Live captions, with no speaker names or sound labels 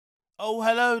Oh,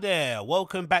 hello there.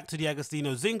 Welcome back to the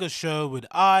AgostinhoZinga show with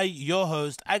your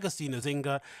host,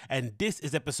 AgostinhoZinga, and this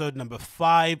is episode number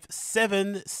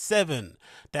 577.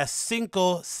 That's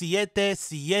Cinco Siete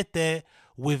Siete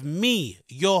with me,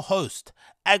 your host,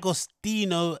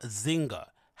 AgostinhoZinga.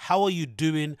 How are you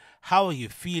doing? How are you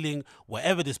feeling?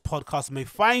 Wherever this podcast may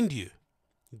find you.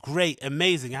 Great,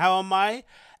 amazing. How am I?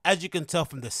 As you can tell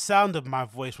from the sound of my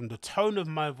voice, from the tone of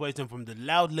my voice, and from the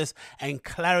loudness and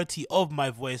clarity of my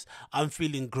voice, I'm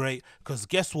feeling great because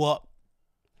guess what?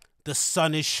 The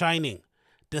sun is shining.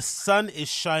 The sun is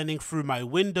shining through my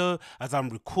window as I'm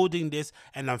recording this,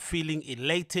 and I'm feeling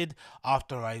elated.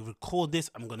 After I record this,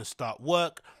 I'm going to start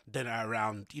work. Then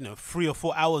around, 3 or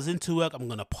 4 hours into work, I'm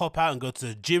going to pop out and go to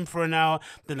the gym for an hour.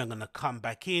 Then I'm going to come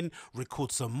back in,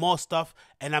 record some more stuff,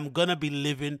 and I'm going to be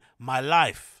living my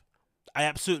life. I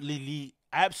absolutely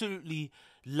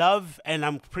love, and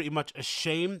I'm pretty much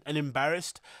ashamed and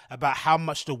embarrassed about how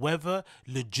much the weather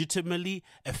legitimately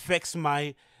affects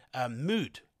my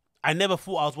mood. I never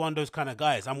thought I was one of those kind of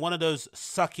guys. I'm one of those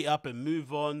suck it up and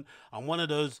move on. I'm one of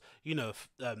those,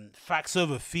 facts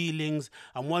over feelings.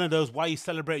 I'm one of those, why are you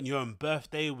celebrating your own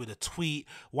birthday with a tweet?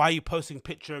 Why are you posting a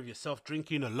picture of yourself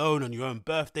drinking alone on your own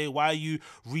birthday? Why are you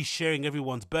resharing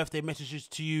everyone's birthday messages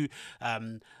to you?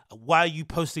 Why are you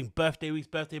posting birthday weeks,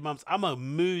 birthday months? I'm a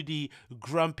moody,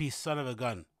 grumpy son of a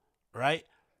gun, right?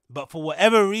 But for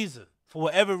whatever reason,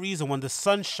 when the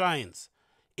sun shines,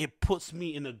 it puts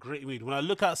me in a great mood. When I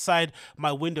look outside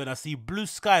my window and I see blue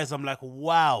skies, I'm like,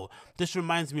 wow, this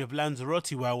reminds me of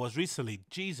Lanzarote where I was recently.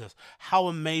 Jesus, how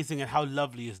amazing and how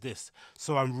lovely is this?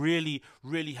 So I'm really,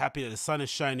 really happy that the sun is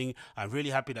shining. I'm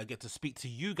really happy that I get to speak to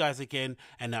you guys again,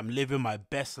 and I'm living my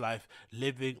best life,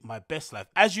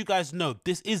 As you guys know,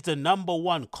 this is the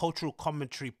 #1 cultural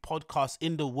commentary podcast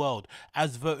in the world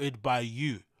as voted by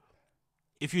you.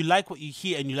 If you like what you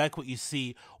hear and you like what you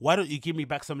see, why don't you give me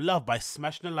back some love by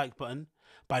smashing the like button,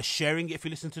 by sharing it if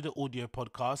you listen to the audio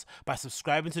podcast, by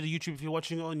subscribing to the YouTube if you're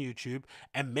watching it on YouTube,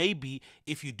 and maybe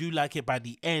if you do like it by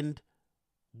the end,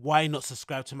 why not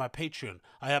subscribe to my Patreon?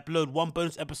 I upload one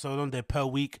bonus episode on there per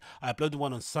week. I uploaded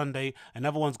one on Sunday.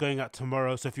 Another one's going out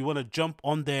tomorrow. So if you want to jump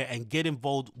on there and get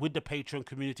involved with the Patreon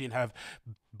community and have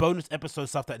bonus episode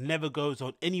stuff that never goes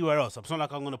on anywhere else. It's not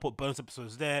like I'm going to put bonus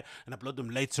episodes there and upload them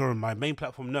later on my main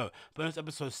platform. No, bonus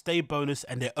episodes stay bonus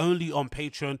and they're only on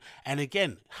Patreon. And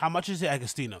again, how much is it,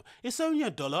 Agostinho? It's only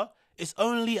 $1. It's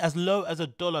only as low as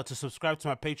 $1 to subscribe to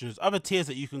my Patreon. There's other tiers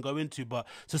that you can go into, but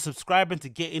to subscribe and to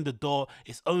get in the door,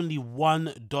 it's only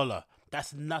 $1.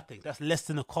 That's nothing. That's less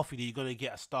than a coffee that you're going to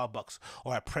get at Starbucks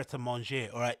or at Pret a Manger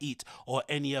or at Eat or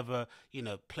any other,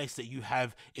 place that you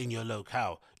have in your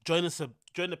locale. Join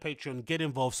the Patreon, get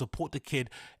involved, support the kid.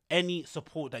 Any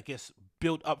support that gets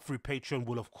built up through Patreon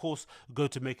will, of course, go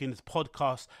to making this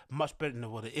podcast much better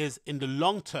than what it is. In the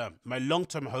long term, my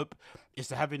long-term hope is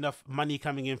to have enough money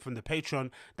coming in from the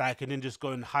Patreon that I can then just go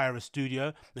and hire a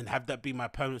studio and have that be my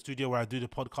permanent studio where I do the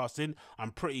podcast in.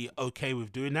 I'm pretty okay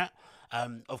with doing that.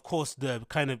 Of course, the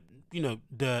kind of,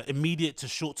 the immediate to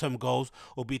short-term goals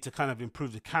will be to kind of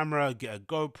improve the camera, get a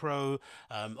GoPro,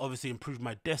 obviously improve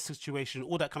my desk situation,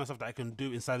 all that kind of stuff that I can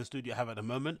do inside the studio I have at the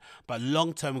moment. But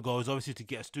long-term goal is obviously to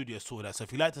get a studio sorted out. So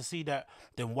if you'd like to see that,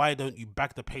 then why don't you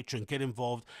back the Patreon, get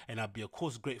involved, and I'll be, of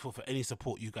course, grateful for any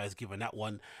support you guys give on that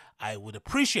one. I would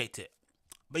appreciate it.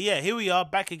 But yeah, here we are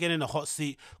back again in the hot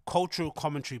seat, cultural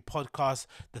commentary podcast,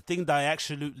 the thing that I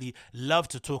absolutely love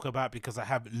to talk about because I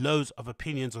have loads of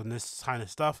opinions on this kind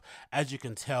of stuff, as you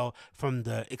can tell from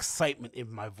the excitement in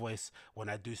my voice when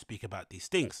I do speak about these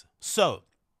things. So,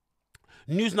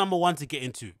 news #1 to get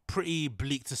into, pretty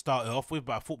bleak to start it off with,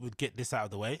 but I thought we'd get this out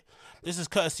of the way. This is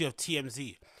courtesy of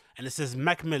TMZ. And it says,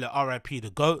 Mac Miller, RIP, the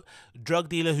GOAT, drug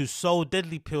dealer who sold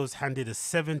deadly pills handed a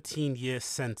 17-year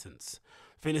sentence.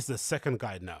 I think this is the second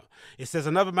guide now. It says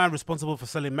another man responsible for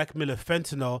selling Mac Miller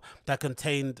fentanyl that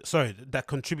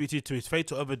contributed to his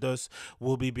fatal overdose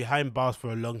will be behind bars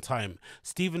for a long time.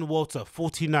 Stephen Walter,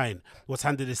 49, was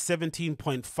handed a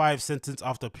 17.5 sentence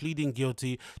after pleading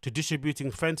guilty to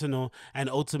distributing fentanyl and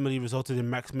ultimately resulted in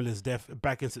Mac Miller's death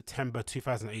back in September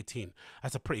 2018.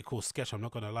 That's a pretty cool sketch, I'm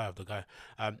not going to lie, of the guy.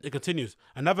 It continues.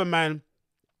 Another man,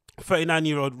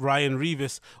 39-year-old Ryan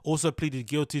Revis, also pleaded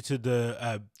guilty to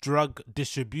the drug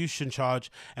distribution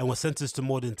charge and was sentenced to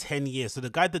more than 10 years. So the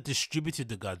guy that distributed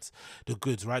the goods,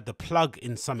 right, the plug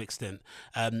in some extent,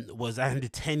 was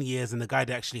handed 10 years, and the guy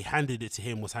that actually handed it to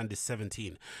him was handed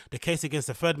 17. The case against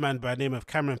the third man by the name of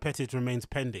Cameron Pettit remains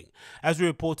pending. As we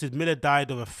reported, Miller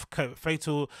died of a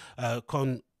fatal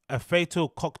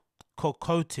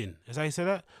cocaine. Is that how you say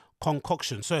that?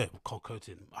 concoction. Sorry,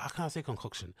 concoction. How can I say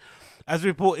concoction? As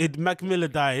reported, Mac Miller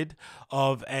died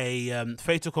of a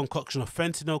fatal concoction of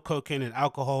fentanyl, cocaine, and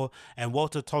alcohol. And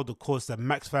Walter told the court that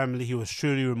Mac's family he was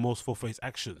truly remorseful for his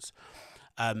actions.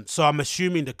 So I'm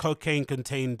assuming the cocaine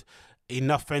contained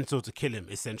enough fentanyl to kill him.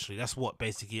 Essentially, that's what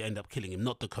basically ended up killing him,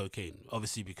 not the cocaine.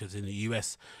 Obviously, because in the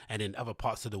US and in other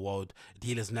parts of the world,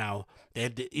 dealers now,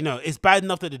 it's bad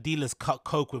enough that the dealers cut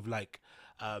coke with like,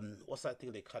 what's that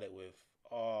thing they cut it with?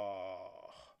 Oh,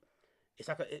 it's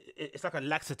like a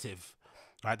laxative,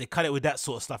 right? They cut it with that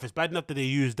sort of stuff. It's bad enough that they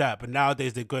use that, but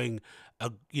nowadays they're going,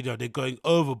 they're going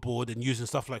overboard and using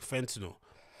stuff like fentanyl,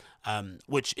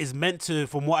 which is meant to,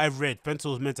 from what I've read,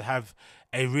 fentanyl is meant to have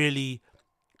a really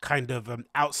kind of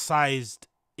outsized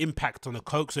impact on the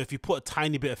coke. So if you put a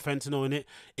tiny bit of fentanyl in it,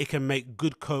 it can make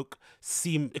bad coke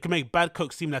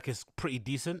seem like it's pretty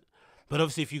decent. But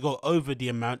obviously, if you go over the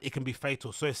amount, it can be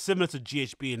fatal. So it's similar to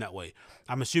GHB in that way.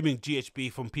 I'm assuming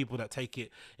GHB from people that take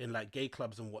it in like gay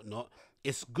clubs and whatnot.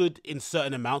 It's good in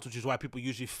certain amounts, which is why people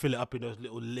usually fill it up in those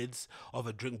little lids of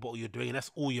a drink bottle you're doing. And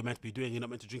that's all you're meant to be doing. You're not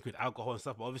meant to drink with alcohol and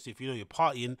stuff. But obviously, if you're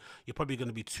partying, you're probably going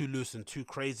to be too loose and too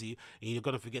crazy. And you're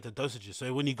going to forget the dosages.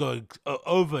 So when you go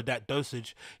over that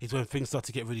dosage is when things start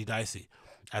to get really dicey.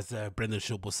 As Brendan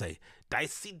Schaub will say,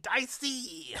 dicey.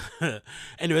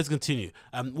 Anyway, let's continue.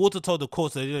 Walter told the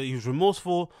court that he was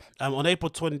remorseful. On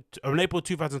April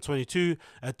 2022,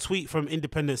 a tweet from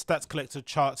independent stats collector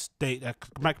charts state that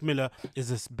Mac Miller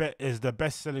is the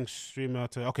best-selling streamer.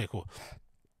 Okay, cool.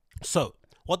 So,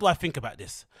 what do I think about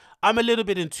this? I'm a little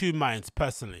bit in two minds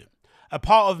personally. A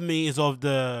part of me is of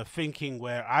the thinking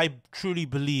where I truly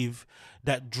believe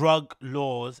that drug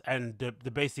laws and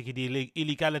the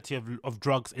illegality of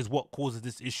drugs is what causes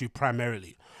this issue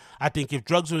primarily. I think if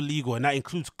drugs are illegal, and that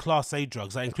includes Class A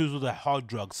drugs, that includes all the hard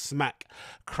drugs, smack,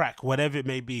 crack, whatever it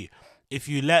may be, if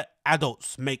you let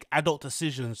adults make adult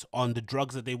decisions on the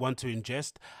drugs that they want to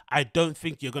ingest, I don't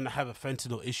think you're going to have a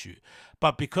fentanyl issue.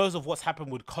 But because of what's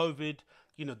happened with COVID,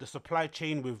 the supply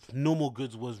chain with normal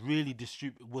goods was really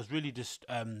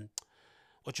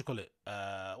what you call it?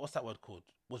 What's that word called?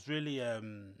 Was really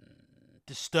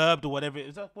disturbed or whatever.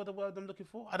 Is that what the word I'm looking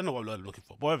for? I don't know what word I'm looking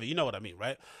for. But whatever, you know what I mean,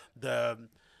 right? That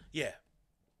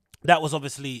was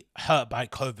obviously hurt by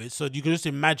COVID. So you can just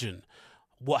imagine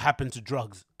what happened to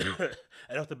drugs.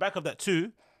 And off the back of that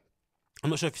too, I'm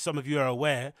not sure if some of you are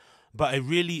aware, but a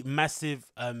really massive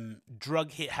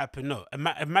drug hit happened. No,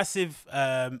 a massive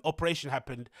operation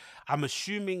happened. I'm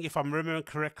assuming, if I'm remembering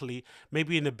correctly,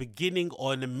 maybe in the beginning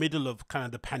or in the middle of kind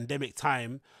of the pandemic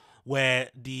time, where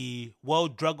the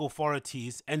World Drug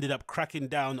Authorities ended up cracking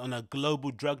down on a global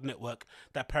drug network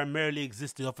that primarily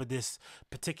existed off of this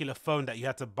particular phone that you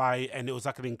had to buy, and it was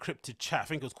like an encrypted chat. I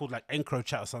think it was called like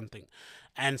EncroChat or something.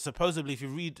 And supposedly, if you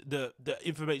read the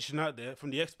information out there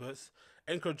from the experts,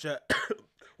 EncroChat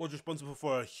was responsible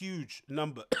for a huge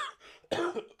number.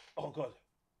 Oh God,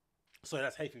 sorry,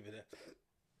 that's hay fever there.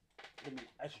 Let me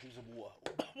actually drink some water.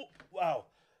 Wow.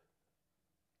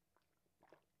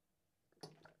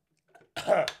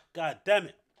 God damn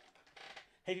it.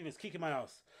 Hay fever's kicking my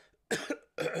ass.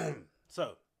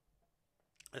 So,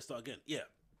 let's start again. Yeah.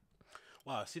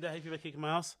 Wow, see that hay fever kicking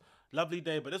my ass? Lovely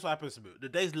day, but that's what happens to me. The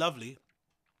day's lovely,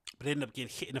 but they end up getting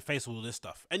hit in the face with all this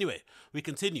stuff. Anyway, we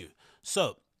continue.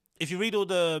 So, if you read all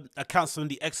the accounts from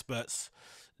the experts,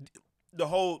 the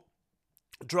whole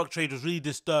drug trade was really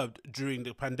disturbed during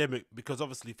the pandemic because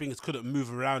obviously things couldn't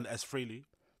move around as freely.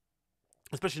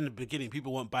 Especially in the beginning,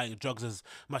 people weren't buying drugs as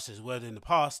much as were in the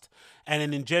past. And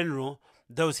then in general,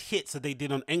 those hits that they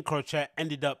did on EncroChat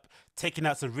ended up taking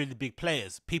out some really big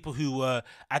players. People who were,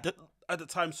 at the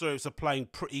time, supplying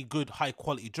pretty good,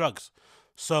 high-quality drugs.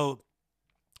 So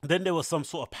then there was some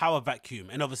sort of power vacuum.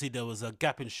 And obviously there was a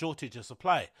gap in shortage of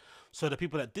supply. So the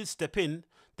people that did step in,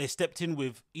 they stepped in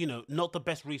with, not the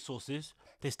best resources.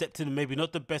 They stepped in with maybe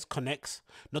not the best connects,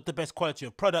 not the best quality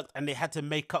of product, and they had to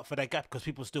make up for that gap because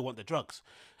people still want the drugs.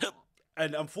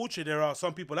 And unfortunately, there are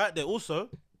some people out there also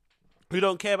who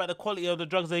don't care about the quality of the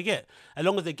drugs they get. As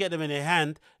long as they get them in their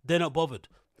hand, they're not bothered.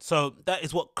 So that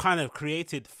is what kind of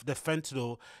created the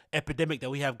fentanyl epidemic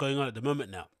that we have going on at the moment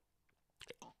now.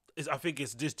 I think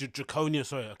it's this draconian,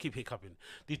 sorry, I keep hiccuping.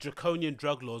 These draconian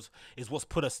drug laws is what's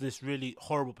put us in this really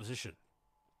horrible position.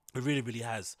 It really, really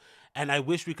has. And I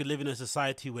wish we could live in a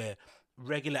society where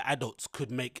regular adults could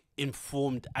make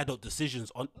informed adult decisions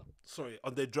on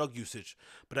their drug usage.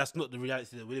 But that's not the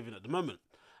reality that we live in at the moment.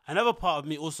 Another part of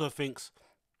me also thinks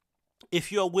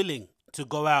if you're willing to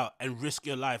go out and risk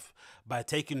your life by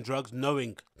taking drugs,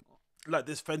 knowing like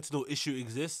this fentanyl issue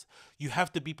exists, you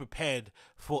have to be prepared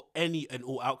for any and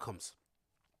all outcomes.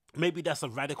 maybe that's a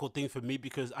radical thing for me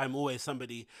because I'm always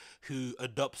somebody who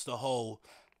adopts the whole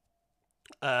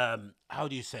how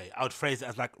do you say, I would phrase it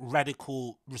as like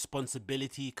radical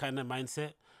responsibility kind of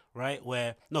mindset, right?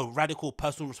 Where no, radical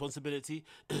personal responsibility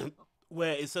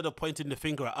where instead of pointing the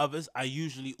finger at others, I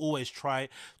usually always try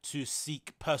to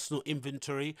seek personal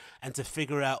inventory and to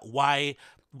figure out why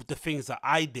the things that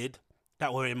I did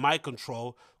that were in my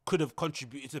control could have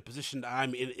contributed to the position that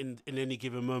I'm in any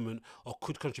given moment, or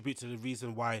could contribute to the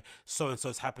reason why so and so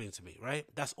is happening to me, right?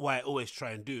 That's what I always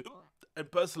try and do. And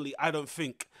personally, I don't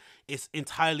think it's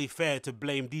entirely fair to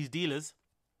blame these dealers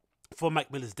for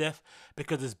Mac Miller's death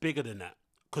because it's bigger than that.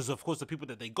 Because of course the people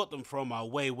that they got them from are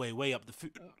way up the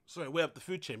way up the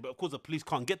food chain. But of course the police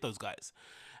can't get those guys.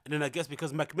 And then I guess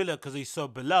because Mac Miller, because he's so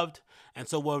beloved and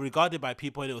so well regarded by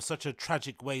people, and it was such a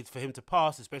tragic way for him to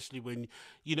pass, especially when,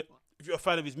 you know, if you're a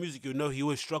fan of his music, you know he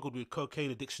always struggled with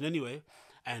cocaine addiction anyway,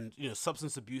 and, you know,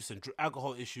 substance abuse and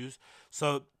alcohol issues.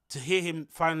 So to hear him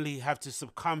finally have to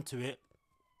succumb to it,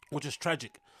 which is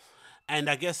tragic. And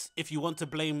I guess if you want to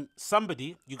blame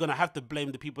somebody, you're going to have to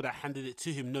blame the people that handed it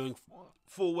to him, knowing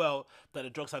full well that the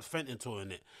drugs had fentanyl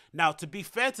in it. Now, to be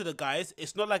fair to the guys,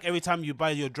 it's not like every time you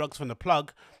buy your drugs from the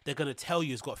plug, they're going to tell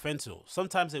you it's got fentanyl.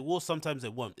 Sometimes they will, sometimes they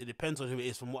won't. It depends on who it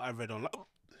is from what I read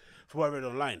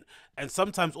online. And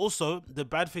sometimes also, the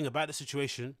bad thing about the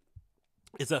situation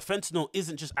is that fentanyl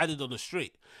isn't just added on the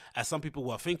street, as some people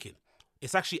were thinking.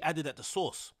 It's actually added at the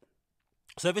source.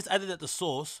 So if it's added at the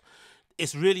source,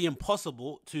 it's really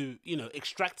impossible to, you know,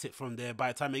 extract it from there by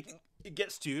the time it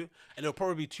gets to you, and it'll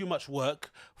probably be too much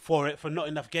work for not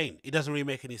enough gain. It doesn't really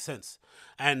make any sense.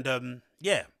 And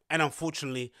yeah, and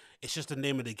unfortunately, it's just the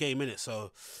name of the game, innit?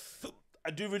 So I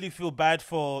do really feel bad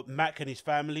for Mac and his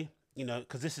family, you know,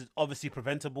 because this is obviously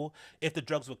preventable. If the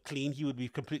drugs were clean, he would be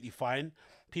completely fine.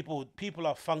 People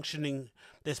are functioning.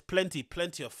 There's plenty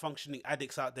of functioning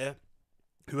addicts out there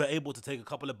who are able to take a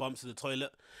couple of bumps in the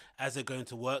toilet as they're going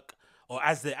to work, or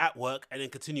as they're at work, and then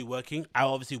continue working. I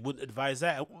obviously wouldn't advise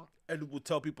that, and would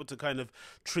tell people to kind of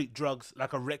treat drugs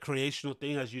like a recreational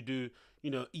thing, as you do,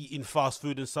 you know, eating fast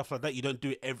food and stuff like that. You don't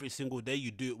do it every single day.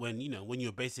 You do it when, you know, when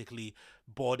you're basically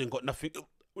bored and got nothing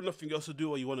else to do,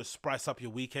 or you want to spice up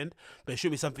your weekend. But it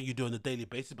should be something you do on a daily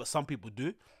basis, but some people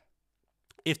do.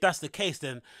 If that's the case,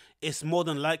 then it's more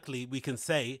than likely we can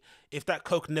say if that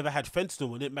coke never had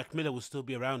fentanyl in it, Mac Miller would still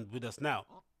be around with us now.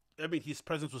 I mean, his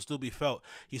presence will still be felt.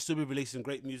 He'll still be releasing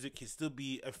great music. He'll still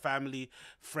be a family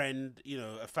friend, you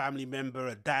know, a family member,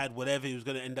 a dad, whatever he was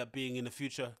going to end up being in the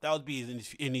future. That would be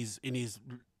in his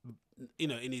you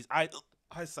know, in his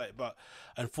eyesight. But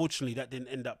unfortunately, that didn't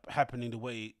end up happening the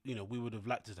way, you know, we would have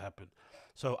liked it to happen.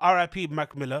 So R.I.P.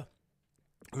 Mac Miller.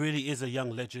 Really is a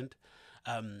young legend.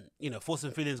 You know, thoughts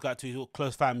and feelings got to his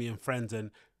close family and friends,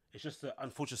 and it's just an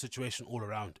unfortunate situation all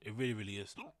around. It really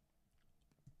is.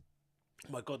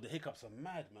 Oh my God, the hiccups are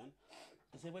mad, man.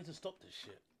 Is there a way to stop this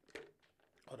shit?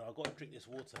 Hold on, I've got to drink this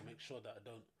water and make sure that I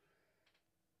don't.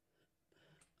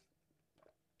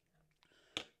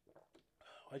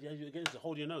 Why do you have you against it?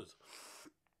 Hold your nose.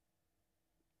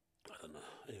 I don't know.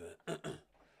 Anyway,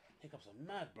 hiccups are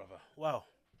mad, brother. Wow.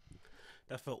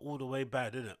 That felt all the way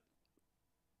bad, didn't it?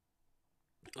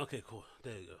 Okay, cool.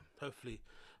 There you go.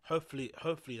 Hopefully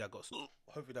that got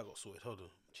sorted. Hold on.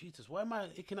 Jesus, why am I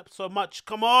hicking up so much?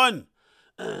 Come on.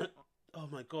 Oh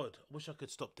my God. I wish I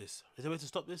could stop this. Is there a way to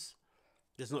stop this?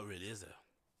 There's not really, is there?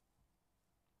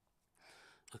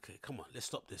 Okay, come on. Let's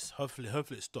stop this. Hopefully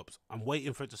it stops. I'm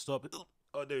waiting for it to stop.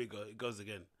 Oh, there we go. It goes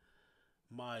again.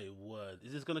 My word.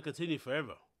 Is this going to continue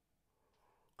forever?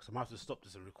 Because I'm going to have to stop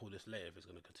this and record this later if it's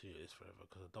going to continue this forever.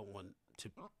 Because I don't want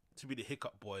to be the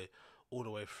hiccup boy all the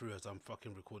way through as I'm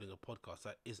fucking recording a podcast.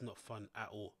 That is not fun at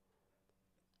all.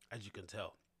 As you can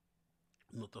tell.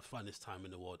 Not the funnest time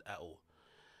in the world at all.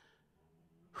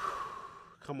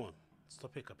 Come on.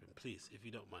 Stop hiccuping, please, if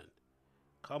you don't mind.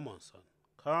 Come on, son.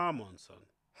 Come on, son.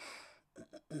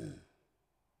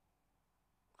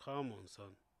 Come on,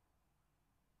 son.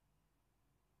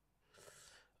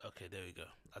 Okay, there we go.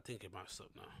 I think it might stop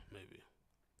now, maybe.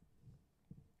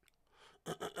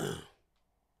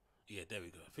 Yeah, there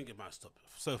we go. I think it might stop.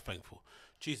 So thankful.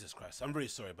 Jesus Christ. I'm really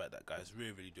sorry about that, guys.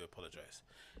 Really do apologize.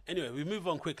 Anyway, we move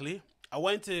on quickly. I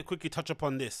wanted to quickly touch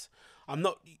upon this. I'm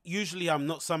not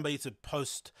somebody to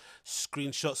post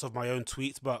screenshots of my own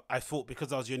tweets, but I thought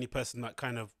because I was the only person that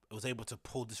kind of was able to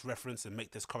pull this reference and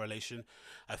make this correlation,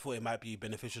 I thought it might be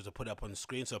beneficial to put it up on the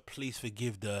screen. So please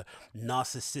forgive the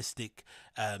narcissistic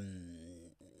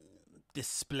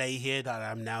display here that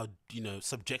I'm now, you know,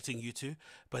 subjecting you to,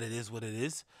 but it is what it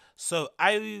is. So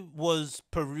I was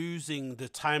perusing the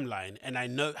timeline and I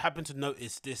happened to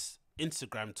notice this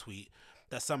Instagram tweet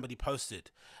that somebody posted.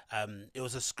 It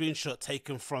was a screenshot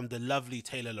taken from the lovely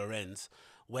Taylor Lorenz,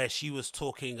 where she was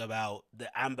talking about the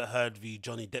Amber Heard v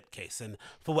Johnny Depp case. And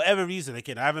for whatever reason,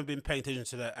 again, I haven't been paying attention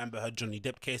to the Amber Heard Johnny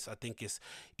Depp case. I think it's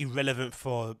irrelevant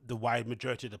for the wide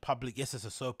majority of the public. Yes, it's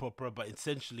a soap opera, but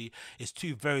essentially it's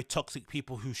two very toxic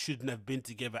people who shouldn't have been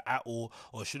together at all,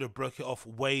 or should have broke it off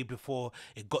way before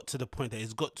it got to the point that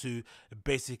it's got to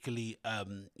basically,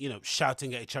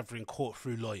 shouting at each other in court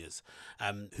through lawyers.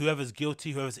 Whoever's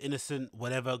guilty, whoever's innocent,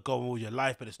 whatever, go on with your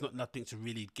life, but it's not nothing to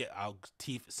really get our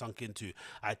teeth sunk into.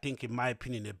 I think, in my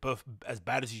opinion, they're both as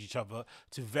bad as each other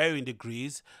to varying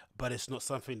degrees, but it's not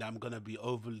something that I'm going to be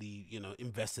overly,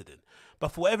 invested in. But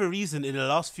for whatever reason, in the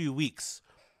last few weeks,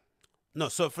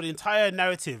 so for the entire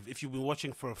narrative, if you've been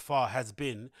watching for afar, has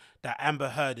been that Amber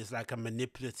Heard is like a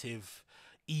manipulative,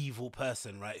 evil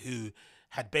person, right, who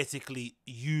had basically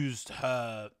used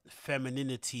her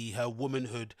femininity, her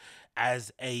womanhood,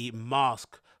 as a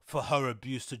mask for her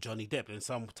abuse to Johnny Depp. And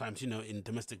sometimes, in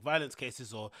domestic violence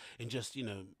cases, or in just,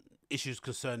 issues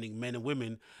concerning men and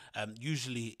women,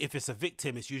 usually if it's a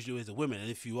victim, it's usually always a woman. And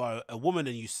if you are a woman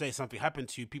and you say something happened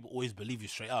to you, people always believe you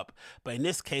straight up. But in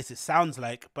this case, it sounds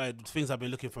like, by the things I've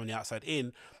been looking from the outside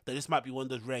in, that this might be one of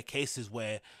those rare cases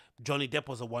where Johnny Depp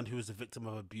was the one who was the victim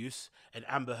of abuse and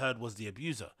Amber Heard was the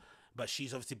abuser. But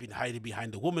she's obviously been hiding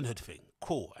behind the womanhood thing.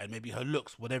 Cool. And maybe her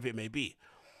looks, whatever it may be.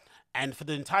 And for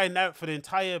the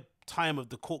entire time of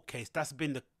the court case, that's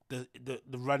been the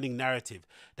running narrative,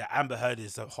 that Amber Heard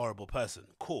is a horrible person.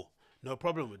 Cool. No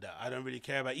problem with that. I don't really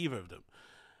care about either of them.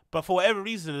 But for whatever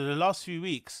reason, in the last few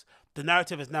weeks, the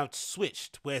narrative has now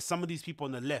switched, where some of these people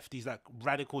on the left, these like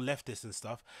radical leftists and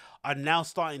stuff, are now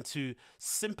starting to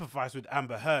sympathize with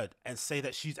Amber Heard and say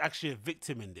that she's actually a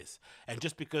victim in this. And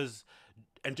just because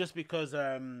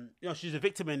she's a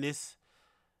victim in this,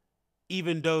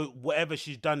 even though whatever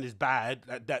she's done is bad,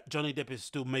 that Johnny Depp is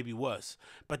still maybe worse.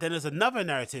 But then there's another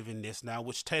narrative in this now,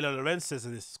 which Taylor Lorenz says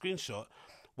in this screenshot,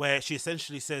 where she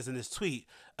essentially says in this tweet,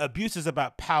 abuse is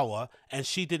about power and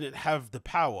she didn't have the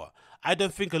power. I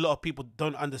don't think a lot of people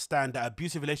don't understand that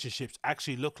abusive relationships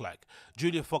actually look like.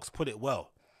 Julia Fox put it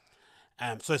well.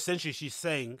 So essentially she's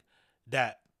saying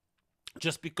that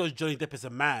just because Johnny Depp is a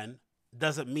man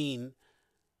doesn't mean...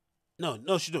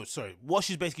 What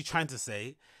she's basically trying to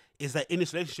say is that in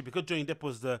this relationship, because Johnny Depp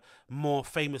was the more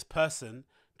famous person,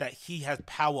 that he has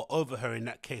power over her in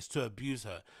that case to abuse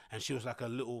her. And she was like a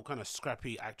little kind of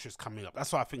scrappy actress coming up.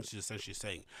 That's what I think she's essentially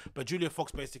saying. But Julia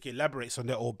Fox basically elaborates on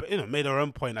that, or made her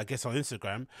own point, I guess, on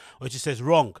Instagram, where she says,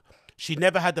 wrong. She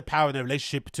never had the power in a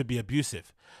relationship to be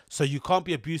abusive. So you can't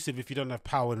be abusive if you don't have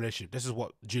power in a relationship. This is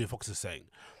what Julia Fox is saying.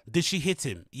 Did she hit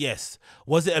him? Yes.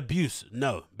 Was it abuse?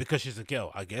 No, because she's a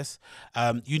girl, I guess.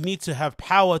 You need to have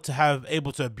power to have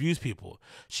able to abuse people.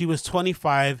 She was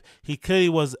 25. He clearly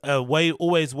was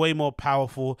always way more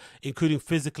powerful, including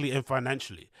physically and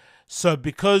financially. So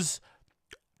because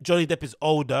Johnny Depp is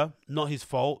older, not his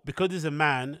fault. Because he's a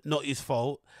man, not his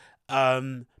fault.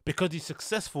 Because he's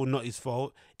successful, not his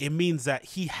fault, it means that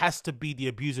he has to be the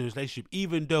abuser in his relationship,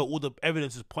 even though all the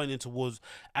evidence is pointing towards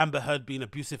Amber Heard being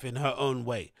abusive in her own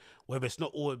way. Whether it's not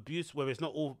all abuse, whether it's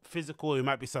not all physical, it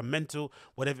might be some mental,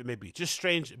 whatever it may be. Just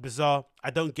strange, bizarre.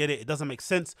 I don't get it. It doesn't make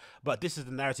sense, but this is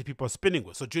the narrative people are spinning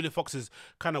with. So Julia Fox is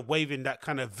kind of waving that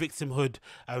kind of victimhood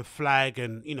flag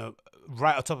and,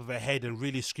 right on top of her head and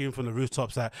really screaming from the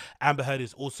rooftops that Amber Heard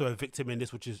is also a victim in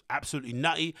this, which is absolutely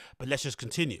nutty, but let's just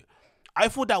continue. I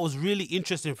thought that was really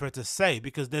interesting for her to say,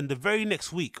 because then the very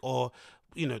next week, or,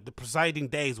 the presiding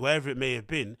days, wherever it may have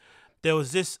been, there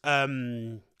was this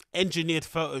engineered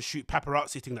photo shoot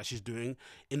paparazzi thing that she's doing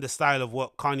in the style of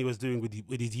what Kanye was doing with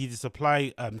his Yeezy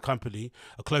Supply company,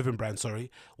 a clothing brand, sorry,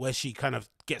 where she kind of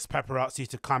gets paparazzi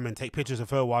to come and take pictures of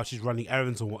her while she's running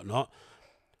errands and whatnot,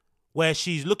 where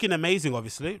she's looking amazing,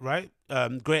 obviously, right?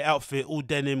 Great outfit, all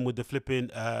denim with the flipping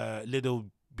little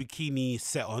bikini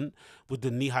set on with the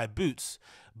knee-high boots.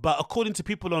 But according to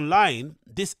people online,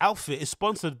 this outfit is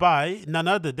sponsored by none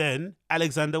other than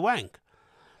Alexander Wang.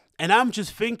 And I'm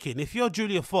just thinking, if you're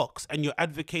Julia Fox and you're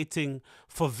advocating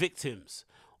for victims,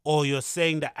 or you're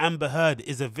saying that Amber Heard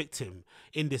is a victim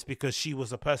in this because she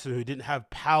was a person who didn't have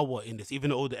power in this, even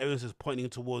though all the evidence is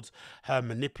pointing towards her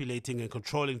manipulating and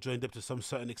controlling Johnny Depp to some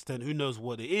certain extent. Who knows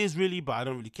what it is really, but I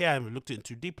don't really care. I haven't looked at it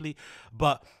too deeply.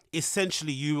 But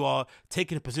essentially, you are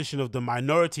taking a position of the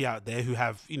minority out there who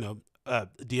have,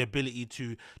 the ability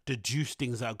to deduce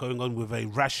things that are going on with a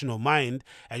rational mind.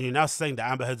 And you're now saying that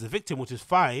Amber Heard's a victim, which is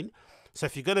fine. So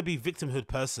if you're going to be victimhood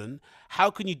person, how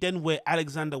can you then wear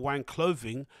Alexander Wang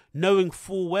clothing knowing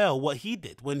full well what he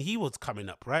did when he was coming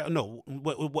up, right? No,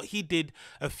 what he did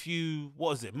a few,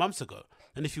 months ago.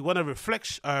 And if you want a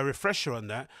refresher on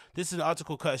that, this is an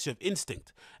article courtesy of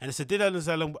Instinct. And it said, did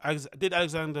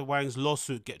Alexander Wang's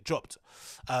lawsuit get dropped?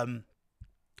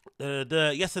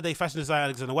 Yesterday, fashion designer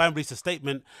Alexander Wang released a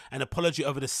statement and apology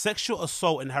over the sexual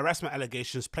assault and harassment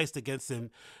allegations placed against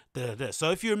him.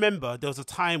 So if you remember, there was a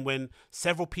time when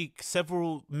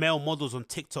several male models on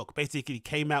TikTok basically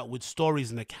came out with stories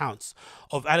and accounts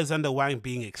of Alexander Wang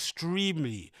being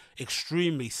extremely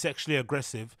sexually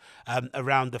aggressive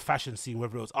around the fashion scene,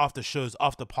 whether it was after shows,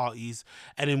 after parties.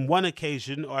 And in one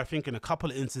occasion, or I think in a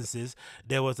couple of instances,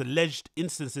 there was alleged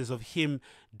instances of him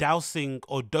dosing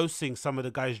some of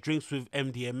the guys' drinks with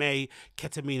MDMA,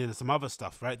 ketamine, and some other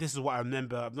stuff, right? This is what I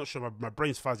remember. I'm not sure, my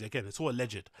brain's fuzzy. Again, it's all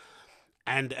alleged.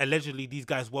 And allegedly, these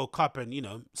guys woke up and,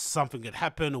 something had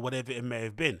happened or whatever it may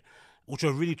have been, which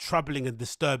are really troubling and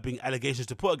disturbing allegations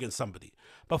to put against somebody.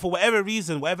 But for whatever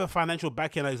reason, whatever financial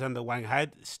backing Alexander Wang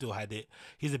still had it.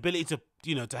 His ability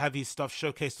to have his stuff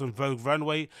showcased on Vogue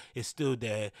Runway is still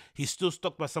there. He's still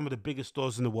stocked by some of the biggest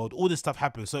stores in the world. All this stuff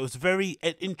happened. So it was very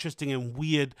interesting and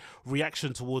weird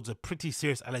reaction towards a pretty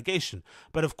serious allegation.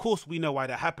 But of course, we know why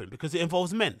that happened, because it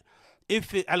involves men.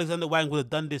 If Alexander Wang would have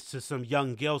done this to some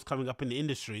young girls coming up in the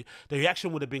industry, the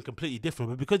reaction would have been completely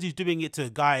different. But because he's doing it to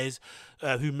guys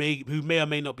who may or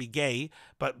may not be gay,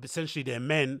 but essentially they're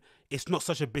men, it's not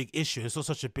such a big issue. It's not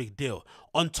such a big deal.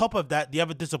 On top of that, the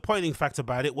other disappointing fact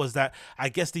about it was that I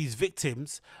guess these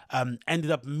victims ended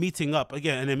up meeting up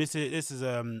again. And then this is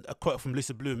a quote from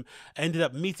Lisa Bloom. Ended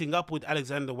up meeting up with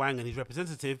Alexander Wang and his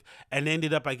representative, and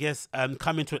ended up, I guess,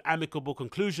 coming to an amicable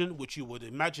conclusion, which you would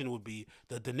imagine would be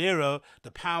the dinero,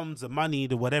 the pounds, the money,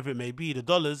 the whatever it may be, the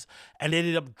dollars, and they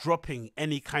ended up dropping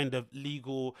any kind of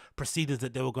legal proceedings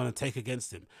that they were going to take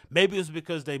against him. Maybe it was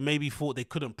because they thought they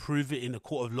couldn't prove it in the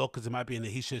court of law, because it might be in the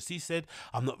he said.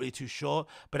 I'm not really too sure,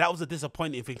 but that was a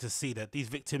disappointing thing to see, that these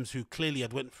victims who clearly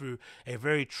had went through a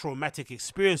very traumatic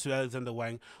experience with Alexander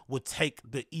Wang would take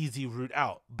the easy route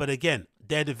out. But again,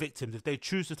 they're the victims. If they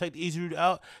choose to take the easy route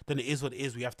out, then it is what it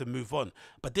is. We have to move on.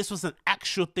 But this was an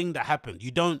actual thing that happened.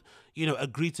 You don't,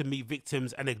 agree to meet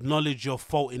victims and acknowledge your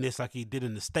fault in this like he did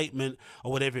in the statement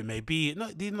or whatever it may be. No,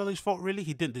 did he acknowledge fault? Really?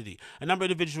 He didn't, did he? A number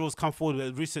of individuals come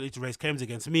forward recently to raise claims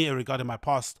against me regarding my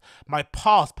past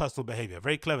personal behavior.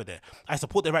 Very clever there. I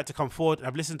support their right to come forward, and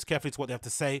I've listened carefully to what they have to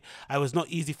say. It was not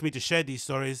easy for me to share these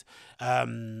stories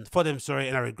and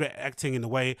I regret acting in a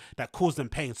way that caused them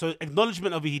pain. So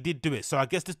acknowledgement of it, he did do it. So I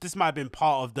guess this might have been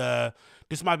part of the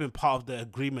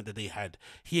agreement that they had.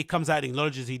 He comes out and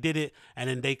acknowledges he did it, and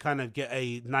then they kind of get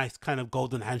a nice kind of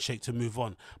golden handshake to move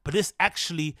on. But this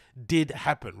actually did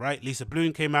happen, right? Lisa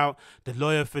Bloom came out, the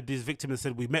lawyer for this victim, and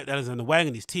said, we met Alexander Wang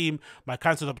and his team. My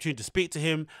counsel had the opportunity to speak to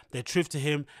him, their truth to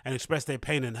him, and express their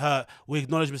pain and hurt. We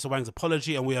acknowledge Mr. Wang's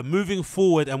apology, and we are moving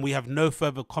forward, and we have no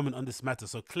further comment on this matter.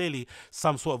 So clearly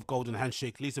some sort of golden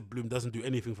handshake. Lisa Bloom doesn't do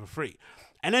anything for free.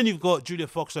 And then you've got Julia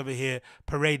Fox over here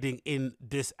parading in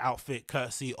this outfit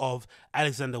courtesy of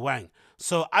Alexander Wang.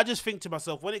 So I just think to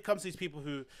myself, when it comes to these people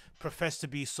who profess to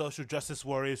be social justice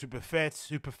warriors, who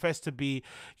profess to be,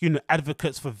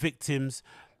 advocates for victims,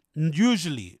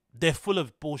 usually they're full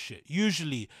of bullshit.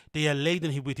 Usually they are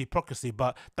laden with hypocrisy,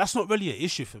 but that's not really an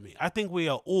issue for me. I think we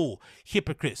are all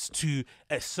hypocrites to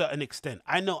a certain extent.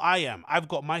 I know I am. I've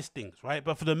got my stings, right?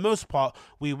 But for the most part,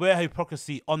 we wear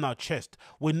hypocrisy on our chest.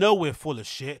 We know we're full of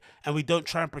shit, and we don't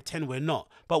try and pretend we're not.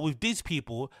 But with these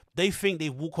people, they think they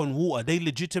walk on water. They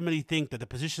legitimately think that the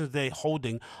positions they're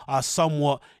holding are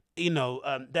somewhat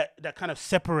that kind of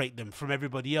separate them from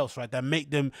everybody else, right? That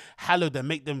make them hallowed, that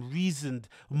make them reasoned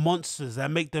monsters, that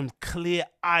make them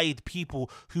clear-eyed people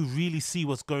who really see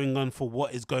what's going on for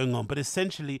what is going on. But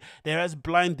essentially, they're as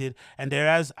blinded and they're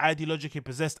as ideologically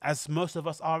possessed as most of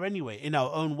us are anyway, in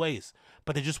our own ways.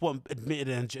 But they just won't admit it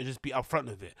and just be upfront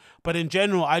with it. But in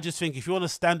general, I just think if you want to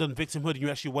stand on victimhood and you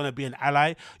actually want to be an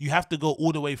ally, you have to go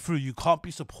all the way through. You can't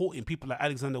be supporting people like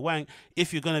Alexander Wang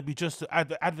if you're going to be just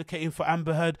advocating for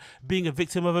Amber Heard being a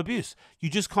victim of abuse. You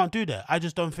just can't do that. I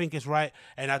just don't think it's right,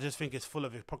 and I just think it's full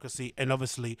of hypocrisy and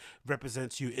obviously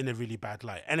represents you in a really bad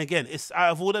light. And again, it's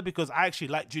out of order because I actually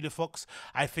like Julia Fox.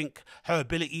 I think her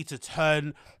ability to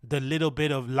turn the little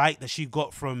bit of light that she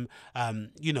got from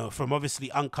from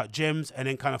obviously Uncut Gems and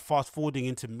then kind of fast forwarding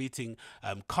into meeting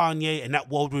Kanye and that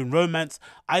whirlwind romance,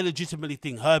 I legitimately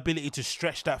think her ability to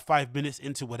stretch that 5 minutes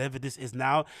into whatever this is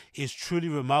now is truly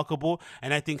remarkable.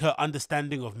 And I think her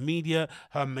understanding of media,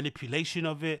 her manipulation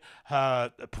of it,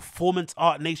 her performance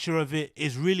art nature of it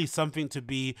is really something to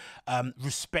be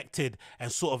respected,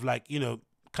 and sort of like, you know,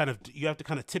 kind of, you have to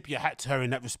kind of tip your hat to her in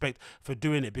that respect for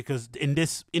doing it, because in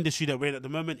this industry that we're in at the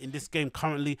moment, in this game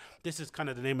currently, this is kind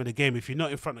of the name of the game. If you're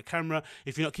not in front of camera,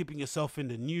 if you're not keeping yourself in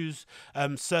the news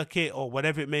circuit or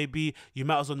whatever it may be, you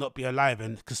might as well not be alive.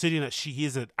 And considering that she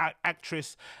is an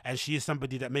actress and she is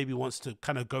somebody that maybe wants to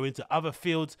kind of go into other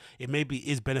fields, it maybe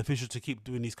is beneficial to keep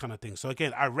doing these kind of things. So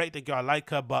again, I rate the girl, I like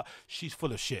her, but she's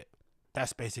full of shit.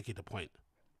 That's basically the point.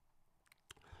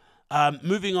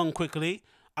 Moving on quickly,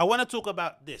 I want to talk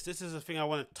about this. This is a thing I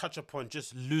want to touch upon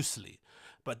just loosely,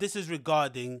 but this is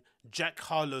regarding Jack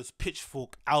Harlow's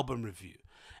Pitchfork album review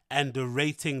and the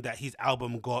rating that his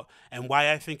album got, and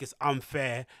why I think it's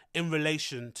unfair in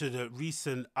relation to the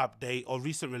recent update or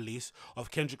recent release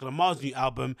of Kendrick Lamar's new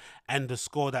album and the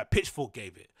score that Pitchfork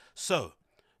gave it. So,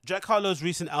 Jack Harlow's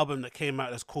recent album that came out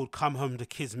that's called Come Home, The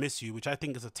Kids Miss You, which I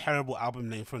think is a terrible album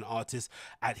name for an artist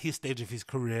at his stage of his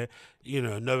career, you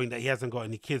know, knowing that he hasn't got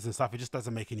any kids and stuff. It just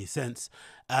doesn't make any sense.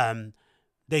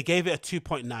 They gave it a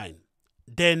 2.9.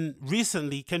 Then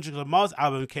recently, Kendrick Lamar's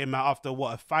album came out after,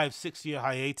 what, a 5-6 year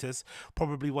hiatus,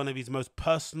 probably one of his most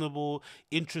personable,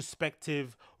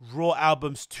 introspective, raw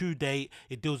albums to date.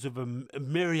 It deals with a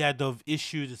myriad of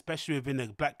issues, especially within the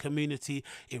black community.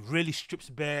 It really strips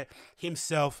bare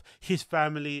himself, his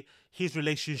family, his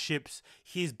relationships,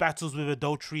 his battles with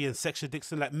adultery and sexual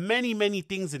addiction, like many, many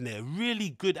things in there.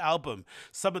 Really good album.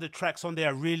 Some of the tracks on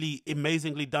there are really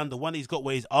amazingly done. The one he's got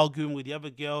where he's arguing with the other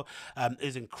girl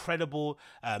is incredible.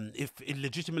 If it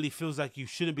legitimately feels like you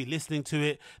shouldn't be listening to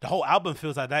it. The whole album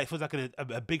feels like that. It feels like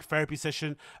a big therapy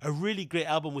session. A really great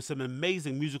album with some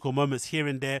amazing musical moments here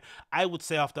and there. I would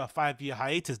say after a 5-year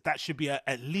hiatus, that should be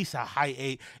at least a high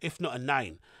 8, if not a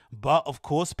 9. But of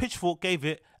course, Pitchfork gave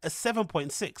it a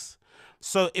 7.6.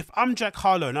 So if I'm Jack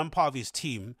Harlow and I'm part of his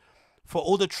team, for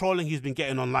all the trolling he's been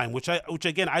getting online, which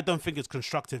again, I don't think is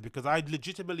constructive, because I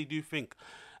legitimately do think,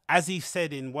 as he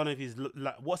said in one of his,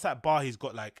 what's that bar he's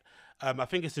got, like, I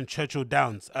think it's in Churchill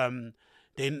Downs, I'm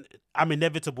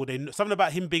inevitable. Something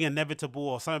about him being inevitable,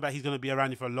 or something about he's going to be around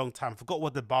here for a long time. I forgot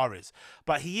what the bar is,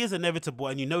 but he is inevitable,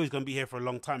 and you know he's going to be here for a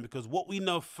long time, because what we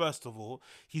know, first of all,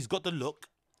 he's got the look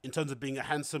in terms of being a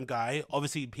handsome guy.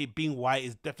 Obviously, he being white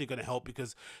is definitely going to help,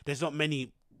 because there's not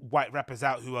many white rappers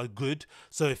out who are good.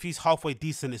 So if he's halfway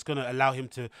decent, it's going to allow him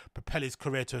to propel his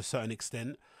career to a certain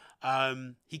extent.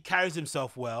 He carries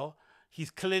himself well. He's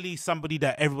clearly somebody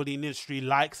that everybody in the industry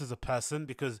likes as a person,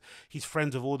 because he's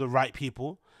friends with all the right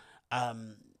people.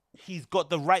 He's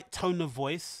got the right tone of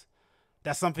voice.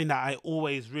 That's something that I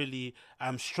always really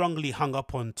strongly hung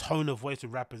up on, tone of voice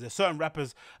with rappers. There's certain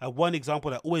rappers, one example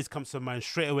that always comes to mind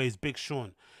straight away is Big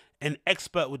Sean, an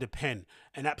expert with the pen,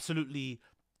 an absolutely,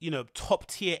 you know, top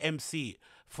tier MC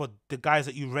for the guys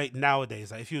that you rate nowadays.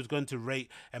 Like if you was going to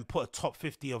rate and put a top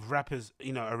 50 of rappers,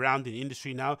 you know, around in the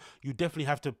industry now, you definitely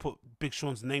have to put Big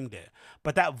Sean's name there.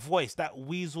 But that voice, that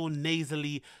weasel,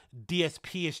 nasally,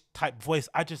 DSP-ish type voice,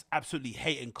 I just absolutely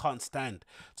hate and can't stand,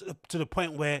 to the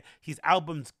point where his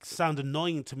albums sound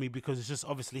annoying to me, because it's just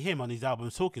obviously him on his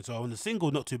albums talking. So on the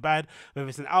single, not too bad, but if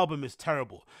it's an album, it's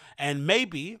terrible. And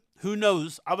maybe, who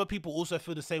knows, other people also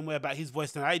feel the same way about his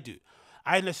voice than I do.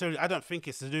 I don't think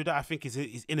it's to do that. I think it's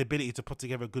his inability to put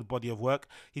together a good body of work.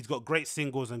 He's got great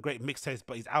singles and great mixtapes,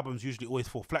 but his albums usually always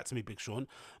fall flat to me, Big Sean.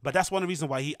 But that's one of the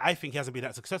reasons why I think he hasn't been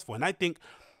that successful. And I think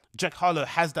Jack Harlow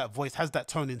has that voice, has that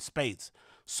tone in spades.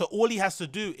 So all he has to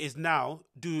do is now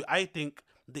do, I think,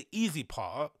 the easy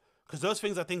part, because those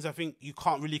things are things I think you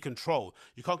can't really control.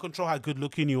 You can't control how good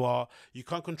looking you are. You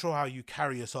can't control how you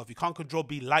carry yourself. You can't control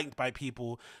be liked by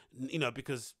people, you know,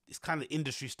 because it's kind of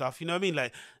industry stuff. You know what I mean?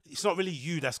 Like, it's not really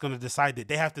you that's going to decide it.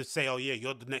 They have to say, oh yeah,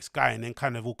 you're the next guy, and then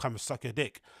kind of all kind of suck your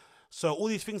dick. So all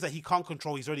these things that he can't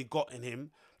control, he's already got in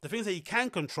him. The things that he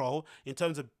can control in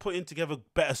terms of putting together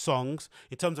better songs,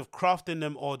 in terms of crafting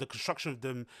them or the construction of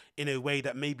them in a way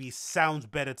that maybe sounds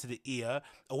better to the ear,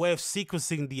 a way of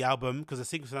sequencing the album, because the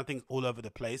sequencing, I think, is all over the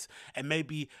place, and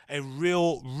maybe a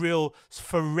real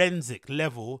forensic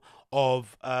level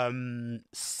of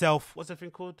what's that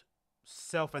thing called?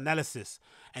 Self-analysis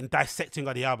and dissecting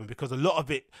of the album, because a lot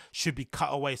of it should be cut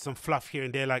away, some fluff here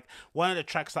and there. Like one of the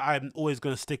tracks that I'm always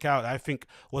going to stick out, I think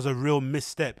was a real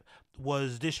misstep,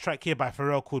 was this track here by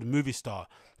Pharrell called Movie Star.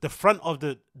 The front of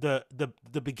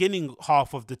the beginning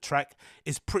half of the track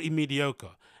is pretty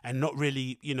mediocre and not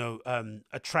really, you know,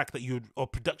 a track that or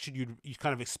production you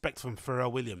kind of expect from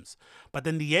Pharrell Williams. But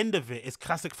then the end of it is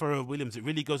classic Pharrell Williams. It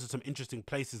really goes to some interesting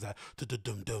places,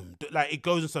 like it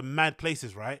goes in some mad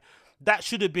places, right? that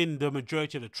should have been the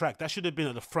majority of the track. That should have been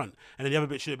at the front, and then the other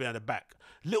bit should have been at the back.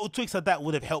 Little tweaks like that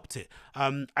would have helped it.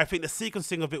 I think the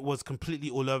sequencing of it was completely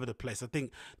all over the place. I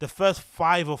think the first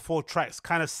 5 or 4 tracks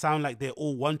kind of sound like they're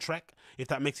all one track, if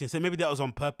that makes sense. Maybe that was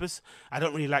on purpose. I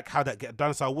don't really like how that get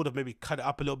done, so I would have maybe cut it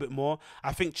up a little bit more.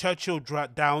 I think Churchill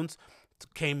Downs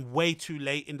came way too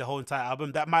late in the whole entire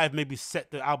album. That might have maybe set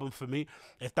the album for me,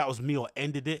 if that was me, or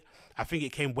ended it. I think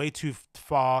it came way too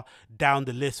far down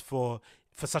the list for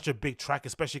such a big track,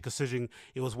 especially considering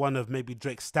it was one of maybe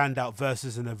Drake's standout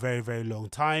verses in a very, very long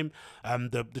time.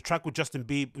 The track with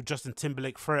Justin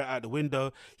Timberlake, throw it out the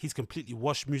window. He's completely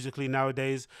washed musically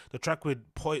nowadays. The track with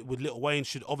Lil Wayne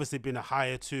should obviously been a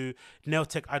higher too. Nail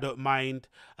Tech, I don't mind.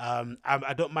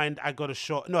 I don't mind I Got a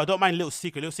Shot. No, I don't mind Little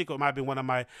Secret. Little Secret might have been one of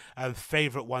my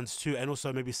favorite ones too, and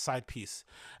also maybe Side Piece.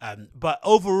 But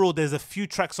overall, there's a few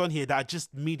tracks on here that are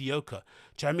just mediocre.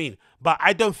 Do you know what I mean? But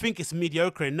I don't think it's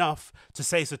mediocre enough to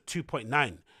say it's a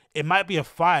 2.9. It might be a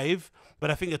 5,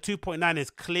 but I think a 2.9 is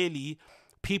clearly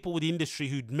people with the industry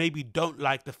who maybe don't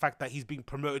like the fact that he's being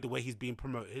promoted the way he's being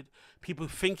promoted, people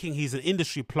thinking he's an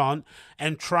industry plant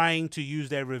and trying to use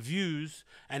their reviews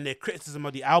and their criticism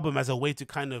of the album as a way to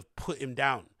kind of put him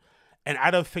down. And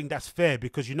I don't think that's fair,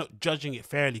 because you're not judging it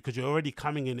fairly, because you're already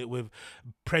coming in it with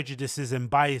prejudices and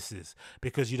biases,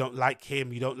 because you don't like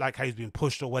him, you don't like how he's been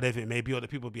pushed or whatever it may be, or the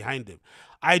people behind him.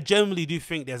 I generally do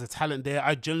think there's a talent there.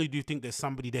 I generally do think there's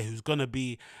somebody there who's going to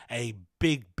be a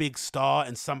big star,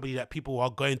 and somebody that people are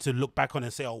going to look back on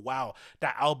and say, oh wow,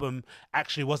 that album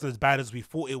actually wasn't as bad as we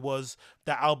thought it was.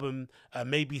 That album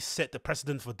maybe set the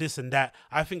precedent for this and that.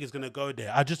 I think it's going to go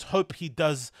there. I just hope he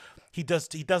doesn't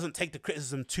take the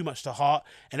criticism too much to heart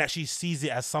and actually sees it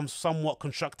as somewhat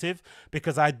constructive,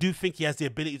 because I do think he has the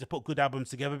ability to put good albums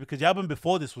together, because the album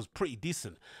before this was pretty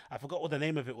decent. I forgot what the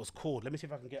name of it was called. Let me see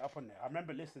if I can get up on there. I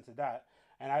remember listening to that,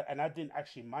 and I didn't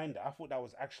actually mind it. I thought that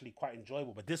was actually quite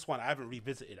enjoyable, but this one I haven't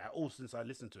revisited at all since I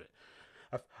listened to it.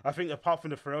 I think apart from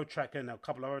the Pharrell track and a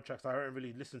couple of other tracks, I haven't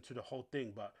really listened to the whole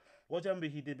thing. But what album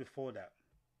he did before that?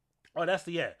 Oh, that's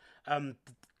the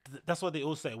that's what they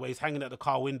all say, where he's hanging at the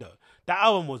car window. That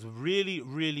album was really,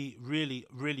 really, really,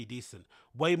 really decent.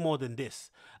 Way more than this.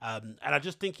 And I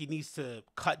just think he needs to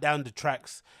cut down the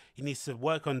tracks. He needs to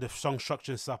work on the song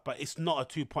structure and stuff. But it's not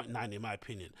a 2.9 in my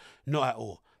opinion. Not at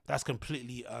all. That's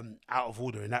completely out of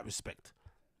order in that respect.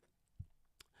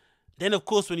 Then, of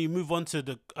course, when you move on to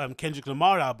the Kendrick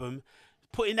Lamar album,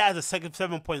 putting that as a second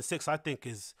 7.6, I think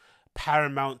is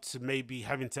paramount to maybe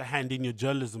having to hand in your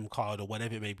journalism card or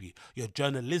whatever it may be. Your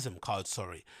journalism card,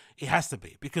 sorry. It has to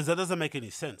be, because that doesn't make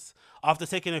any sense. After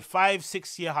taking a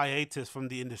 5-6 year hiatus from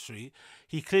the industry,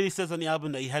 he clearly says on the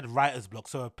album that he had writer's block.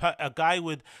 So a guy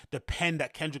with the pen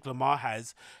that Kendrick Lamar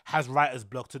has writer's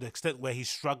block, to the extent where he's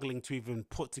struggling to even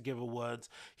put together words.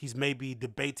 He's maybe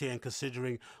debating and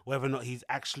considering whether or not he's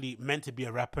actually meant to be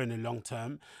a rapper in the long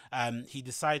term. He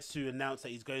decides to announce that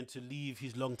he's going to leave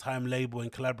his longtime label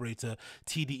and collaborator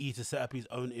TDE to set up his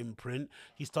own imprint.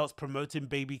 He starts promoting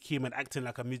Baby Keem and acting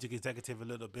like a music executive a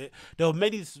little bit. There were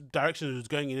many directions he was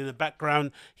going in the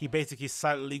background. He basically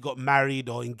silently got married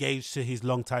or engaged to his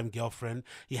longtime girlfriend.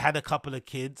 He had a couple of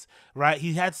kids, right?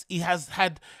 He has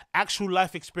had actual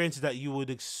life experiences that you would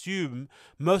assume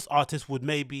most artists would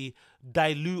maybe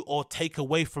dilute or take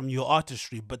away from your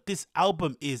artistry. But this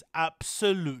album is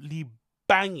absolutely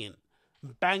banging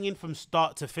from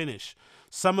start to finish.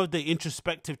 Some of the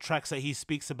introspective tracks that he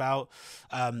speaks about,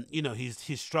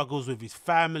 his struggles with his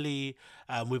family,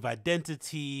 with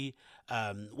identity.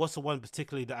 What's the one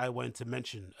particularly that I wanted to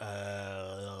mention?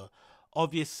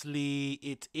 Obviously,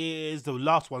 it is the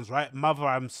last ones, right? Mother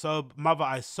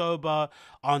I Sober,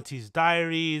 Auntie's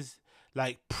Diaries.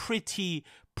 Like pretty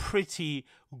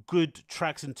good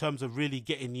tracks in terms of really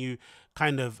getting you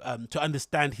kind of to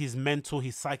understand his mental,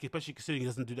 his psyche, especially considering he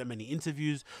doesn't do that many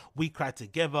interviews. We Cry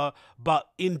Together. But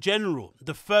in general,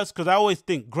 because I always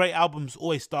think great albums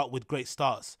always start with great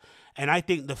starts. And I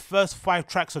think the first 5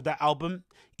 tracks of that album,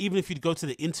 even if you'd go to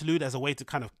the interlude as a way to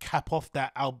kind of cap off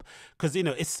that album, because,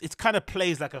 it's kind of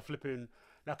plays like a flipping,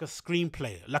 like a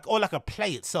screenplay, or like a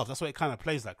play itself. That's what it kind of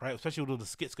plays like, right? Especially with all the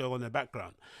skits going on in the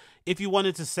background. If you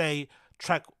wanted to say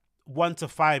track 1 to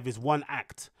 5 is one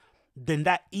act, then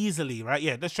that easily, right?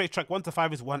 Yeah, let's say track 1 to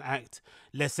 5 is one act.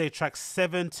 Let's say track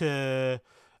 7 to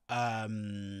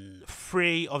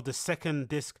 3 of the second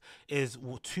disc is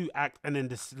 2 act, and then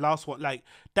this last one, like,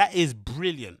 that is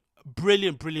brilliant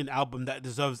album that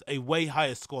deserves a way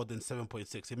higher score than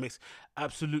 7.6. It makes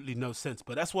absolutely no sense,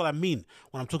 but that's what I mean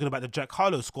when I'm talking about the Jack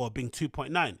Harlow score being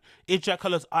 2.9. Is Jack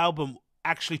Harlow's album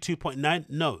actually 2.9?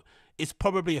 No, it's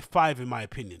probably a 5 in my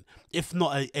opinion, if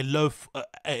not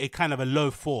a kind of a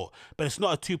low 4, but it's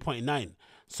not a 2.9.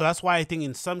 So that's why I think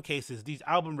in some cases these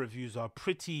album reviews are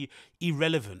pretty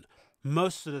irrelevant.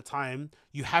 Most of the time,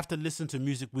 you have to listen to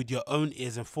music with your own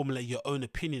ears and formulate your own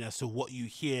opinion as to what you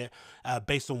hear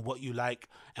based on what you like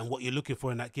and what you're looking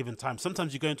for in that given time.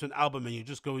 Sometimes you go into an album and you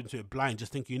just go into it blind,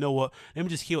 just think, you know what, let me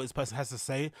just hear what this person has to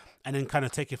say and then kind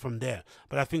of take it from there.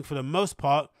 But I think for the most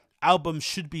part,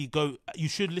 albums you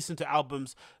should listen to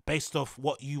albums based off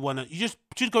what you want to, you just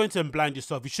should go into them blind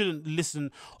yourself. You shouldn't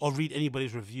listen or read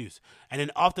anybody's reviews. And then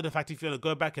after the fact, if you want to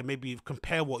go back and maybe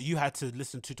compare what you had to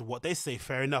listen to what they say,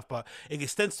 fair enough. But it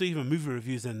extends to even movie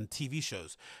reviews and TV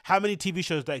shows. How many TV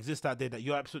shows that exist out there that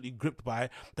you're absolutely gripped by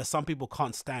that some people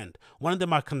can't stand? One of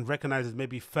them I can recognize is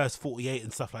maybe First 48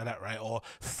 and stuff like that, right? Or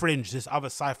Fringe, this other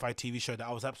sci-fi TV show that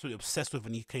I was absolutely obsessed with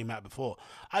when he came out before.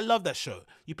 I love that show.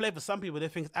 You play it for some people, they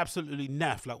think it's absolutely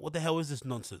naff. Like, what the hell is this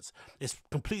nonsense? It's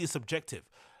completely subjective.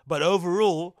 But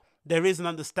overall, there is an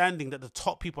understanding that the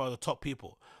top people are the top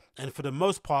people. And for the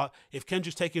most part, if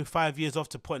Kendrick's taking 5 years off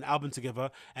to put an album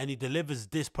together and he delivers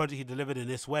this project he delivered in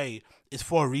this way, it's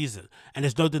for a reason. And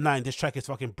there's no denying this track is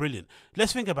fucking brilliant.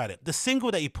 Let's think about it. The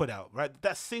single that he put out, right?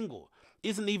 That single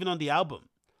isn't even on the album.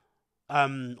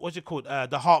 What's it called?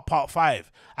 The Heart Part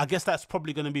 5. I guess that's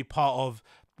probably going to be part of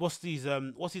what's his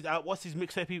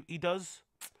mixtape he does?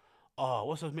 Oh,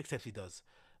 what's those mixtapes he does?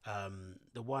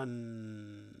 The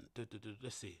one,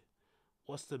 let's see.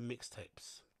 What's the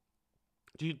mixtapes?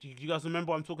 Do you guys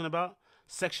remember what I'm talking about?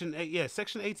 Section 8, yeah,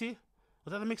 Section 80.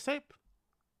 Was that a mixtape?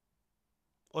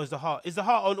 Or is the Heart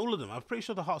on all of them? I'm pretty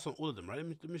sure the Heart's on all of them, right?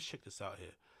 Let me check this out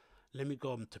here. Let me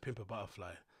go to Pimp a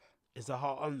Butterfly. Is the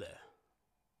Heart on there?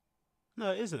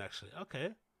 No, it isn't actually. Okay.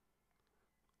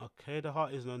 Okay, the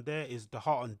Heart isn't on there. Is the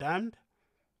Heart on Damned?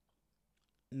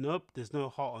 Nope, there's no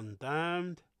Heart on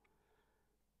Damned.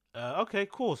 Okay,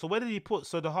 cool. So where did he put?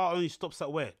 So the Heart only stops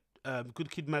at where?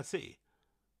 Good Kid, Mad City.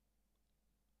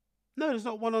 No, there's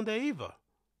not one on there either.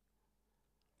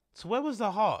 So where was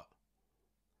the Heart?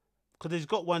 Because he's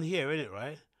got one here, innit,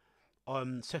 right?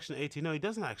 On Section 80. No, he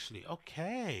doesn't actually.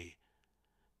 Okay.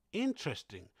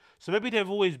 Interesting. So maybe they've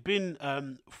always been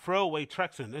throwaway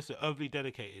tracks in this. Overly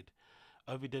Dedicated.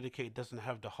 Overly Dedicated doesn't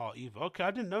have the Heart either. Okay,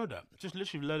 I didn't know that. Just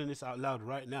literally learning this out loud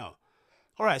right now.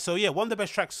 All right, so yeah, one of the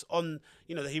best tracks on,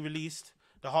 that he released,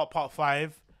 The Heart Part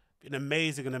 5. An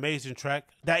amazing track.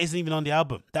 That isn't even on the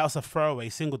album. That was a throwaway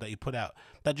single that he put out.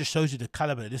 That just shows you the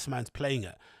caliber that this man's playing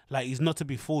at. Like, he's not to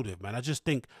be fooled with, man. I just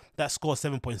think that score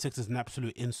 7.6 is an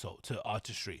absolute insult to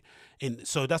artistry.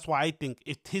 So that's why I think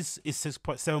if his is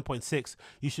 7.6,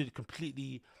 you should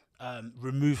completely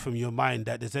remove from your mind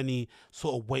that there's any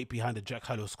sort of weight behind the Jack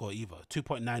Harlow score either.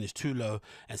 2.9 is too low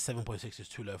and 7.6 is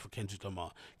too low for Kendrick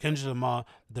Lamar. Kendrick Lamar,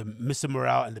 the Mr.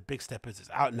 Morale and the Big Steppers is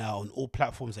out now on all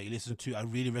platforms that you listen to. I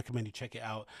really recommend you check it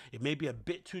out. It may be a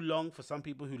bit too long for some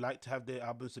people who like to have their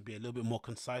albums to be a little bit more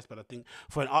concise, but I think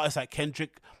for an artist like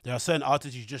Kendrick, there are certain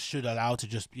artists you just should allow to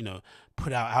just,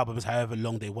 put out albums however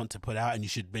long they want to put out, and you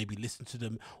should maybe listen to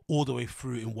them all the way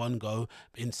through in one go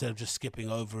instead of just skipping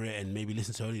over it and maybe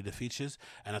listen to only the features.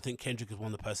 And I think Kendrick is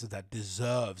one of the persons that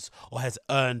deserves or has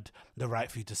earned the right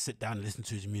for you to sit down and listen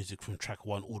to his music from track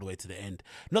 1 all the way to the end.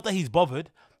 Not that he's bothered,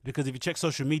 because if you check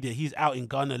social media, he's out in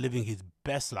Ghana living his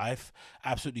best life,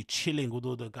 absolutely chilling with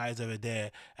all the guys over there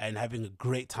and having a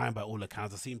great time by all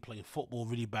accounts. I see him playing football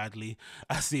really badly.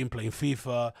 I see him playing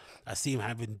FIFA. I see him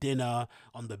having dinner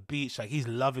on the beach. Like, he's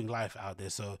loving life out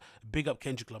there. So big up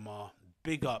Kendrick Lamar.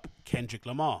 Big up Kendrick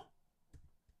Lamar.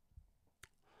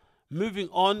 Moving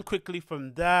on quickly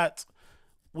from that,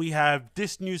 we have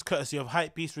this news courtesy of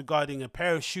HYPEBEAST regarding a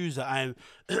pair of shoes that I'm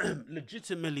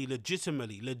legitimately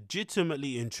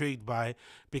intrigued by,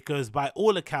 because by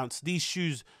all accounts, these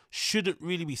shoes shouldn't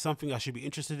really be something I should be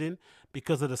interested in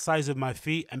because of the size of my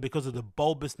feet and because of the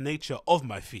bulbous nature of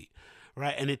my feet.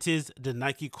 Right, and it is the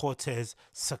Nike Cortez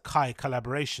Sacai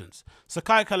collaborations.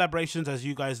 Sacai collaborations, as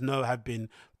you guys know, have been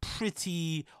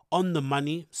pretty on the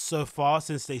money so far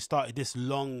since they started this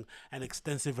long and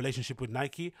extensive relationship with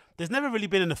Nike. There's never really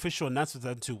been an official announcement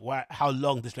as to how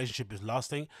long this relationship is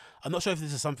lasting. I'm not sure if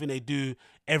this is something they do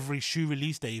every shoe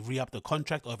release, they re-up the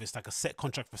contract, or if it's like a set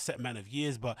contract for a set amount of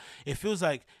years, but it feels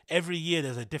like every year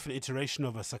there's a different iteration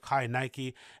of a Sacai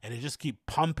Nike, and they just keep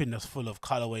pumping us full of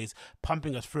colorways,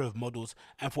 pumping us through of models,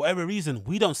 and for whatever reason,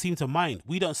 we don't seem to mind.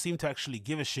 We don't seem to actually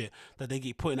give a shit that they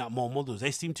keep putting out more models.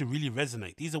 They seem to really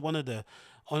resonate. These are one of the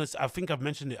honest, I think I've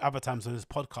mentioned it other times on this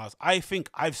podcast, I think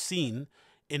I've seen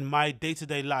in my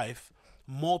day-to-day life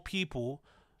more people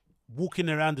walking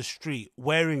around the street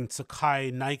wearing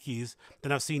Sacai Nikes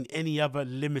than I've seen any other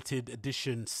limited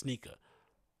edition sneaker.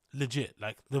 legit,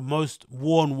 like the most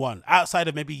worn one outside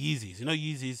of maybe Yeezys. You know,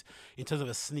 Yeezys, in terms of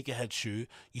a sneakerhead shoe,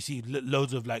 you see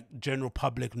loads of like general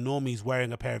public normies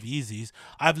wearing a pair of Yeezys.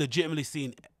 I've legitimately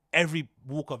seen every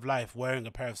walk of life wearing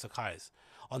a pair of Sacai's,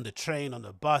 on the train, on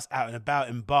the bus, out and about,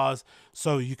 in bars.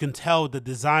 So you can tell the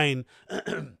design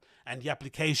and the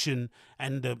application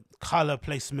and the color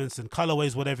placements and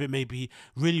colorways, whatever it may be,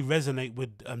 really resonate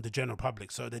with the general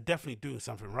public. So they're definitely doing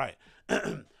something right.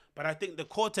 But I think the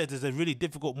Cortez is a really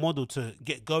difficult model to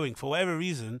get going for whatever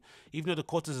reason. Even though the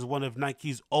Cortez is one of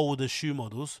Nike's older shoe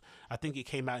models, I think it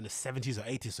came out in the 70s or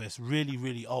 80s, so it's really,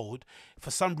 really old. For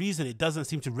some reason, it doesn't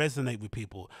seem to resonate with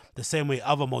people the same way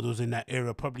other models in that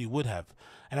era probably would have.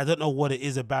 And I don't know what it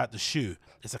is about the shoe.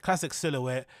 It's a classic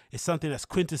silhouette. It's something that's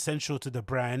quintessential to the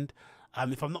brand.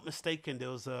 If I'm not mistaken, there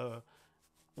was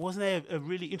wasn't there a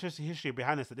really interesting history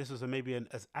behind this, that this was maybe an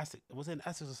ASICS? Was it an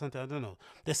ASICS or something? I don't know.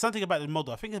 There's something about the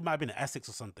model. I think it might have been an ASICS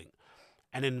or something.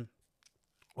 And then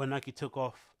when Nike took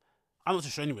off, I'm not too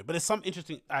sure anyway, but there's some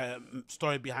interesting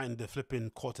story behind the flipping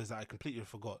Cortez that I completely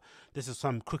forgot. This is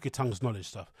some crooked tongues knowledge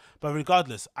stuff. But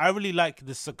regardless, I really like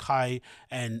the Sacai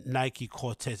and Nike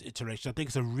Cortez iteration. I think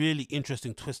it's a really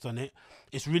interesting twist on it.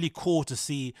 It's really cool to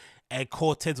see a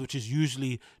Cortez, which is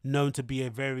usually known to be a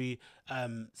very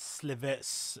sleek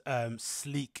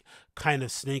kind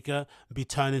of sneaker, be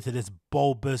turned into this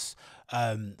bulbous,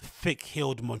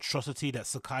 thick-heeled monstrosity that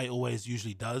Sacai always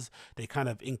usually does. They kind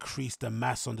of increase the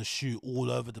mass on the shoe all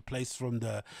over the place, from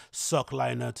the sock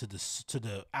liner to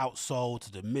the outsole, to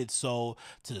the midsole,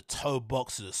 to the toe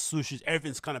box, to the swooshes.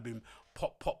 Everything's kind of been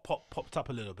popped up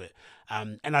a little bit,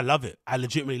 and I love it. I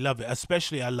legitimately love it.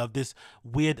 Especially I love this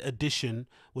weird addition,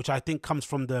 which I think comes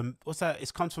from the what's that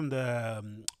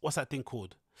thing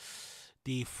called,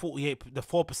 the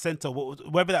 4%, or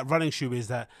whatever that running shoe is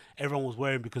that everyone was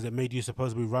wearing because it made you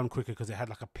supposedly run quicker because it had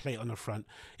like a plate on the front.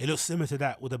 It looks similar to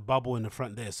that with a bubble in the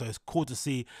front there. So it's cool to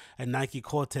see a Nike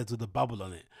Cortez with a bubble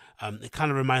on it. It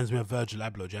kind of reminds me of Virgil Abloh.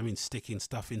 Do you know what I mean? Sticking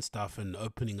stuff in stuff and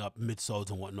opening up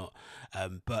midsoles and whatnot.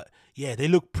 But yeah, they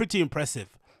look pretty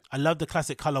impressive. I love the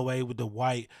classic colorway with the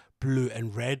white, blue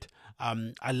and red.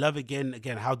 I love again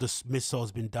how this midsole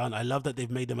has been done. I love that they've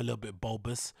made them a little bit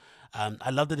bulbous. I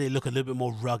love that they look a little bit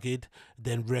more rugged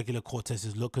than regular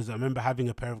Cortezes look, because I remember having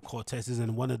a pair of Cortezes,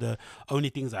 and one of the only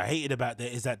things I hated about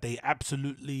that is that they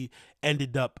absolutely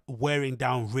ended up wearing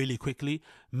down really quickly,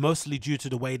 mostly due to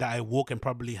the way that I walk and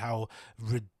probably how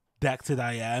redacted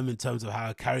I am in terms of how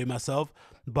I carry myself.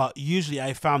 But usually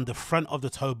I found the front of the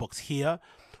toe box here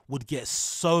would get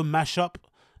so mashed up.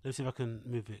 Let's see if I can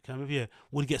move it. Can I move here?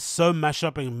 Would get so mashed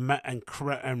up and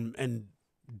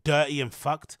dirty and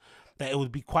fucked that it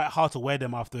would be quite hard to wear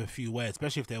them after a few wears,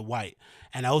 especially if they're white.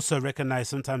 And I also recognize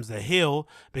sometimes the heel,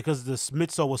 because the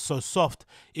midsole was so soft,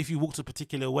 if you walked a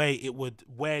particular way, it would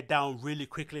wear down really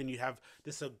quickly, and you have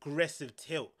this aggressive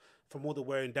tilt from all the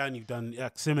wearing down you've done,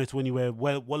 like similar to when you wear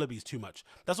Wallabies too much.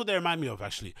 That's what they remind me of,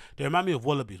 actually. They remind me of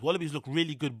Wallabies. Wallabies look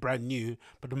really good brand new,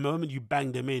 but the moment you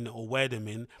bang them in or wear them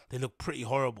in, they look pretty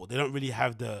horrible. They don't really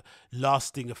have the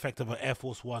lasting effect of an Air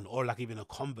Force One or like even a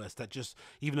Converse that just,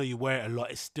 even though you wear it a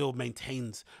lot, it still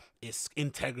maintains its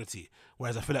integrity.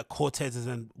 Whereas I feel like Cortezes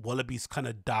and Wallabies kind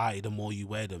of die the more you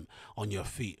wear them on your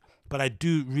feet. But I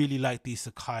do really like these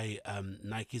Sacai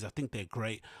Nikes. I think they're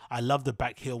great. I love the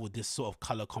back heel with this sort of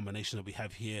color combination that we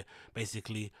have here,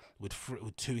 basically with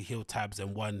two heel tabs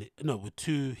and with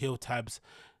two heel tabs.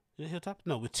 Heel tab?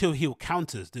 No, with two heel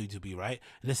counters, to be right.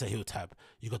 And this is a heel tab.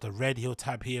 You got the red heel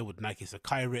tab here with Nike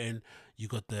Sacai written. You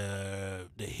got the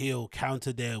heel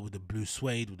counter there with the blue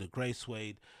suede, with the grey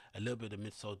suede, a little bit of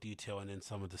midsole detail, and then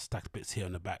some of the stacked bits here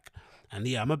on the back. And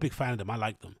yeah, I'm a big fan of them. I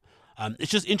like them.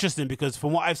 It's just interesting because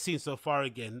from what I've seen so far,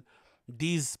 again,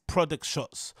 these product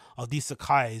shots of these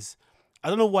Sacai's, I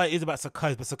don't know what it is about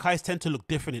Sacai's, but Sacai's tend to look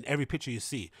different in every picture you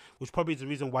see, which probably is the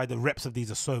reason why the reps of these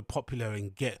are so popular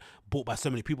and get bought by so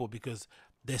many people, because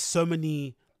there's so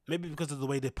many, maybe because of the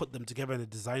way they put them together and the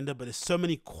designer, but there's so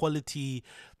many quality,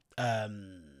 what's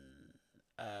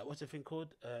the thing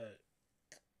called?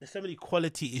 There's so many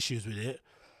quality issues with it,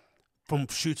 from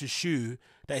shoe to shoe,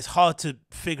 that it's hard to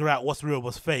figure out what's real,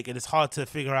 what's fake, and it's hard to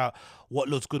figure out what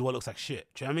looks good, what looks like shit.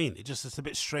 Do you know what I mean? It's a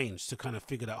bit strange to kind of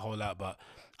figure that whole out, but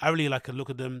I really like a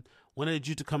look at them. When are they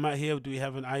due to come out here? Do we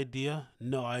have an idea?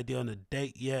 No idea on a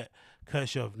date yet.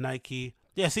 Courtesy of Nike.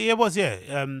 Yeah, see, it was,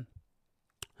 yeah.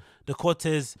 The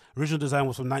Cortez original design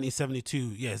was from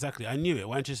 1972. Yeah, exactly. I knew it.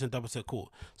 Why don't you just double check?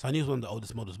 Cool. So I knew it was one of the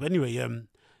oldest models. But anyway,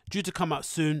 Due to come out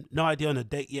soon. No idea on a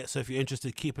date yet, so if you're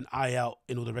interested, keep an eye out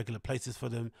in all the regular places for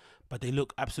them. But they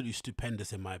look absolutely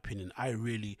stupendous in my opinion. I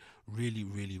really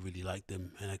like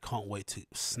them, and I can't wait to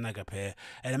snag a pair.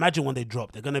 And imagine when they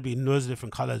drop, they're going to be in loads of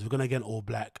different colors. We're going to get all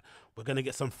black. We're going to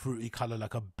get some fruity color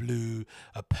like a blue,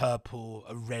 a purple,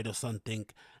 a red or something.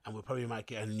 And we probably might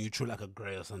get a neutral like a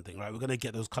gray or something, right? We're going to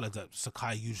get those colors that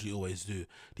Sacai usually always do.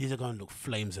 These are going to look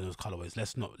flames in those colorways.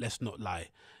 Let's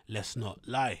not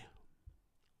lie.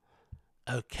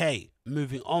 Okay,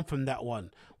 moving on from that one,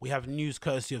 we have news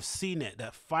courtesy of CNET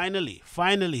that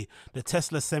finally, the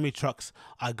Tesla semi-trucks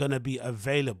are going to be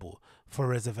available for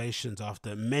reservations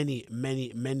after many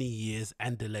years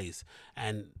and delays.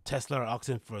 And Tesla are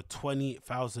asking for a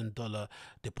 $20,000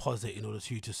 deposit in order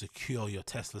for you to secure your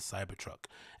Tesla Cybertruck.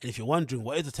 And if you're wondering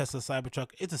what is a Tesla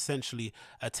Cybertruck, it's essentially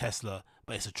a Tesla,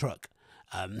 but it's a truck.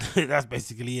 That's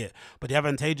basically it. But the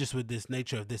advantageous with this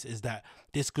nature of this is that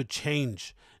this could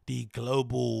change the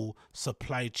global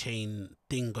supply chain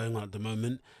thing going on at the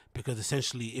moment, because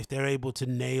essentially if they're able to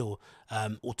nail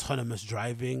autonomous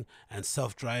driving and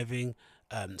self-driving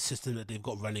system that they've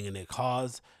got running in their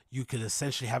cars, you could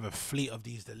essentially have a fleet of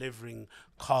these delivering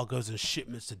cargoes and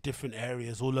shipments to different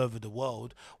areas all over the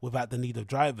world without the need of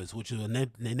drivers, which will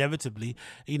inevitably,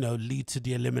 lead to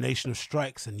the elimination of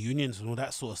strikes and unions and all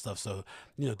that sort of stuff. So,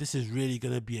 this is really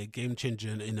going to be a game changer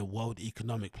in a world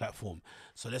economic platform.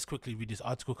 So let's quickly read this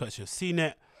article courtesy of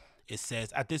CNET. It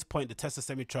says, at this point, the Tesla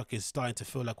semi-truck is starting to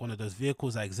feel like one of those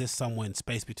vehicles that exists somewhere in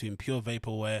space between pure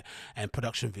vaporware and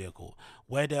production vehicle,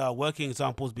 where there are working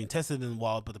examples being tested in the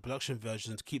wild, but the production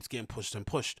versions keeps getting pushed and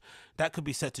pushed. That could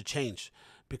be set to change,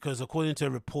 because according to a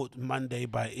report Monday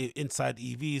by Inside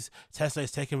EVs, Tesla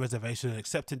is taking reservations and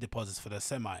accepting deposits for their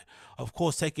semi. Of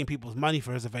course, taking people's money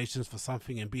for reservations for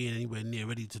something and being anywhere near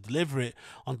ready to deliver it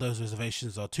on those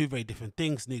reservations are two very different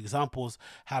things. The examples,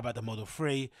 how about the Model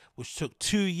 3, which took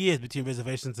 2 years between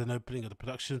reservations and opening of the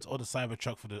productions, or the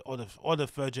Cybertruck for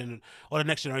the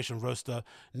next generation Roadster,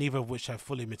 neither of which have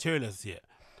fully materialized yet.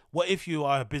 What if you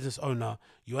are a business owner,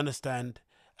 you understand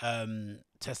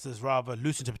Tesla's rather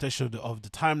loose interpretation of the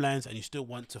timelines, and you still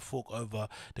want to fork over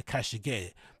the cash you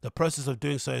get? The process of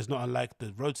doing so is not unlike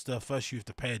the Roadster. First, you have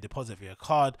to pay a deposit via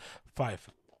card,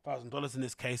 $5,000 in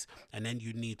this case, and then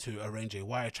you need to arrange a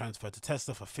wire transfer to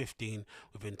Tesla for $15,000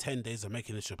 within 10 days of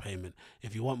making initial payment.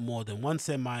 If you want more than one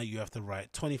semi, you have to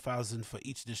write $20,000 for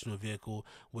each additional vehicle,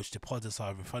 which deposits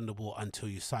are refundable until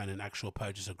you sign an actual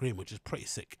purchase agreement, which is pretty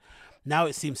sick. Now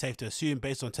it seems safe to assume,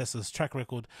 based on Tesla's track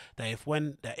record, that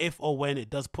if or when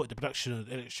it does put the production of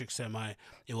the electric semi,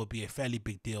 it will be a fairly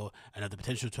big deal and have the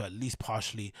potential to at least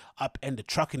partially upend the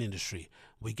trucking industry.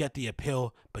 We get the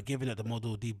appeal, but given that the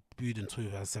model debuted in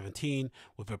 2017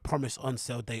 with a promised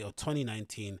on-sale date of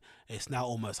 2019, it's now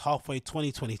almost halfway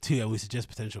 2022, and we suggest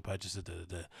potential purchases.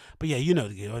 But yeah, you know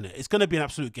the deal, innit? It's going to be an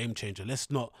absolute game changer.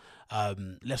 Let's not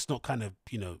kind of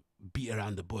beat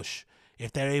around the bush.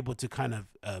 If they're able to kind of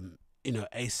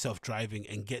ace self-driving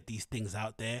and get these things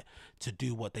out there to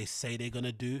do what they say they're going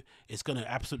to do, it's going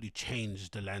to absolutely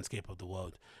change the landscape of the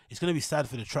world. It's going to be sad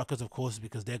for the truckers, of course,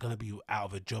 because they're going to be out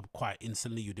of a job quite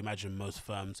instantly. You'd imagine most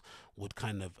firms would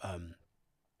kind of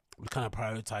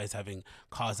prioritize having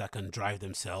cars that can drive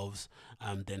themselves,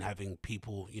 than having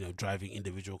people driving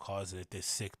individual cars, and if they're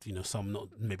sick,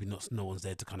 no one's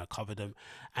there to kind of cover them.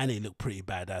 And they look pretty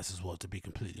badass as well, to be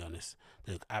completely honest.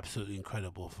 They look absolutely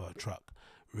incredible for a truck.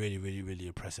 Really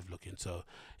impressive looking. So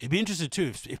it'd be interesting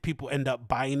too if people end up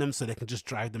buying them so they can just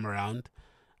drive them around.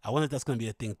 I wonder if that's going to be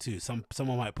a thing too.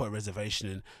 Someone might put a reservation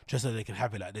in just so they can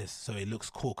have it like this, so it looks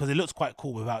cool, because it looks quite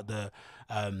cool without the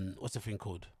what's the thing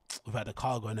called, without the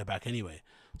cargo in the back anyway.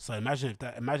 So imagine if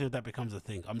that becomes a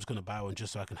thing. I'm just going to buy one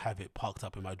just so I can have it parked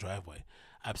up in my driveway.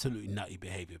 Absolutely nutty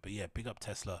behavior. But yeah, big up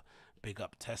Tesla.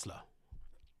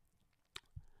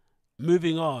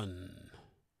 Moving on,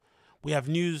 we have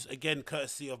news again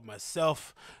courtesy of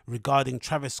myself regarding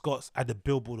Travis Scott's at the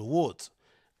Billboard Awards.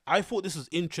 I thought this was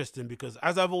interesting because,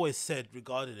 as I've always said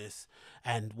regarding this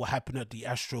and what happened at the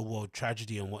Astro World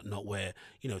tragedy and whatnot, where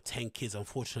 10 kids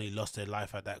unfortunately lost their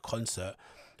life at that concert,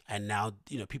 and now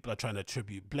people are trying to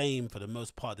attribute blame. For the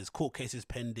most part, there's court cases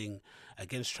pending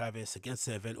against Travis, against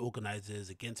the event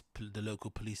organizers, against the local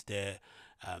police there,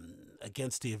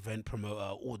 against the event promoter,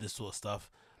 all this sort of stuff.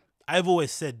 I've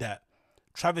always said that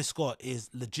Travis Scott is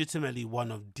legitimately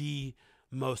one of the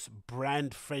most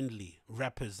brand-friendly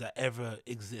rappers that ever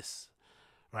exists,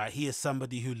 right? He is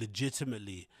somebody who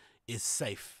legitimately is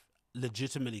safe.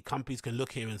 Legitimately, companies can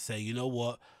look here and say, you know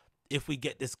what? if we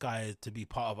get this guy to be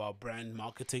part of our brand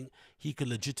marketing, he could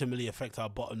legitimately affect our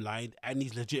bottom line, and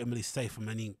he's legitimately safe from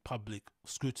any public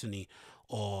scrutiny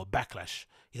or backlash.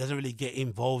 He doesn't really get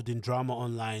involved in drama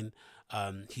online.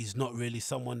 He's not really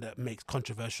someone that makes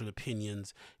controversial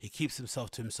opinions. He keeps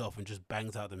himself to himself and just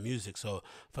bangs out the music. So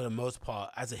for the most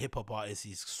part, as a hip-hop artist,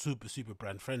 he's super, super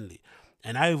brand friendly.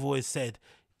 And I've always said,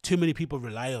 too many people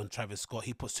rely on Travis Scott.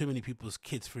 He puts too many people's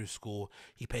kids through school.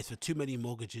 He pays for too many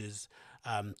mortgages,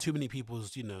 too many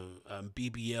people's,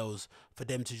 BBLs, for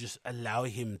them to just allow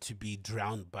him to be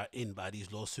drowned by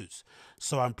these lawsuits.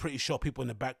 So I'm pretty sure people in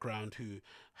the background who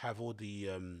have all the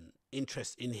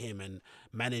interest in him and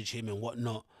manage him and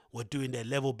whatnot were doing their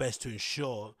level best to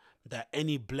ensure that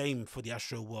any blame for the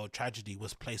Astro World tragedy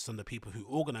was placed on the people who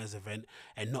organized the event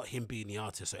and not him being the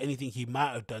artist. So anything he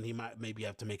might have done, he might maybe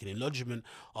have to make an enlargement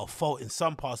of fault in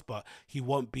some parts, but he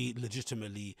won't be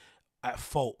legitimately at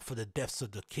fault for the deaths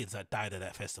of the kids that died at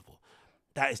that festival.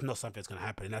 That is not something that's going to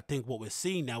happen. And I think what we're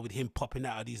seeing now with him popping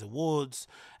out of these awards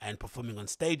and performing on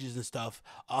stages and stuff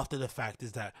after the fact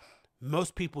is that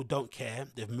most people don't care.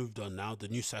 They've moved on now. The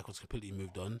news cycle's completely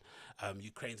moved on.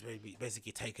 Ukraine's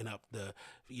basically taken up the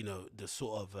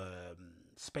sort of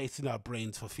space in our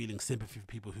brains for feeling sympathy for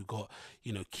people who got,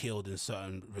 killed in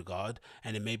certain regard.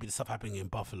 And then maybe the stuff happening in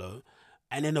Buffalo.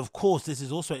 And then, of course, this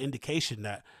is also an indication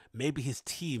that maybe his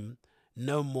team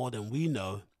know more than we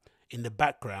know in the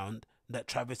background, that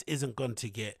Travis isn't going to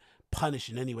get punished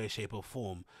in any way, shape or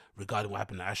form regarding what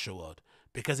happened at Astroworld.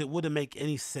 Because it wouldn't make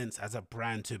any sense as a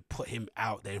brand to put him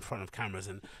out there in front of cameras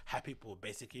and have people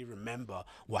basically remember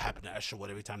what happened at Astroworld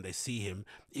every time they see him,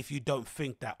 if you don't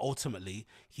think that ultimately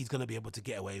he's going to be able to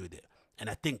get away with it. And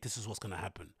I think this is what's going to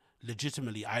happen.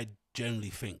 Legitimately, I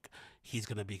generally think he's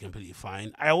going to be completely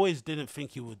fine. I always didn't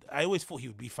think he would. I always thought he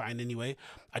would be fine anyway.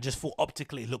 I just thought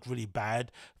optically it looked really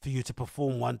bad for you to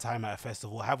perform one time at a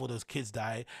festival, have all those kids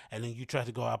die, and then you try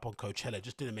to go up on Coachella. It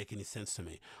just didn't make any sense to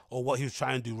me. Or what he was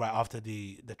trying to do right after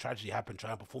the tragedy happened,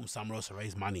 trying to perform Summer Rose to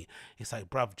raise money. It's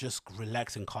like, bruv, just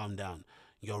relax and calm down.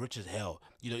 You're rich as hell.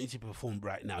 You don't need to perform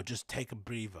right now. Just take a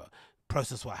breather.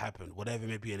 Process what happened, whatever it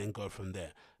may be, and then go from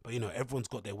there. But everyone's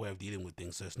got their way of dealing with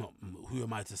things, so it's not, who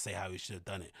am I to say how he should have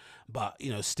done it. But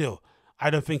still, I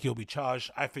don't think he'll be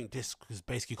charged. I think this is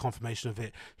basically confirmation of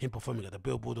it, him performing at the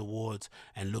Billboard Awards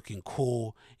and looking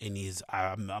cool in his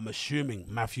I'm assuming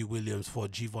Matthew Williams for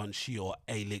Givenchy or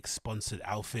Alix sponsored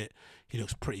outfit. He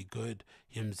looks pretty good.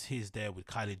 He's there with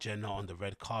Kylie Jenner on the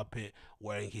red carpet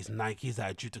wearing his Nikes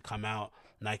that are due to come out.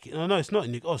 Nike. No, it's not.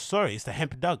 Oh, sorry. It's the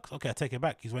hemp dunks. Okay, I take it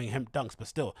back. He's wearing hemp dunks, but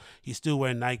still, he's still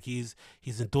wearing Nikes.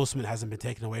 His endorsement hasn't been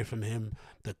taken away from him.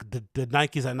 The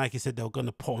Nikes that Nike said they were going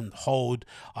to put on hold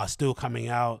are still coming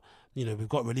out. We've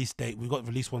got release date. We've got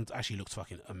release ones. Actually, looks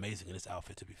fucking amazing in this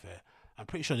outfit, to be fair. I'm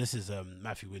pretty sure this is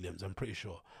Matthew Williams. I'm pretty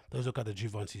sure. Those look at the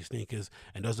Givenchy sneakers,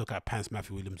 and those look at pants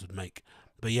Matthew Williams would make.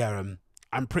 But yeah,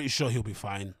 I'm pretty sure he'll be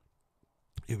fine.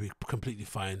 He'll be completely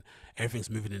fine. Everything's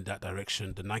moving in that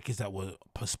direction. The Nikes that were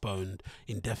postponed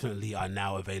indefinitely are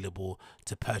now available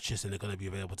to purchase, and they're going to be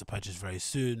available to purchase very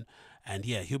soon. And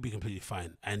yeah, he'll be completely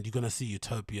fine. And you're going to see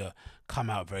Utopia come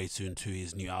out very soon to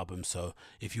his new album. So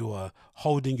if you are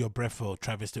holding your breath for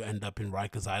Travis to end up in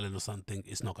Rikers Island or something,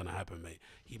 it's not going to happen, mate.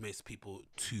 He makes people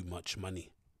too much money.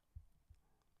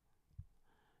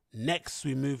 Next,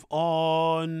 we move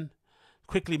on.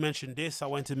 Quickly mention this. I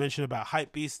want to mention about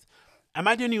HYPEBEAST. Am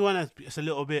I the only one that's a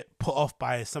little bit put off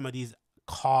by some of these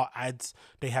car ads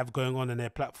they have going on their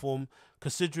platform,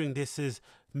 considering this is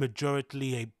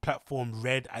majority a platform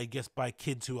read, I guess, by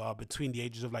kids who are between the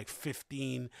ages of like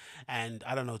 15 and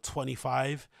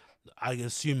 25. I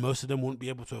assume most of them won't be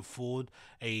able to afford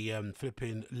a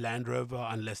flipping Land Rover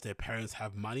unless their parents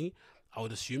have money. I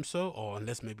would assume so, or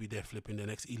unless maybe they're flipping the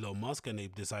next Elon Musk and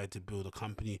they've decided to build a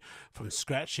company from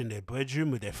scratch in their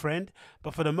bedroom with their friend.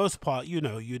 But for the most part,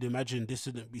 you'd imagine this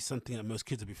wouldn't be something that most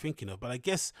kids would be thinking of. But I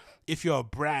guess if you're a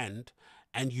brand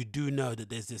and you do know that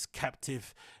there's this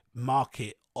captive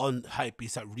market on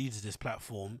HYPEBEAST that reads this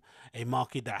platform, a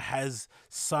market that has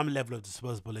some level of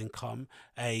disposable income,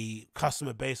 a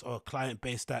customer base or a client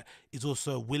base that is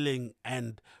also willing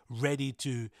and ready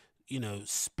to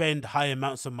spend high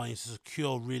amounts of money to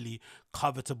secure really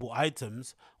covetable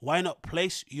items, why not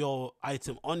place your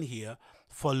item on here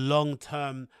for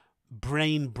long-term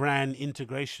brand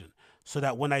integration, so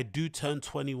that when I do turn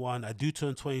 21, I do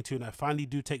turn 22, and I finally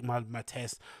do take my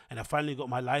test and I finally got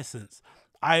my license,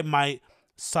 I might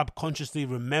subconsciously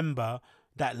remember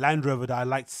that Land Rover that I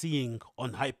liked seeing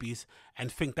on Hypebeast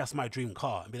and think that's my dream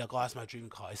car and be like, oh, that's my dream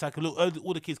car. It's like, look,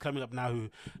 all the kids coming up now who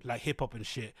like hip hop and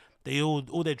shit, they all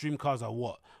their dream cars are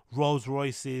what? Rolls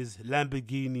Royces,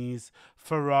 Lamborghinis,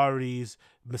 Ferraris,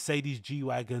 Mercedes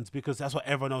G-Wagons, because that's what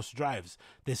everyone else drives.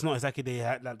 It's not exactly they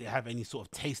have any sort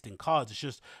of taste in cars. It's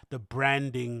just the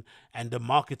branding and the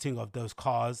marketing of those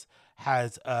cars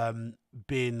has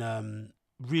been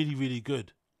really, really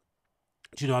good.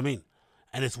 Do you know what I mean?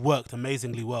 And it's worked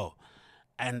amazingly well.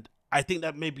 And I think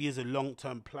that maybe is a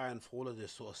long-term plan for all of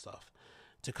this sort of stuff,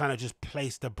 to kind of just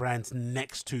place the brands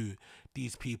next to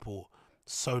these people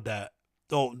so that,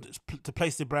 or to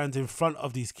place the brands in front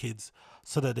of these kids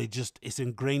so that it's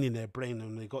ingrained in their brain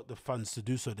and they got the funds to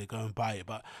do so, they go and buy it.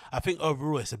 But I think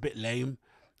overall it's a bit lame.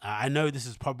 I know this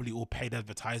is probably all paid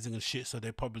advertising and shit, so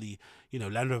they probably,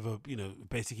 Land Rover,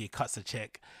 basically cuts a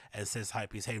check and says,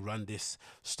 Hypebeast, hey, run this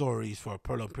stories for a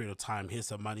prolonged period of time, here's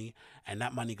some money, and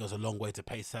that money goes a long way to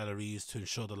pay salaries, to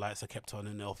ensure the lights are kept on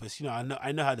in the office. I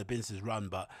know how the business is run,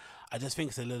 but I just think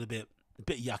it's a little bit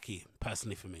yucky,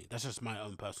 personally, for me. That's just my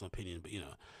own personal opinion, but,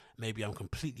 maybe I'm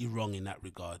completely wrong in that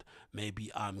regard. Maybe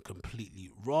I'm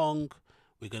completely wrong.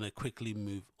 We're going to quickly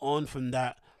move on from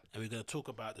that. And we're going to talk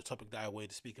about the topic that I wanted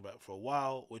to speak about for a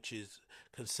while, which is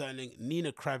concerning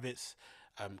Nina Kravix,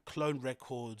 Clone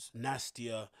Records,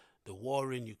 Nastia, the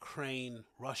war in Ukraine,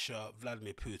 Russia,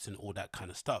 Vladimir Putin, all that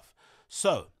kind of stuff.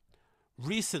 So,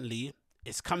 recently,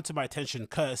 it's come to my attention,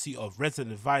 courtesy of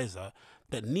Resident Advisor,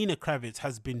 that Nina Kravix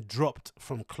has been dropped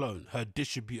from Clone, her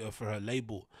distributor for her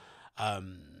label.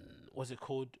 What's it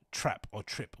called? Trap or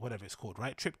Trip, whatever it's called,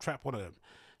 right? Trap, one of them.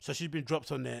 So she's been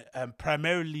dropped on there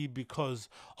primarily because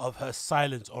of her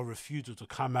silence or refusal to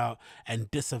come out and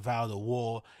disavow the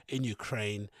war in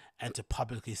Ukraine and to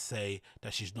publicly say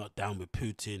that she's not down with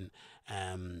Putin,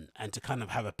 and to kind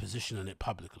of have a position on it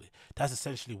publicly. That's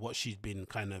essentially what she's been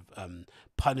kind of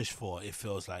punished for, it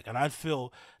feels like. And I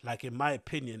feel like, in my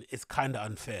opinion, it's kind of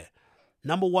unfair.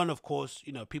 Number one, of course,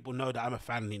 people know that I'm a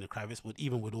fan of Nina Kravix,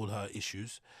 even with all her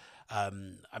issues.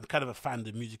 I'm kind of a fan of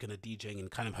the music and the DJing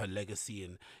and kind of her legacy,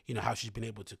 and how she's been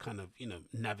able to kind of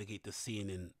navigate the scene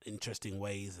in interesting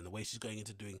ways, and the way she's going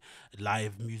into doing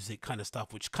live music kind of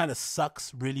stuff, which kind of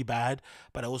sucks really bad.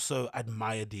 But I also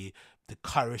admire the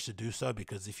courage to do so,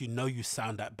 because if you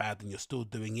sound that bad and you're still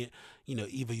doing it,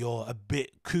 either you're a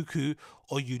bit cuckoo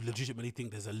or you legitimately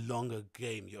think there's a longer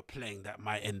game you're playing that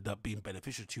might end up being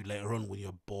beneficial to you later on when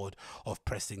you're bored of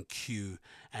pressing Q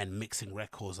and mixing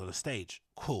records on a stage.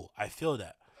 Cool, I feel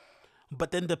that.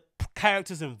 But then the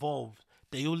characters involved,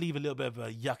 they all leave a little bit of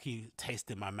a yucky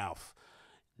taste in my mouth.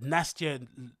 Nastia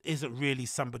isn't really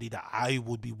somebody that I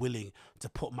would be willing to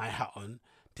put my hat on.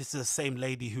 This is the same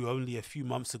lady who only a few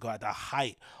months ago, at the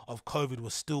height of COVID,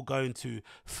 was still going to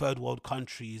third world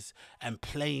countries and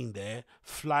playing there,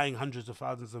 flying hundreds of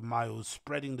thousands of miles,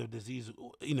 spreading the disease,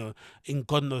 in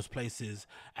God knows places,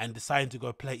 and deciding to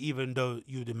go play, even though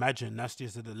you'd imagine Nastia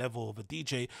is at the level of a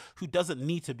DJ who doesn't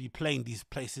need to be playing these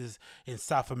places in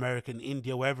South America and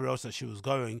India, wherever else that she was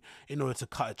going, in order to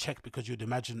cut a check, because you'd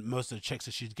imagine most of the checks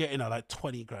that she's getting are like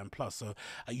 20 grand plus. So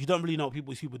you don't really know what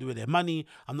these people do with their money.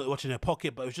 I'm not watching their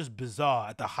pocket, but it was just bizarre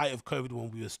at the height of COVID,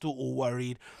 when we were still all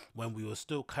worried, when we were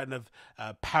still kind of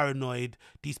paranoid.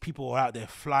 These people were out there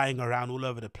flying around all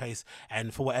over the place,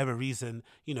 and for whatever reason,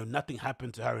 nothing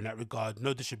happened to her in that regard.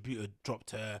 No distributor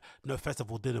dropped her, no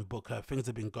festival didn't book her, things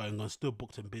have been going on, still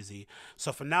booked and busy.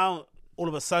 So for now, all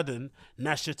of a sudden,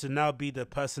 Nastia to now be the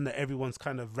person that everyone's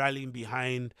kind of rallying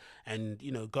behind and,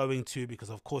 going to, because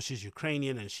of course she's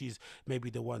Ukrainian and she's maybe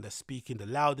the one that's speaking the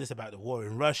loudest about the war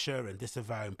in Russia and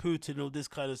disavowing Putin, all this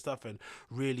kind of stuff, and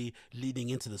really leading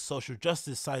into the social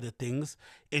justice side of things.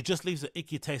 It just leaves an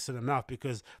icky taste in the mouth,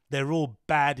 because they're all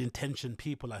bad intentioned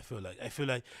people. I feel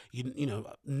like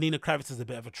Nina Kravix is a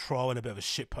bit of a troll and a bit of a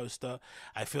shit poster.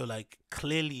 I feel like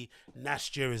clearly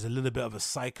Nastia is a little bit of a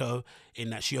psycho, in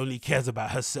that she only cares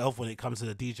about herself when it comes to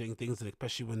the DJing things, and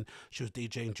especially when she was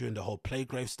DJing during the whole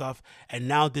Playgrave stuff. And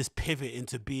now this pivot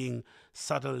into being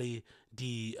suddenly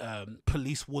the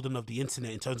police warden of the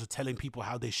internet, in terms of telling people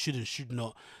how they should and should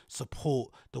not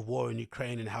support the war in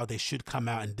Ukraine and how they should come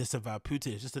out and disavow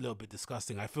Putin. It's just a little bit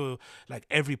disgusting. I feel like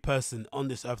every person on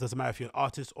this earth, doesn't matter if you're an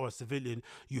artist or a civilian,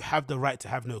 you have the right to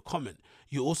have no comment.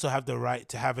 You also have the right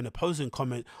to have an opposing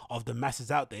comment of the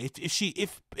masses out there.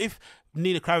 If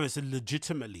Nina Kravitz is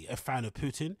legitimately a fan of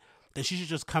Putin, then she should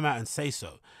just come out and say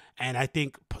so. And I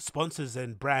think sponsors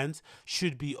and brands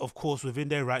should be, of course, within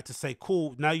their right to say,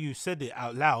 cool, now you said it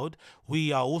out loud,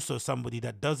 we are also somebody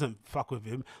that doesn't fuck with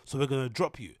him, so we're going to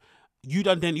drop you. You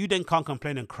then can't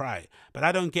complain and cry. But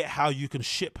I don't get how you can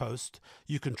shitpost,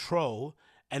 you can troll,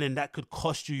 and then that could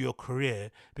cost you your career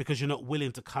because you're not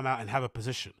willing to come out and have a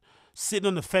position. Sitting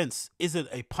on the fence isn't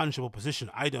a punishable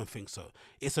position. I don't think so.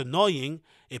 It's annoying.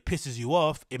 It pisses you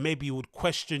off. It maybe you would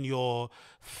question your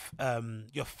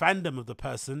fandom of the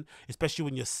person, especially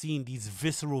when you're seeing these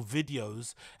visceral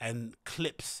videos and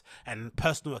clips and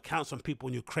personal accounts from people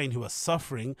in Ukraine who are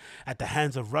suffering at the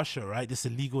hands of Russia, right? This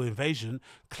illegal invasion.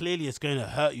 Clearly it's going to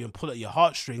hurt you and pull at your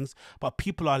heartstrings, but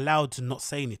people are allowed to not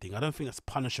say anything. I don't think that's a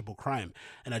punishable crime.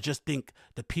 And I just think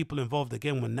the people involved,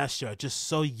 again, with Nastya are just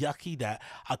so yucky that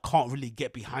I can't really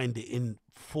get behind it in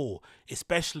full,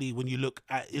 especially when you look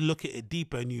at it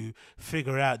deeper and you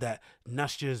figure out that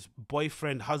Nastya's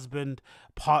boyfriend, husband,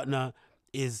 partner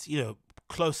is, you know,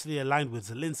 closely aligned with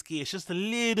Zelensky. It's just a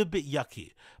little bit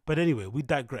yucky. But anyway, we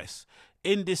digress.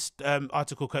 In this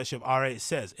article, courtesy of RA, it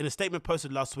says, in a statement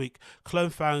posted last week,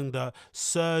 Clone founder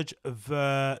Serge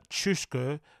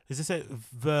Verchushko,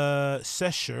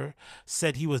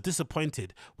 said he was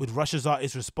disappointed with Russia's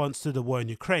artist's response to the war in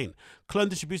Ukraine. Clone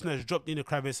Distribution has dropped Nina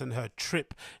Kravix and her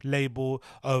Trip label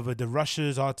over the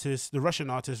Russian artist's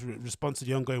response to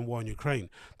the ongoing war in Ukraine.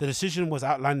 The decision was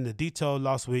outlined in detail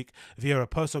last week via a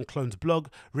post on Clone's blog,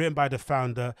 written by the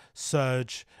founder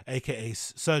Serge, aka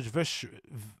Serge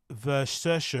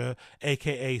Verchushko,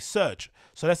 aka Serge.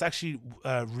 So let's actually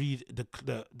read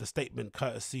the statement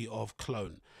courtesy of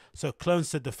Clone. So Clone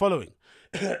said the following.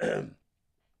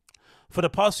 For the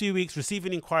past few weeks,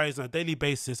 receiving inquiries on a daily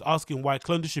basis asking why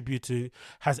Clone Distributing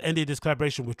has ended its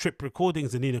collaboration with Trip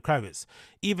Recordings and Nina Kravix.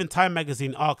 Even Time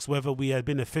magazine asked whether we had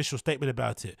been an official statement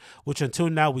about it, which until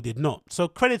now we did not. So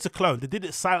credit to Clone, they did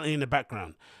it silently in the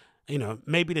background. You know,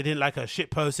 maybe they didn't like her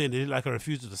shit posting, they didn't like her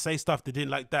refusal to say stuff, they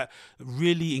didn't like that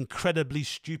really incredibly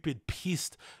stupid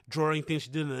piece drawing thing she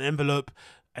did in an envelope,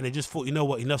 and they just thought, you know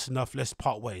what, enough's enough, let's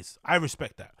part ways. I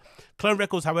respect that. Clone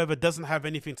Records, however, doesn't have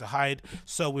anything to hide,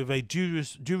 so with a due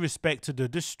respect to the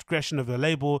discretion of the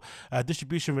label,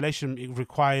 distribution relation it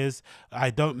requires,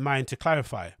 I don't mind to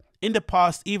clarify. In the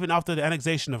past, even after the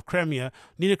annexation of Crimea,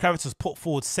 Nina Kravix has put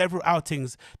forward several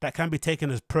outings that can be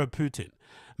taken as pro-Putin.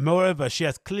 Moreover, she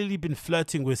has clearly been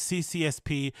flirting with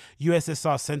CCSP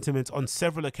USSR sentiments on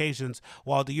several occasions,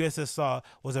 while the USSR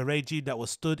was a regime that was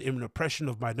stood in repression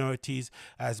of minorities,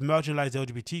 as marginalized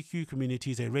LGBTQ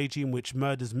communities, a regime which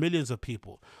murders millions of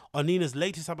people. On Nina's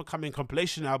latest up-and-coming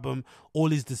compilation album, All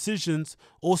His Decisions,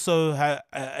 also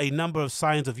a number of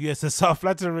signs of USSR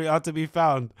flattery are to be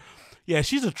found. Yeah,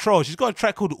 she's a troll. She's got a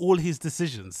track called All His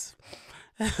Decisions.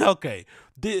 Okay,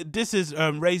 this is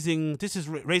raising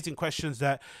questions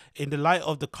that, in the light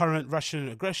of the current Russian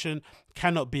aggression,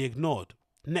 cannot be ignored.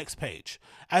 Next page.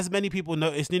 As many people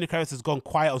noticed, Nina Kravix has gone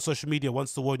quiet on social media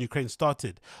once the war in Ukraine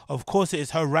started. Of course, it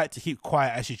is her right to keep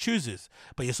quiet as she chooses,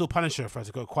 but you're still punishing her for her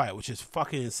to go quiet, which is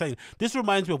fucking insane. This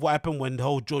reminds me of what happened when the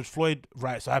whole George Floyd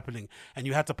riots were happening, and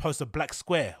you had to post a black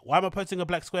square. Why am I posting a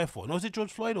black square for? No, was it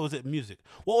George Floyd or was it music?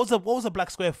 What was a black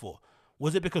square for?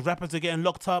 Was it because rappers are getting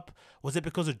locked up? Was it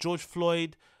because of George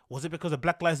Floyd? Was it because of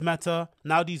Black Lives Matter?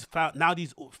 Now these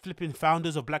flipping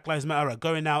founders of Black Lives Matter are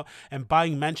going out and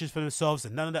buying mansions for themselves,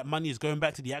 and none of that money is going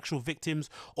back to the actual victims,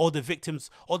 or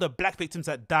the black victims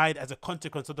that died as a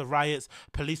consequence of the riots,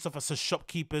 police officers,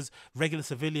 shopkeepers, regular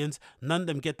civilians. None of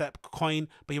them get that coin,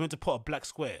 but you meant to put a black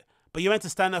square. But you're meant to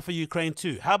stand up for Ukraine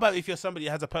too. How about if you're somebody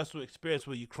that has a personal experience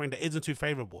with Ukraine that isn't too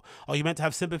favorable? Are you meant to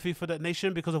have sympathy for that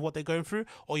nation because of what they're going through?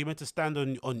 Or are you meant to stand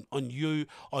on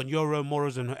your own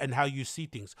morals and how you see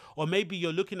things? Or maybe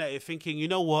you're looking at it thinking, you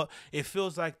know what? It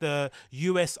feels like the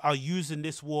US are using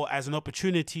this war as an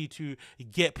opportunity to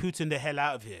get Putin the hell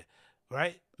out of here,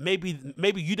 right? Maybe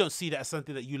you don't see that as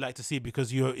something that you like to see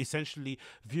because you're essentially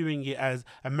viewing it as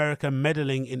America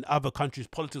meddling in other countries'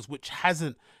 politics, which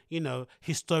hasn't,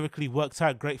 historically worked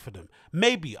out great for them.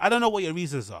 Maybe. I don't know what your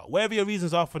reasons are. Whatever your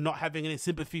reasons are for not having any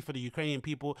sympathy for the Ukrainian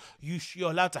people,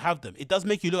 you're allowed to have them. It does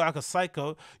make you look like a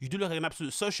psycho. You do look like an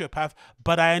absolute sociopath,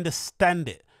 but I understand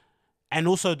it. And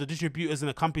also the distributors and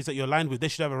the companies that you're aligned with, they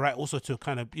should have a right also to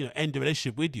kind of, end the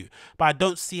relationship with you. But I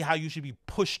don't see how you should be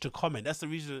pushed to comment. That's the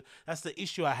reason, that's the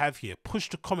issue I have here. Push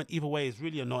to comment either way is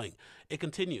really annoying. It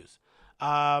continues.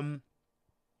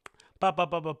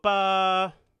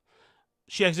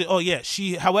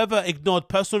 She however ignored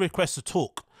personal requests to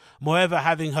talk. Moreover,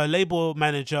 having her label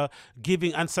manager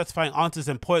giving unsatisfying answers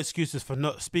and poor excuses for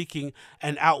not speaking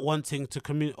and out wanting to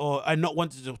not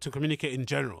wanting to communicate in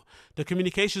general. The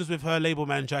communications with her label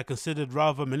manager I considered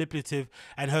rather manipulative,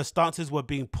 and her stances were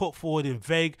being put forward in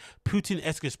vague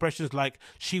Putin-esque expressions like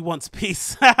she wants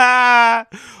peace.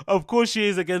 Of course she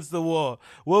is against the war.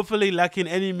 Woefully lacking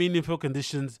any meaningful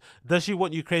conditions. Does she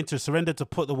want Ukraine to surrender to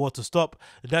put the war to stop?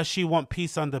 Does she want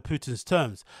peace under Putin's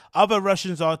terms? Other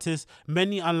Russian artists,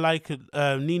 many unlike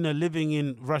Nina living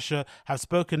in Russia, have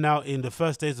spoken now in the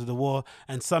first days of the war,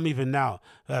 and some even now.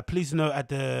 Please note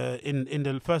in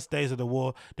the first days of the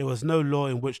war, there was no law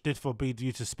in which did forbid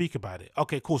you to speak about it.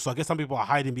 Okay, cool. So I guess some people are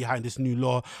hiding behind this new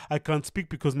law. I can't speak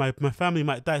because my family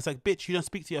might die. It's like, bitch, you don't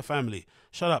speak to your family.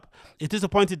 Shut up. It's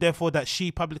disappointed, therefore, that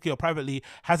she publicly or privately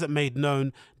hasn't made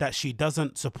known that she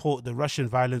doesn't support the Russian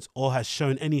violence or has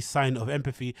shown any sign of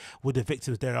empathy with the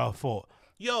victims thereof.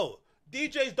 Yo,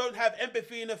 DJs don't have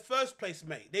empathy in the first place,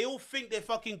 mate. They all think they're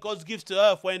fucking God's gifts to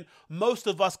earth when most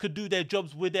of us could do their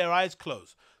jobs with their eyes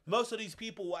closed. Most of these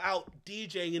people were out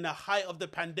DJing in the height of the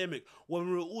pandemic when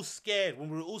we were all scared, when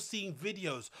we were all seeing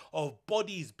videos of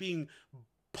bodies being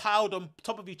piled on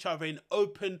top of each other in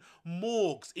open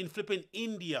morgues in flipping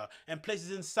India and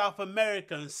places in South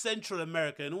America and Central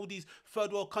America, and all these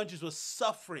third world countries were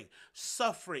suffering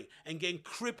and getting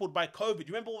crippled by COVID.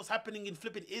 You remember what was happening in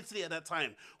flipping Italy at that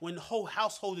time when whole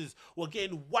householders were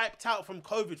getting wiped out from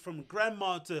COVID, from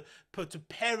grandma to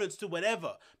parents to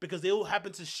whatever, because they all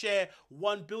happened to share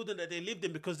one building that they lived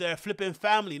in because they're a flipping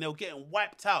family, and they were getting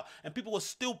wiped out, and people were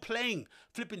still playing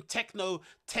flipping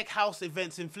tech house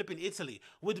events in flipping Italy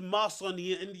with masks on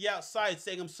in the outside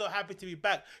saying, I'm so happy to be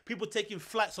back. People taking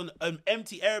flights on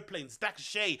empty airplanes,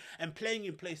 Shay, and playing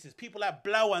in places. People like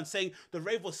Blauan saying the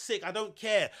rave was sick, I don't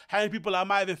care how many people I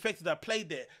might have infected that played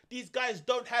there. These guys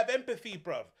don't have empathy,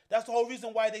 bruv. That's the whole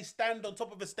reason why they stand on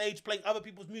top of a stage playing other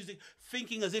people's music,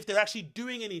 thinking as if they're actually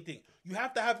doing anything. You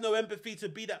have to have no empathy to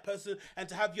be that person and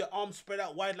to have your arms spread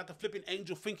out wide like a flipping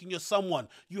angel thinking you're someone.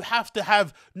 You have to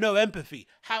have no empathy.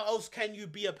 How else can you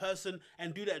be a person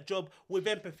and do that job with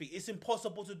empathy? It's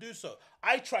impossible to do so.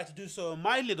 I try to do so on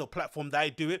my little platform that I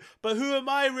do it, but who am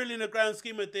I really in the grand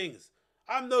scheme of things?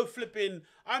 I'm no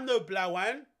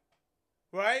Blauan,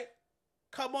 right?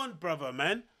 Come on, brother,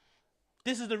 man.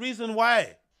 This is the reason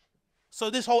why. So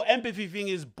this whole empathy thing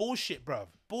is bullshit, bruv.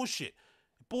 Bullshit.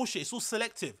 It's all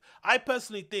selective. I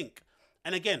personally think,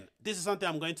 and again, this is something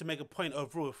I'm going to make a point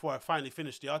overall before I finally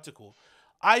finish the article.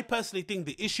 I personally think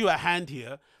the issue at hand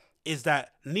here is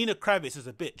that Nina Kravix is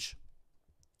a bitch.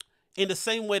 In the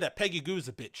same way that Peggy Gou is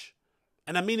a bitch.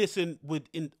 And I mean this in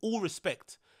all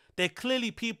respect. They're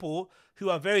clearly people who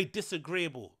are very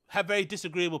disagreeable, have very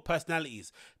disagreeable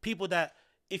personalities. People that,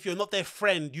 if you're not their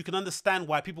friend, you can understand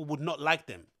why people would not like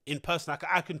them in person.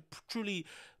 I can truly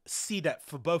see that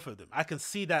for both of them. I can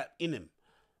see that in them,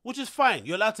 which is fine.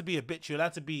 You're allowed to be a bitch. You're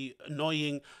allowed to be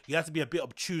annoying. You're allowed to be a bit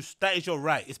obtuse. That is your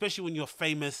right, especially when you're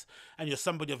famous and you're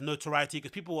somebody of notoriety,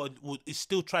 because people will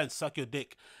still try and suck your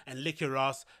dick and lick your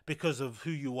ass because of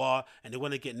who you are and they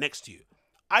want to get next to you.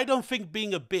 I don't think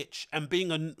being a bitch and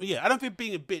I don't think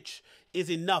being a bitch is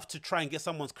enough to try and get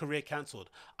someone's career cancelled.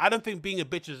 I don't think being a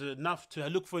bitch is enough to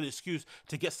look for an excuse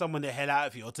to get someone the hell out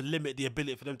of you, or to limit the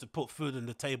ability for them to put food on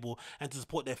the table and to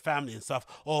support their family and stuff,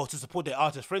 or to support their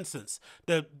artists. For instance,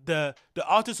 the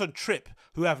artists on Trip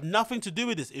who have nothing to do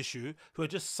with this issue, who are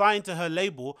just signed to her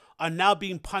label, are now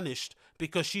being punished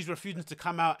because she's refusing to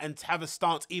come out and have a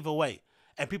stance either way.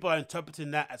 And people are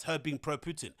interpreting that as her being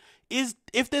pro-Putin.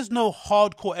 If there's no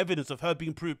hardcore evidence of her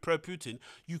being pro-Putin,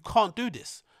 you can't do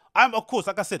this. Of course,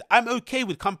 like I said, I'm okay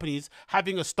with companies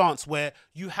having a stance where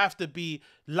you have to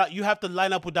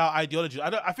line up with our ideology.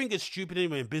 I think it's stupid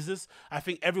anyway in business. I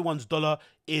think everyone's dollar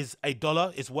is a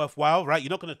dollar. It's worthwhile, right? You're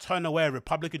not going to turn away a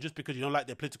Republican just because you don't like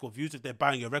their political views if they're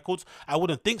buying your records. I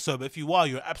wouldn't think so, but if you are,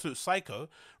 you're an absolute psycho,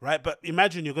 right? But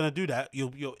imagine you're going to do that.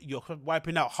 You're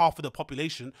wiping out half of the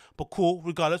population, but cool,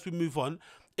 regardless, we move on.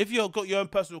 If you've got your own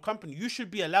personal company, you should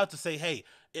be allowed to say, hey,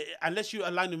 unless you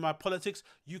align with my politics,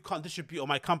 you can't distribute on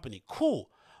my company. Cool.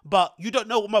 But you don't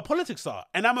know what my politics are,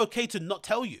 and I'm okay to not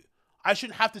tell you. I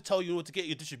shouldn't have to tell you in order to get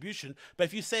your distribution. But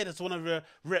if you say that's one of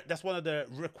the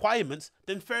requirements,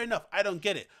 then fair enough. I don't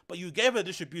get it. But you gave her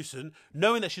distribution,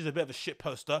 knowing that she's a bit of a shit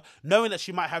poster, knowing that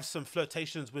she might have some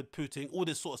flirtations with Putin, all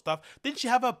this sort of stuff. Didn't she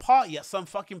have a party at some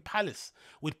fucking palace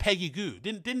with Peggy Gou?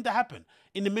 Didn't that happen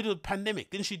in the middle of the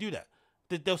pandemic? Didn't she do that?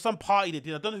 There was some party they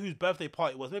did. I don't know whose birthday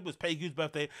party it was. Maybe it was Peggy Gou's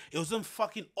birthday. It was some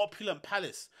fucking opulent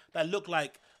palace that looked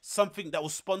like something that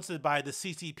was sponsored by the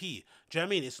CCP. Do you know what I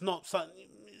mean? It's not something.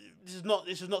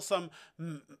 this is not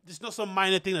some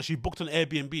minor thing that she booked on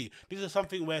Airbnb. This is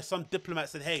something where some diplomat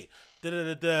said, hey, you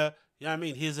know what I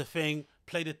mean? Here's the thing.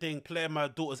 Play the thing. Play at my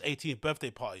daughter's 18th birthday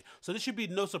party. So this should be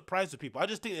no surprise to people. I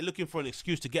just think they're looking for an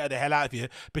excuse to get her the hell out of here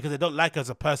because they don't like her as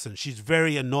a person. She's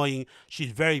very annoying.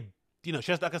 She's very, you know,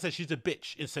 like I said, she's a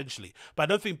bitch, essentially. But I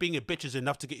don't think being a bitch is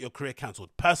enough to get your career cancelled,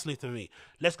 personally, to me.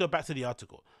 Let's go back to the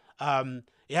article. It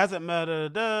hasn't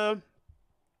murdered...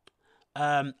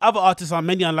 other artists,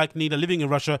 many unlike Nina, living in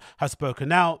Russia, have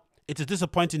spoken out. It is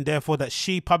disappointing, therefore, that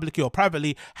she, publicly or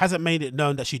privately, hasn't made it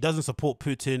known that she doesn't support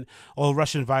Putin or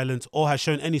Russian violence or has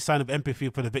shown any sign of empathy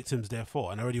for the victims,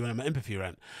 therefore. And I already went on my empathy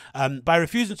rant. By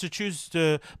refusing to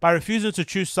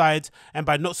choose sides and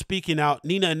by not speaking out,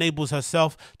 Nina enables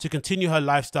herself to continue her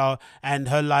lifestyle and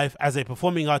her life as a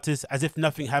performing artist as if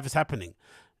nothing is happening.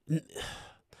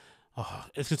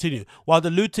 Let's continue. While the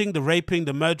looting, the raping,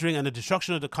 the murdering and the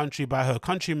destruction of the country by her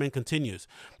countrymen continues.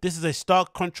 This is a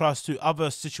stark contrast to other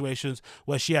situations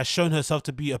where she has shown herself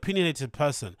to be an opinionated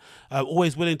person,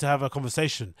 always willing to have a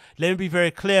conversation. Let me be very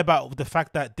clear about the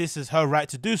fact that this is her right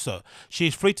to do so. She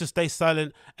is free to stay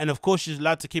silent, and of course she's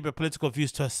allowed to keep her political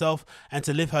views to herself and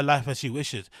to live her life as she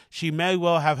wishes. She may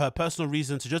well have her personal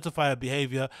reason to justify her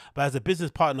behavior, but as a business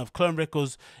partner of Clone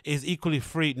Records, is equally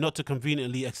free not to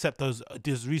conveniently accept those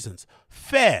reasons.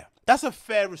 Fair. That's a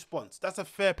fair response. That's a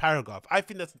fair paragraph. I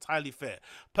think that's entirely fair.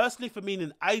 Personally, for me, in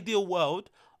an ideal world,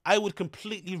 I would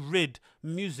completely rid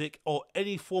music or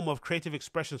any form of creative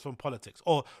expressions from politics,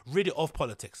 or rid it of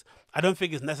politics. I don't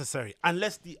think it's necessary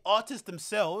unless the artists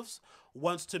themselves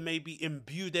wants to maybe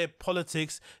imbue their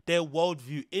politics, their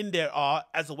worldview in their art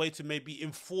as a way to maybe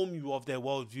inform you of their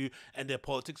worldview and their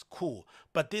politics. Cool.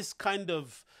 But this kind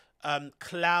of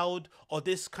cloud or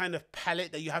this kind of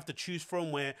palette that you have to choose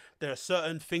from, where there are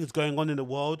certain things going on in the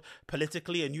world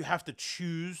politically and you have to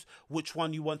choose which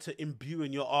one you want to imbue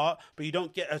in your art, but you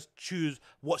don't get to choose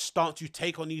what stance you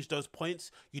take on those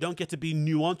points. You don't get to be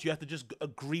nuanced. You have to just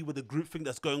agree with the groupthink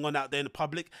that's going on out there in the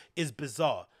public, is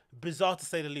bizarre. Bizarre to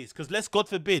say the least, because let's God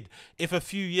forbid if a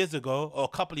few years ago or a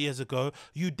couple of years ago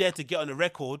you dared to get on a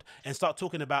record and start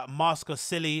talking about masks are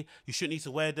silly, you shouldn't need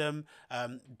to wear them,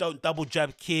 don't double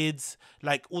jab kids,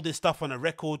 like all this stuff on a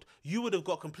record, you would have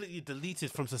got completely deleted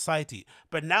from society.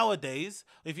 But nowadays,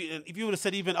 if you would have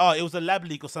said even it was a lab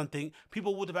leak or something,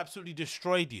 people would have absolutely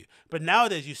destroyed you. But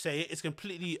nowadays you say it's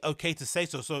completely okay to say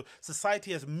so. So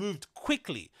society has moved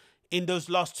quickly in those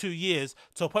last 2 years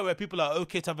to a point where people are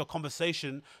okay to have a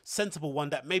conversation, sensible one,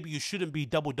 that maybe you shouldn't be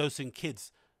double dosing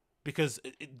kids because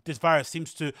this virus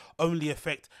seems to only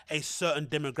affect a certain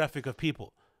demographic of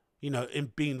people. You know,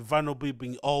 in being vulnerable,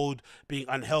 being old, being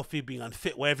unhealthy, being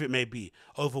unfit, wherever it may be,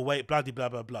 overweight, blah, blah,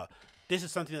 blah, blah. This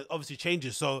is something that obviously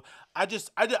changes. So I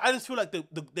just feel like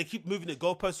they keep moving the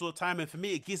goalposts all the time. And for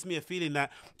me, it gives me a feeling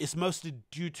that it's mostly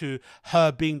due to her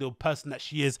being the person that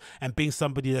she is and being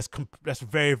somebody that's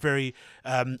very, very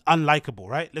unlikable,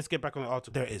 right? Let's get back on the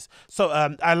article. There it is. So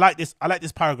I like this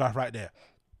paragraph right there.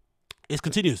 It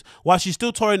continues. While she's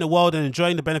still touring the world and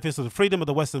enjoying the benefits of the freedom of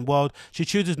the Western world, she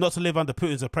chooses not to live under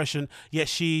Putin's oppression, yet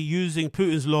she using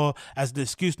Putin's law as the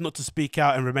excuse not to speak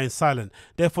out and remain silent.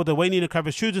 Therefore, the way Nina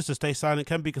Kravix chooses to stay silent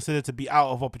can be considered to be out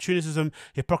of opportunism,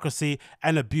 hypocrisy,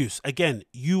 and abuse. Again,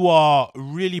 you are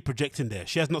really projecting there.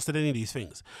 She has not said any of these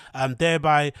things,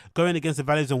 thereby going against the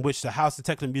values on which the house and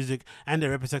techno music and their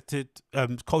represented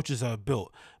cultures are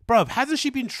built. Bruv, hasn't she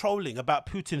been trolling about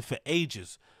Putin for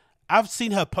ages? I've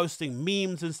seen her posting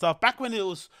memes and stuff back when it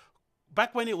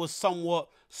was somewhat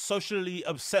socially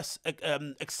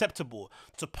acceptable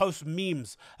to post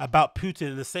memes about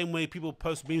Putin in the same way people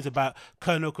post memes about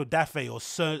Colonel Gaddafi or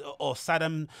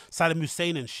Saddam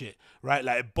Hussein and shit, right?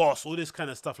 Like boss, all this kind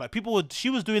of stuff. Like she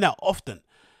was doing that often.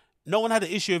 No one had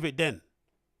an issue with it then.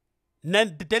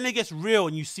 Then it gets real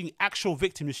and you see actual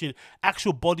victims, you see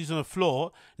actual bodies on the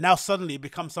floor. Now suddenly it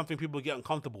becomes something people get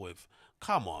uncomfortable with.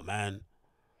 Come on, man.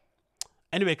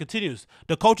 Anyway, it continues.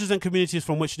 The cultures and communities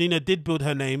from which Nina did build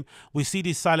her name, we see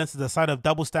these silence as a sign of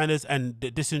double standards and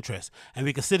disinterest, and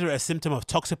we consider it a symptom of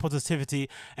toxic positivity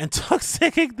and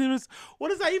toxic ignorance.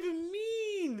 What does that even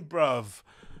mean, bruv?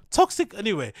 Toxic,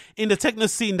 anyway, in the techno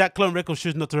scene that Clone Records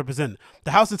should not to represent.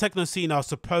 The house and techno scene are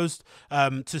supposed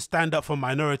to stand up for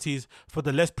minorities, for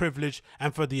the less privileged,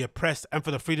 and for the oppressed, and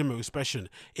for the freedom of expression.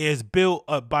 It is built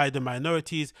by the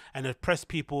minorities and oppressed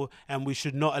people, and we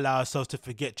should not allow ourselves to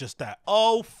forget just that.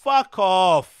 Oh, fuck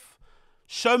off.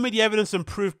 Show me the evidence and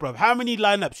proof, bro. How many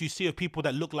lineups you see of people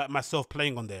that look like myself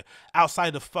playing on there,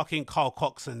 outside of fucking Carl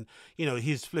Cox and, you know,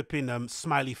 his flipping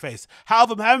smiley face? How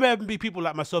many people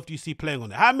like myself do you see playing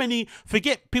on there? How many,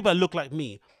 forget people that look like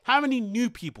me, how many new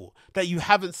people that you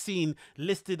haven't seen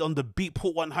listed on the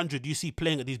Beatport 100 do you see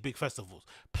playing at these big festivals?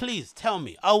 Please tell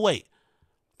me. I'll wait.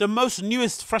 The most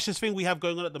newest, freshest thing we have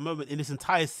going on at the moment in this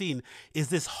entire scene is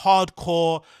this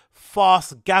hardcore,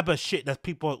 fast gabba shit that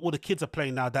all the kids are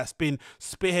playing now, that's been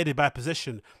spearheaded by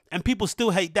Position. And people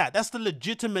still hate that. That's the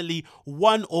legitimately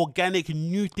one organic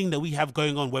new thing that we have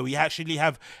going on, where we actually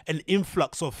have an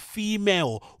influx of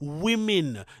female,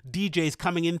 women DJs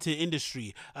coming into the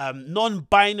industry,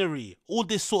 non-binary, all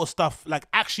this sort of stuff, like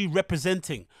actually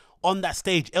representing on that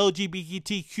stage,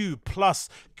 LGBTQ plus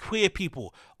queer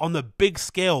people on the big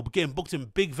scale, getting booked in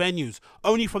big venues,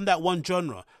 only from that one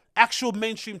genre. Actual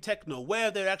mainstream techno,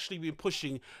 where they're actually been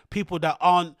pushing people that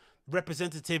aren't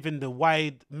representative in the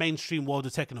wide mainstream world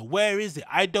of techno. Where is it?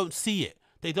 I don't see it.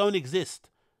 They don't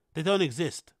exist. They don't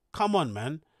exist. Come on,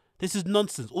 man. This is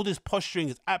nonsense. All this posturing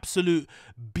is absolute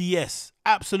BS.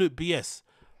 Absolute BS.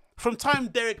 From time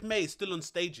Derek May is still on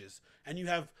stages, and you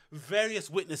have various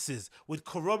witnesses with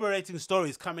corroborating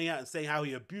stories coming out and saying how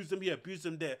he abused them here, abused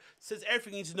them there. Says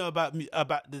everything you need to know about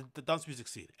the dance music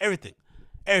scene. Everything.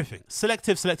 Everything.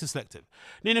 Selective, selective, selective.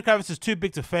 Nina Kravix is too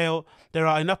big to fail. There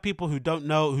are enough people who don't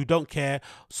know, who don't care,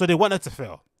 so they want her to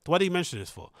fail. What do you mention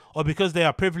this for? Or because they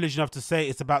are privileged enough to say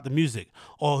it's about the music,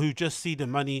 or who just see the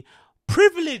money.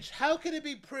 Privilege? How can it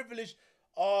be privileged?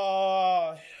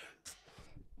 Oh...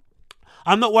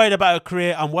 I'm not worried about her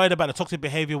career. I'm worried about the toxic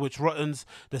behavior which rottens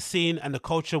the scene and the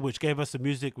culture which gave us the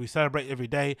music we celebrate every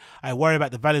day. I worry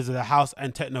about the values of the house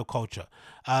and techno culture.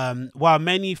 While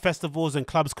many festivals and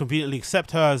clubs conveniently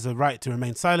accept her as a right to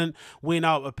remain silent, we, in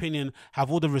our opinion,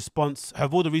 have all the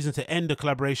reason to end the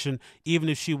collaboration, even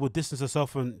if she would distance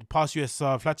herself from past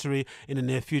USR flattery in the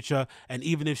near future, and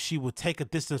even if she would take a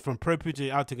distance from pro-Putin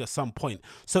outing at some point.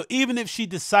 So even if she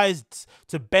decides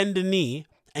to bend the knee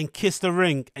and kiss the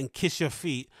ring and kiss your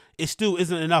feet, it still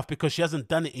isn't enough because she hasn't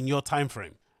done it in your time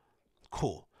frame.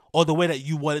 Cool. Or the way that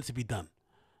you want it to be done.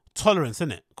 Tolerance,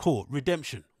 innit? Cool.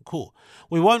 Redemption. Cool.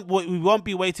 We won't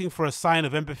be waiting for a sign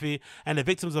of empathy and the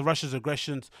victims of Russia's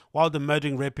aggressions while the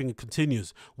murdering, raping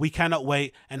continues. We cannot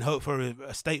wait and hope for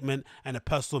a statement and a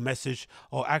personal message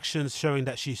or actions showing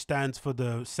that she stands for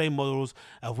the same morals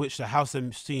of which the house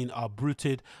and scene are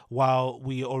bruited, while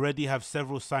we already have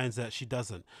several signs that she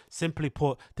doesn't. Simply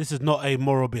put, this is not a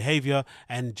moral behavior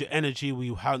and energy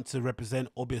we want to represent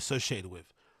or be associated with.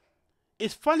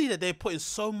 It's funny that they're putting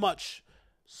so much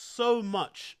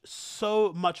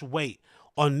weight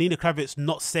on Nina Kravix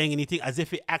not saying anything as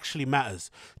if it actually matters.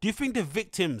 Do you think the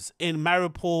victims in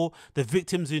Mariupol, the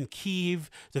victims in Kyiv,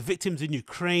 the victims in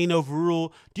Ukraine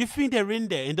overall, do you think they're in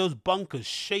there in those bunkers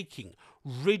shaking,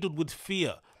 riddled with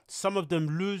fear? Some of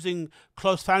them losing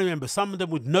close family members, some of them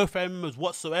with no family members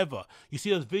whatsoever. You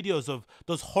see those videos of,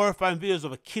 those horrifying videos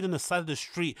of a kid on the side of the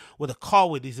street with a car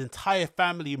with his entire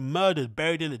family murdered,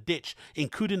 buried in a ditch,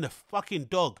 including the fucking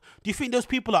dog. Do you think those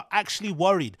people are actually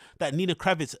worried that Nina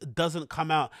Kravix doesn't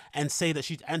come out and say that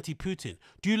she's anti-Putin?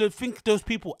 Do you think those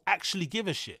people actually give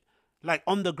a shit? Like,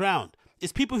 on the ground?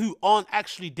 It's people who aren't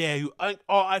actually there, who aren't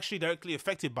actually directly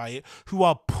affected by it, who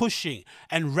are pushing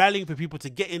and rallying for people to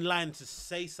get in line to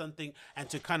say something and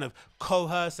to kind of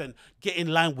coerce and get in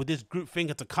line with this group thing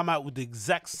and to come out with the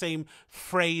exact same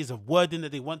phrase of wording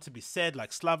that they want to be said,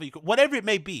 like Slava, whatever it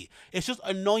may be. It's just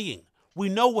annoying. We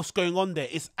know what's going on there.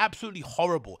 It's absolutely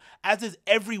horrible, as is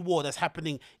every war that's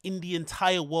happening in the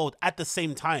entire world at the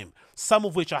same time, some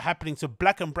of which are happening to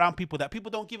black and brown people that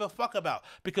people don't give a fuck about,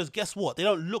 because guess what? They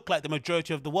don't look like the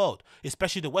majority of the world,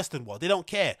 especially the Western world. They don't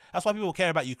care. That's why people care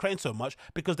about Ukraine so much,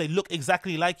 because they look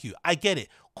exactly like you. I get it.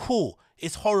 Cool.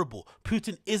 It's horrible.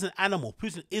 Putin is an animal.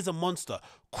 Putin is a monster.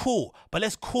 Cool. But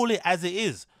let's call it as it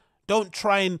is. Don't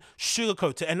try and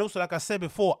sugarcoat it. And also, like I said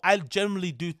before, I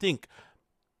generally do think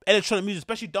electronic music,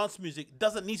 especially dance music,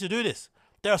 doesn't need to do this.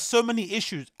 There are so many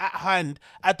issues at hand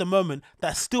at the moment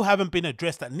that still haven't been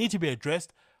addressed, that need to be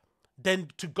addressed. Then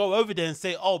to go over there and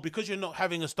say, oh, because you're not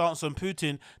having a stance on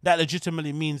Putin, that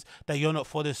legitimately means that you're not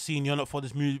for this scene, you're not for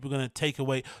this music, we're going to take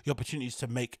away your opportunities to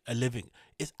make a living.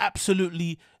 It's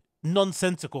absolutely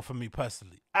nonsensical for me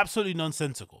personally. Absolutely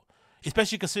nonsensical.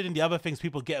 Especially considering the other things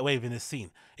people get away with in this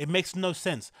scene. It makes no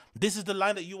sense. This is the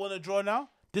line that you want to draw now?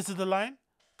 This is the line?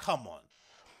 Come on.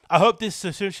 I hope this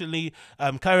sufficiently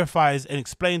clarifies and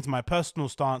explains my personal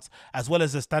stance as well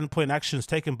as the standpoint actions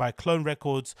taken by Clone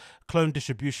Records, Clone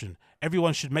Distribution.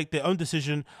 Everyone should make their own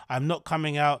decision. I'm not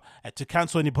coming out to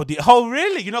cancel anybody. Oh,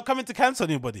 really? You're not coming to cancel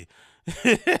anybody?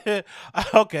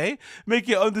 Okay. Make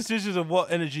your own decisions of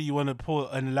what energy you want to pour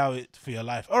and allow it for your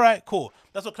life. All right, cool.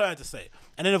 That's what Clone had to say.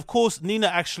 And then, of course, Nina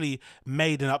actually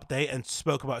made an update and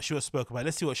spoke about.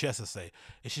 Let's see what she has to say.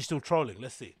 Is she still trolling?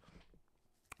 Let's see.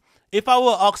 If I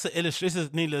were asked to illustrate, this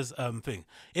is Nina's thing.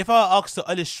 If I were asked to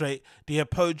illustrate the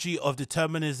apogee of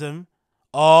determinism,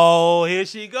 oh, here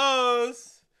she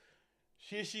goes.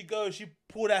 Here she goes. She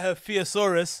pulled out her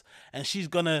thesaurus and she's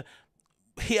gonna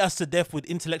hit us to death with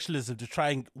intellectualism to try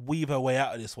and weave her way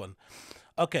out of this one.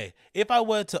 Okay, if I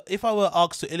were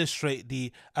asked to illustrate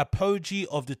the apogee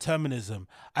of determinism,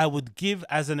 I would give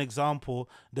as an example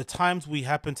the times we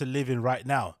happen to live in right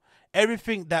now.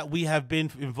 Everything that we have been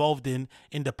involved in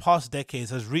the past decades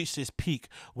has reached its peak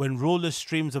when ruthless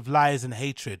streams of lies and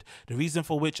hatred, the reason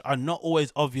for which are not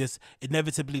always obvious,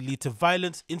 inevitably lead to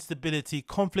violence, instability,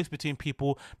 conflicts between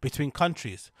people, between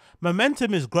countries.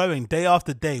 Momentum is growing day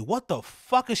after day. What the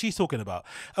fuck is she talking about?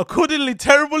 Accordingly,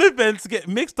 terrible events get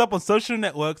mixed up on social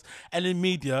networks and in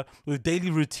media with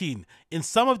daily routine. In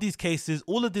some of these cases,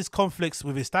 all of this conflicts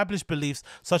with established beliefs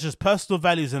such as personal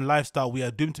values and lifestyle we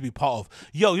are doomed to be part of.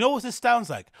 Yo, you know what this sounds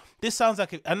like? This sounds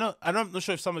like, I'm not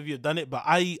sure if some of you have done it, but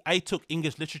I took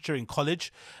English literature in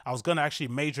college. I was going to actually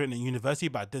major in university,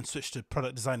 but I then switched to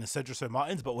product design in Cedric St.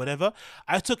 Martin's, but whatever.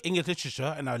 I took English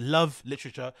literature and I love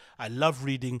literature. I love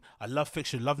reading. I love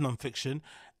fiction, love non-fiction.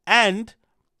 And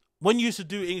when you used to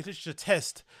do English literature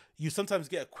test, you sometimes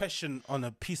get a question on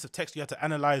a piece of text you have to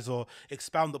analyze or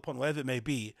expound upon, whatever it may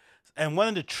be. And one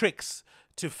of the tricks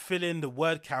to fill in the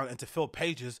word count and to fill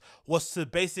pages was to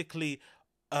basically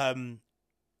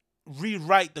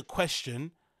rewrite the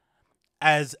question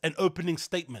as an opening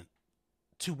statement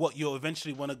to what you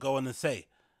eventually want to go on and say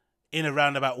in a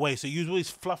roundabout way. So use all this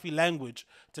fluffy language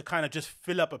to kind of just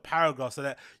fill up a paragraph so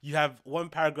that you have one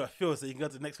paragraph filled so you can go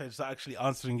to the next page and start actually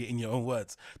answering it in your own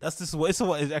words. This is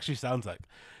what it actually sounds like.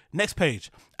 Next page.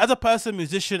 As a person,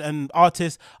 musician, and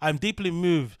artist, I'm deeply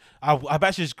moved. I'm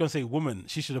actually just going to say woman.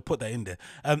 She should have put that in there.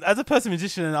 As a person,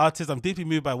 musician, and artist, I'm deeply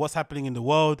moved by what's happening in the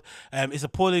world. It's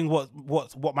appalling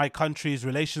what my country's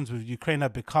relations with Ukraine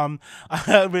have become.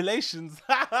 Relations.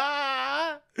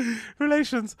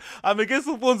 Relations. I'm against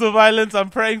all forms of violence. I'm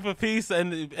praying for peace,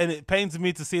 and it pains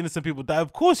me to see innocent people die.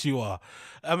 Of course you are.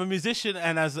 I'm a musician,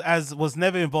 and as was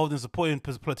never involved in supporting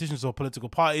politicians or political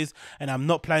parties, and I'm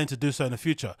not planning to do so in the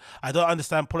future. I don't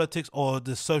understand politics or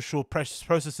the social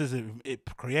processes it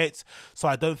creates, so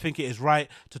I don't think it is right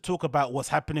to talk about what's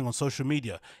happening on social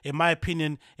media. In my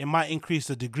opinion, it might increase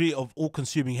the degree of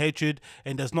all-consuming hatred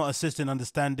and does not assist in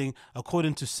understanding,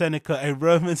 according to Seneca, a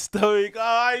Roman Stoic. Oh,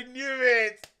 I knew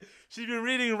it! She's been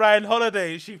reading Ryan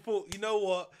Holiday. She thought, you know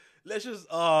what? Let's just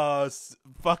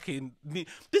fucking.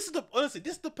 Honestly,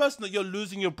 this is the person that you're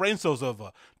losing your brain cells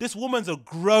over. This woman's a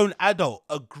grown adult,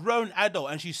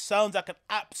 and she sounds like an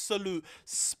absolute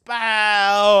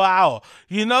spow.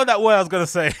 You know that word I was gonna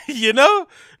say. You know,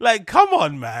 like, come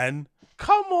on, man,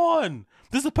 come on.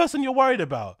 This is the person you're worried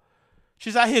about.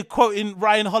 She's out here quoting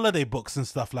Ryan Holiday books and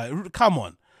stuff. Like, come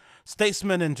on.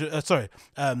 Statesman and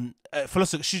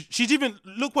philosopher. She's even,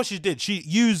 look what she did. She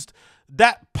used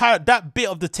that bit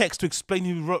of the text to explain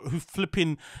who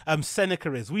flipping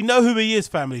Seneca is. We know who he is,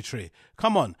 family tree.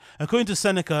 Come on. According to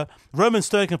Seneca, Roman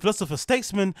Stoic and philosopher,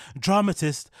 statesman,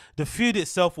 dramatist, the feud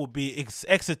itself will be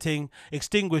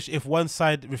extinguished if one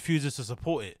side refuses to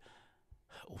support it.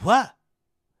 What?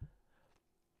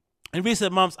 In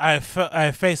recent months, I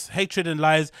have faced hatred and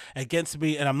lies against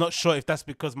me, and I'm not sure if that's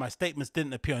because my statements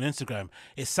didn't appear on Instagram.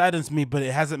 It saddens me, but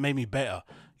it hasn't made me better.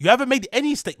 You haven't made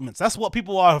any statements. That's what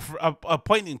people are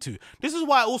pointing to. This is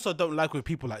why I also don't like with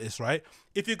people like this, right?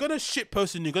 If you're going to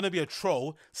shitpost and you're going to be a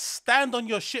troll, stand on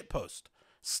your shitpost.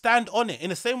 Stand on it. In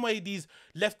the same way these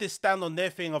leftists stand on their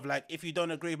thing of like, if you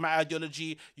don't agree with my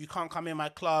ideology, you can't come in my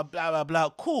club, blah, blah, blah.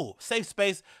 Cool. Safe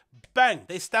space. Bang.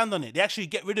 They stand on it. They actually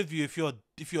get rid of you if you're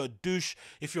a douche,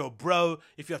 if you're a bro,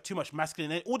 if you have too much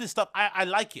masculine, all this stuff. I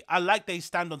like it. I like they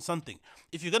stand on something.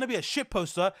 If you're going to be a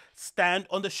shitposter, stand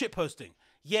on the shitposting.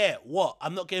 Yeah, what?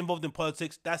 I'm not getting involved in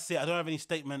politics. That's it. I don't have any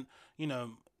statement, you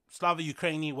know, Slava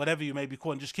Ukraini, whatever you may be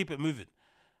calling. Just keep it moving.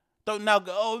 Don't now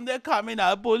go, oh, they're coming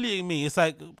out bullying me. It's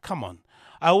like, come on.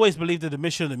 I always believed that the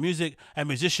mission of the music and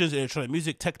musicians, electronic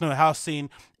music, techno, house scene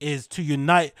is to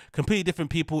unite completely different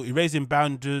people, erasing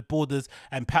boundaries, borders,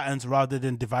 and patterns rather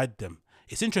than divide them.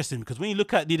 it's interesting because when you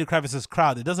look at Nina Kravitz's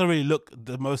crowd, it doesn't really look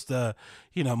the most,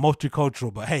 you know,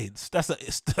 multicultural. But hey, that's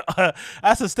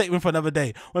a statement for another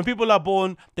day. When people are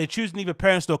born, they choose neither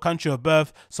parents nor country of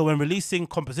birth. So when releasing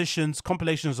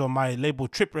compilations on my label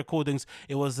Trip Recordings,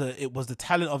 it was the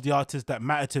talent of the artist that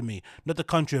mattered to me, not the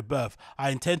country of birth.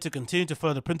 I intend to continue to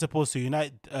follow the principles to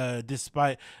unite,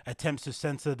 despite attempts to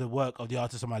censor the work of the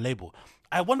artist on my label.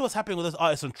 I wonder what's happening with those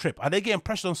artists on Trip. Are they getting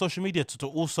pressured on social media to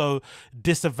also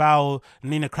disavow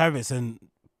Nina Kravitz and,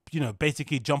 you know,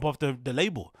 basically jump off the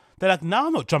label? They're like, no,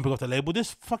 I'm not jumping off the label.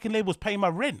 This fucking label's paying my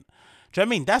rent. Do you know what I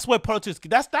mean? That's where politics,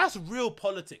 that's real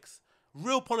politics.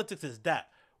 Real politics is that.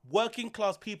 Working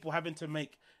class people having to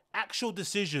make actual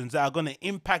decisions that are going to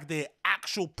impact their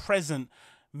actual present,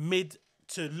 mid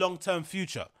to long-term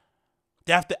future.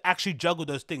 They have to actually juggle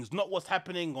those things, not what's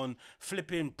happening on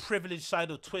flipping privileged side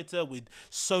of Twitter with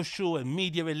social and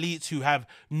media elites who have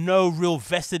no real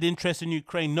vested interest in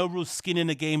Ukraine, no real skin in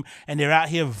the game, and they're out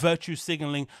here virtue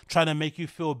signaling, trying to make you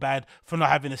feel bad for not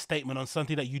having a statement on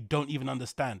something that you don't even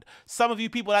understand. Some of you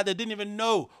people out there didn't even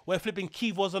know where flipping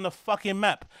Kyiv was on the fucking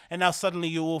map, and now suddenly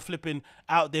you're all flipping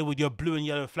out there with your blue and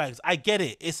yellow flags. I get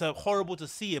it. It's horrible to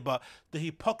see it, but the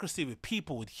hypocrisy with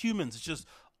people, with humans, is just...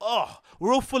 oh,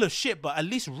 we're all full of shit, but at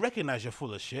least recognize you're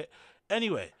full of shit.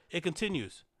 Anyway, it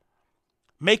continues.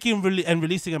 Making and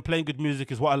releasing and playing good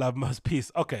music is what I love most.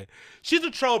 Peace. Okay. She's a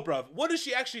troll, bruv. What does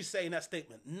she actually say in that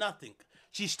statement? Nothing.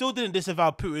 She still didn't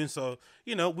disavow Putin, so,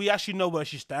 you know, we actually know where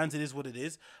she stands. It is what it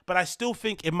is. But I still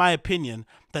think, in my opinion,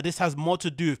 that this has more to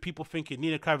do with people thinking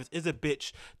Nina Kravitz is a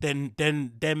bitch than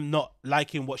them not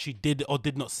liking what she did or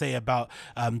did not say about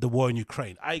the war in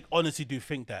Ukraine. I honestly do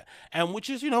think that. And which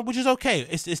is, you know, which is okay.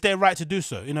 It's their right to do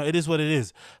so. You know, it is what it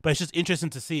is. But it's just interesting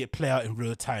to see it play out in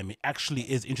real time. It actually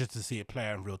is interesting to see it play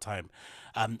out in real time.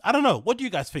 I don't know. What do you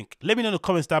guys think? Let me know in the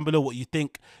comments down below what you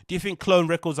think. Do you think Clone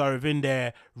Records are within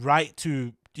their right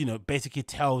to, you know, basically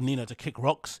tell Nina to kick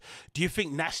rocks? Do you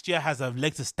think Nastya has a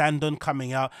leg to stand on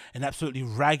coming out and absolutely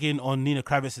ragging on Nina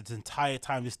Kravitz the entire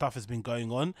time this stuff has been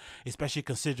going on, especially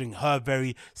considering her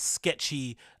very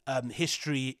sketchy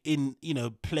history in, you know,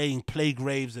 playing plague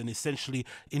raves and essentially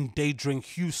endangering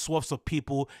huge swaths of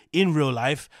people in real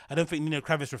life? I don't think Nina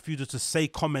Kravitz's refusal to say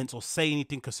comments or say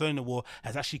anything concerning the war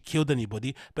has actually killed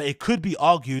anybody, but it could be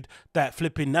argued that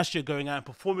flipping Nastya going out and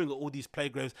performing at all these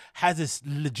plague raves has this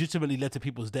legitimately led to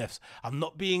people's deaths. I'm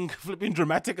not being flipping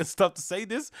dramatic and stuff to say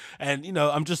this, and, you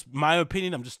know, I'm just, my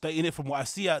opinion, I'm just stating it from what I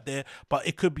see out there, but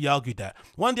it could be argued that.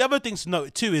 One of the other things to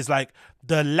note too is like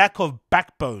the lack of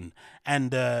backbone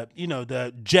and you know,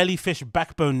 the jellyfish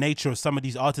backbone nature of some of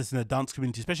these artists in the dance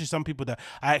community, especially some people that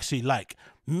I actually like.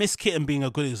 Miss Kitten being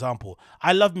a good example.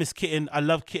 I love Miss Kitten. I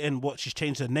love Kitten, what she's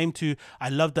changed her name to. I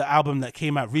love the album that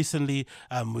came out recently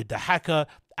with The Hacker.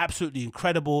 Absolutely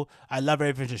incredible. I love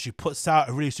everything that she puts out,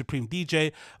 a really supreme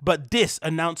DJ. But this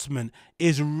announcement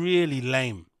is really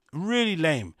lame. Really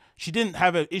lame. She didn't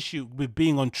have an issue with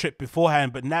being on Trip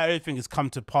beforehand, but now everything has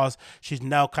come to pass. She's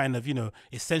now kind of, you know,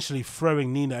 essentially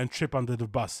throwing Nina and Trip under the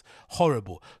bus.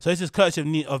 Horrible. So this is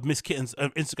courtesy of Miss Kitten's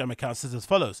Instagram account. Says as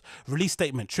follows. Release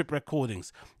statement, Trip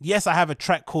Recordings. Yes, I have a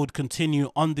track called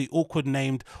Continue on the awkward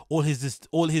named All His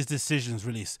Decisions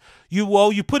release.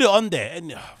 You put it on there. And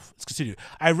let's continue.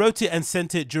 I wrote it and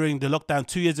sent it during the lockdown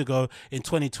 2 years ago in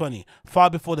 2020,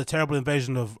 far before the terrible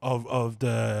invasion of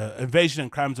the invasion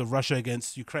and crimes of Russia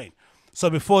against Ukraine. So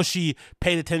before she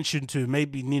paid attention to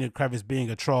maybe Nina Kravitz being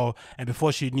a troll, and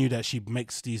before she knew that she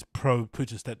makes these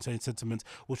pro-Putin sentiments,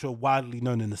 which were widely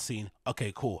known in the scene.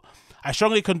 Okay, cool. I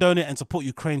strongly condone it and support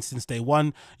Ukraine since day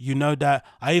one. You know that.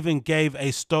 I even gave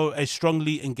a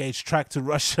strongly engaged track to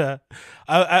Russia.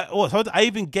 I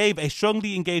even gave a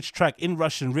strongly engaged track in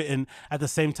Russian written at the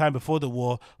same time before the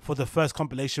war for the first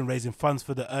compilation raising funds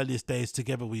for the earliest days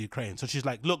together with Ukraine. So she's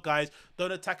like, look guys,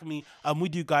 don't attack me. I'm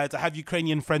with you guys. I have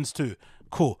Ukrainian friends too.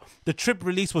 Cool. The Trip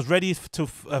release was ready to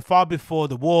far before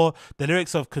the war. The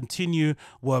lyrics of Continue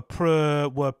were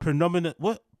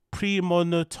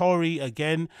premonitory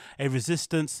again, a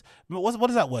resistance. What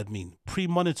does that word mean?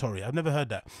 Premonitory. I've never heard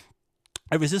that.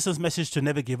 A resistance message to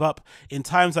never give up. In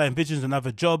times I envisioned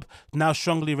another job, now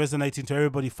strongly resonating to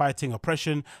everybody fighting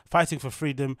oppression, fighting for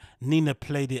freedom. Nina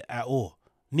played it at all.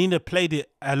 Nina played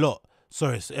it a lot.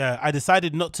 Sorry, I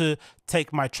decided not to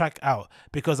take my track out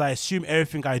because I assume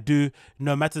everything I do,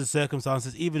 no matter the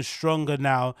circumstances, even stronger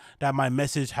now that my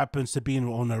message happens to be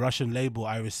on a Russian label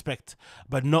I respect,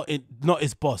 but not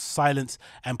its boss, silence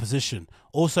and position.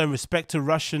 Also, in respect to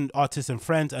Russian artists and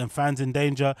friends and fans in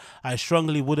danger, I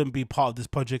strongly wouldn't be part of this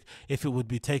project if it would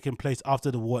be taking place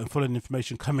after the war and following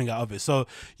information coming out of it. So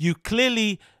you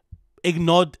clearly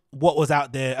ignored what was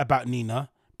out there about Nina,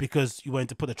 because you wanted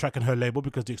to put the track on her label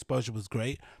because the exposure was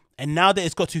great. And now that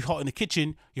it's got too hot in the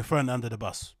kitchen, you're thrown under the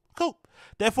bus. Cool.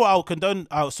 Therefore,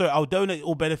 I'll donate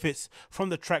all benefits from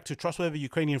the track to trustworthy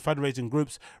Ukrainian fundraising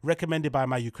groups recommended by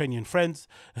my Ukrainian friends.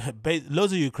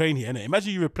 Loads of Ukraine here, innit?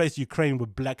 Imagine you replace Ukraine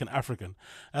with black and African.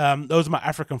 Those are my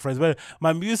African friends. But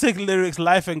my music, lyrics,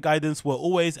 life, and guidance were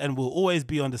always and will always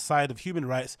be on the side of human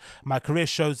rights. My career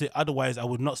shows it. Otherwise, I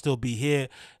would not still be here.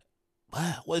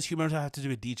 What does human rights have to do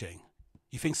with DJing?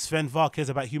 You think Sven Var cares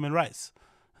about human rights?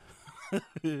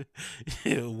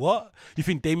 What? You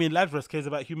think Damien Lazarus cares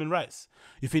about human rights?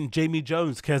 You think Jamie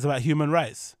Jones cares about human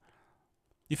rights?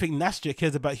 You think Nastya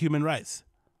cares about human rights?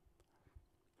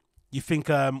 You think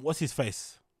what's his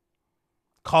face?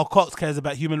 Carl Cox cares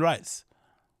about human rights?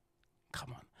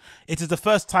 Come on. It is the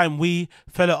first time we,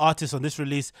 fellow artists on this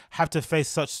release, have to face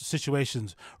such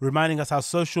situations, reminding us how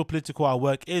social, political our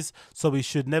work is, so we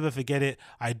should never forget it.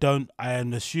 I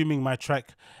am assuming my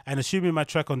track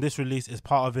on this release is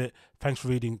part of it. Thanks for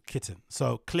reading, Kitten.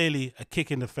 So clearly a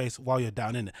kick in the face while you're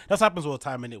down in it. That happens all the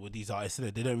time in it with these artists. They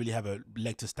don't really have a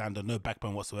leg to stand on, no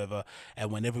backbone whatsoever.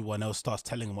 And when everyone else starts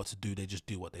telling them what to do, they just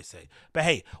do what they say. But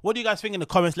hey, what do you guys think in the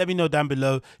comments? Let me know down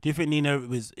below. Do you think Nina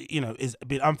is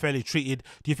being unfairly treated?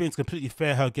 Do you think it's completely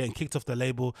fair her getting kicked off the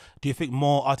label? Do you think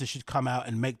more artists should come out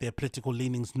and make their political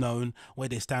leanings known, where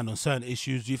they stand on certain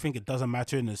issues? Do you think it doesn't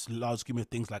matter in this large scheme of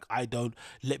things? Like, I don't.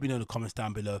 Let me know in the comments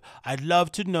down below. I'd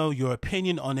love to know your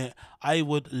opinion on it. I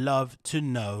would love to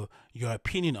know your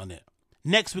opinion on it.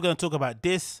 Next, we're going to talk about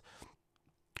this.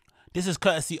 This is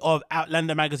courtesy of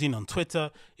Outlander magazine on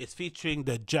Twitter. It's featuring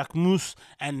the Jacquemus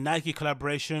and Nike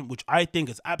collaboration, which I think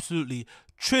is absolutely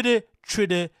trash.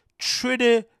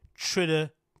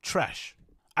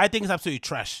 I think it's absolutely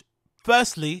trash.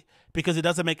 Firstly, because it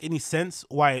doesn't make any sense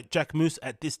why Jacquemus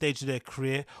at this stage of their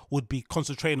career would be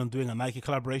concentrating on doing a Nike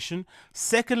collaboration.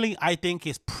 Secondly, I think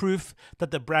it's proof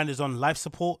that the brand is on life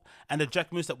support, and the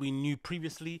Jacquemus that we knew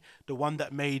previously, the one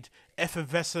that made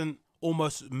effervescent,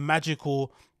 almost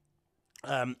magical,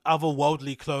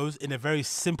 otherworldly clothes in a very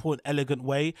simple and elegant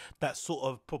way that sort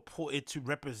of purported to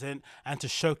represent and to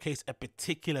showcase a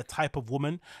particular type of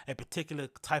woman, a particular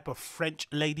type of French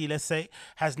lady, let's say,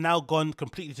 has now gone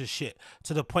completely to shit,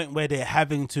 to the point where they're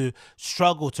having to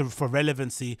struggle for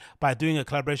relevancy by doing a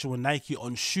collaboration with Nike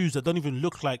on shoes that don't even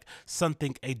look like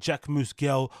something a Jacquemus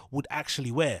girl would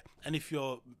actually wear. And if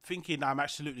you're thinking I'm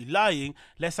absolutely lying,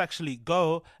 let's actually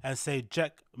go and say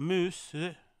Jacquemus.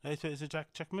 Is it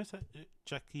Jacquemus?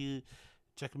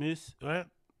 Jacquemus, right?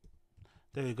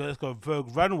 There we go. Let's go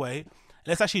Vogue Runway.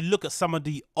 Let's actually look at some of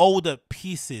the older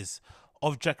pieces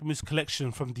of Jacquemus'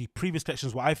 collection from the previous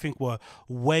collections, what I think were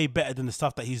way better than the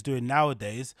stuff that he's doing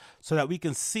nowadays, so that we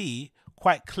can see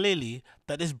quite clearly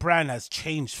that this brand has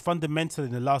changed fundamentally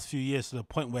in the last few years to the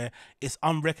point where it's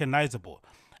unrecognizable.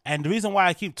 And the reason why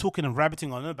I keep talking and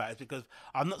rabbiting on about it is because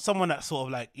I'm not someone that sort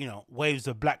of like, waves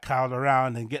a black cloud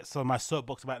around and gets on my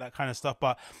soapbox about that kind of stuff.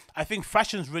 But I think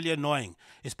fashion's really annoying,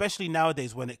 especially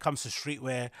nowadays when it comes to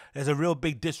streetwear. There's a real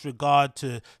big disregard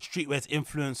to streetwear's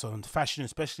influence on fashion,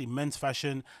 especially men's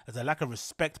fashion. There's a lack of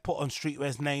respect put on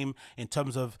streetwear's name in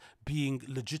terms of being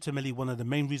legitimately one of the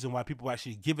main reasons why people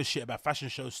actually give a shit about fashion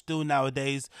shows still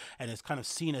nowadays. And it's kind of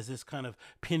seen as this kind of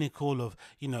pinnacle of,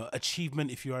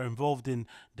 achievement if you are involved in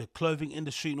the clothing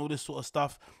industry and all this sort of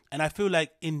stuff. And I feel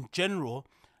like in general,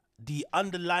 the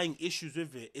underlying issues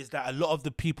with it is that a lot of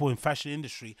the people in fashion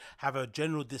industry have a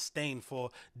general disdain for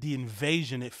the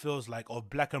invasion, it feels like, of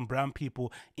black and brown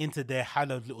people into their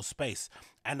hallowed little space.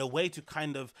 And a way to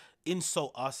kind of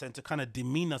insult us and to kind of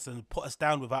demean us and put us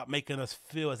down without making us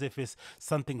feel as if it's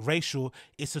something racial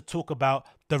is to talk about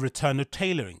the return of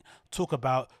tailoring, talk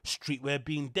about streetwear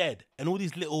being dead, and all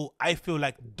these little, I feel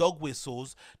like, dog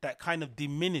whistles that kind of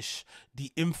diminish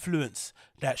the influence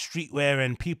that streetwear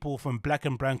and people from black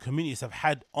and brown communities have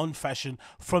had on fashion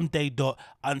from day dot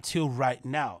until right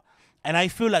now. And I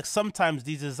feel like sometimes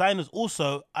these designers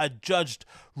also are judged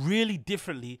really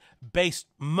differently based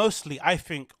mostly, I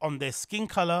think, on their skin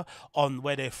color, on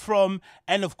where they're from,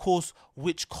 and of course,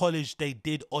 which college they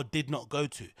did or did not go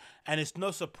to. And it's no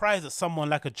surprise that someone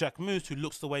like a Jacquemus, who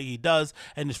looks the way he does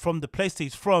and is from the place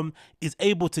he's from, is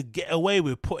able to get away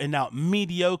with putting out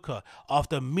mediocre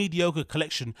after mediocre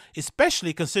collection,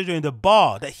 especially considering the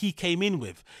bar that he came in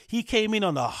with. He came in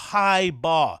on a high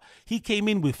bar. He came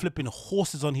in with flipping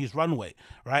horses on his runway,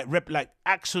 right? Look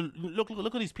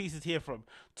at these pieces here from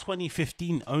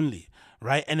 2015 only,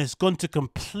 right? And it's gone to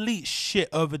complete shit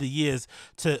over the years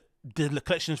to the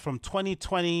collections from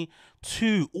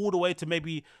 2022 all the way to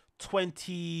maybe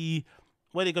 20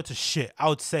 to shit, I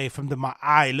would say, from my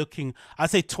eye looking, I'd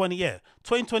say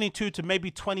 2022 to maybe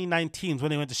 2019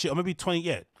 when they went to shit, or maybe 20,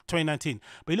 yeah, 2019.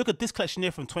 But you look at this collection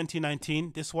here from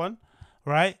 2019, this one,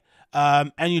 right?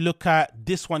 And you look at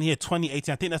this one here,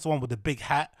 2018. I think that's the one with the big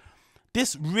hat.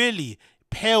 This really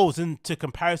pales into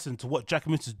comparison to what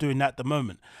Jacquemus is doing at the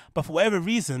moment. But for whatever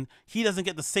reason, he doesn't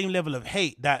get the same level of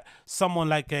hate that someone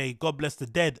like a God bless the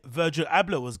dead Virgil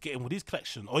Abloh was getting with his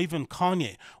collection, or even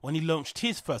Kanye when he launched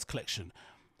his first collection.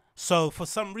 So for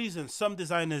some reason, some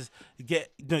designers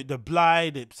get the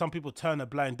blind. Some people turn a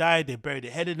blind eye. They bury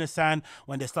their head in the sand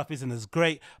when their stuff isn't as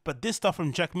great. But this stuff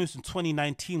from Jacquemus in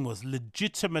 2019 was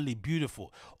legitimately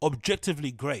beautiful,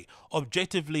 objectively great,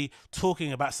 objectively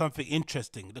talking about something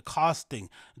interesting. The casting,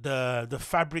 the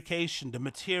fabrication, the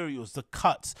materials, the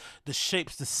cuts, the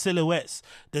shapes, the silhouettes,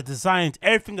 the designs,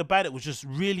 everything about it was just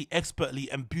really expertly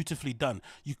and beautifully done.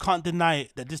 You can't deny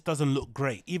that this doesn't look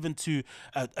great. Even to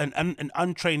an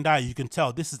untrained eye, you can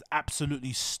tell this is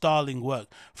absolutely sterling work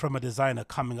from a designer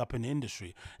coming up in the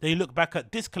industry. Then you look back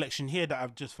at this collection here that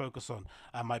I've just focused on,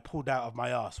 I pulled out of my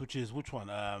ass, which is which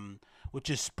one? Which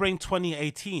is spring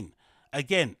 2018.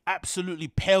 Again, absolutely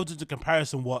pales into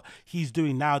comparison what he's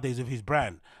doing nowadays with his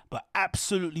brand, but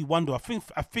absolutely wonder. I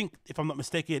think if I'm not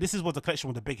mistaken, this is what the collection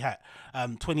with the big hat,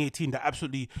 2018, that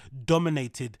absolutely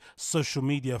dominated social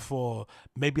media for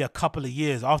maybe a couple of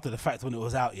years after the fact when it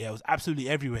was out. Yeah, it was absolutely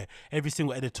everywhere. Every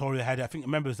single editorial had it. I think,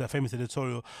 remember, it was the famous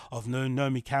editorial of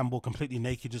Naomi Campbell completely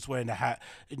naked, just wearing the hat,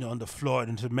 you know, on the floor,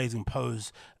 and it's an amazing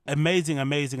pose. Amazing,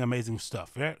 amazing, amazing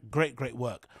stuff. Yeah, great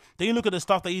work. Then you look at the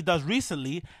stuff that he does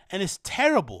recently, and it's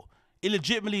terrible. It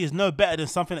legitimately is no better than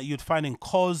something that you'd find in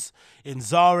COS, in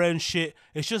Zara and shit.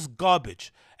 It's just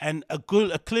garbage. And a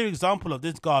clear example of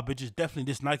this garbage is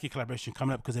definitely this Nike collaboration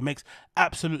coming up, because it makes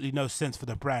absolutely no sense for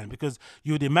the brand. Because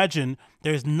you would imagine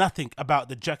there is nothing about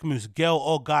the Jacquemus girl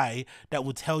or guy that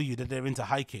would tell you that they're into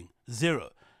hiking.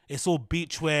 Zero. It's all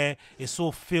beach wear, it's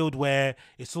all field wear,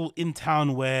 it's all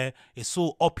in-town wear, it's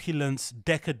all opulence,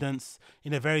 decadence,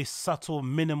 in a very subtle,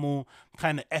 minimal,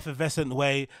 kind of effervescent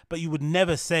way. But you would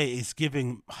never say it's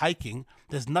giving hiking.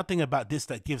 There's nothing about this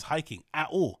that gives hiking at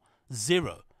all.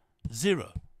 Zero.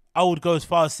 I would go as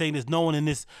far as saying there's no one in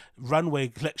this runway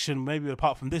collection, maybe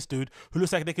apart from this dude, who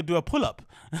looks like they could do a pull-up.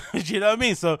 Do you know what I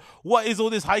mean? So what is all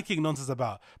this hiking nonsense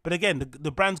about? But again,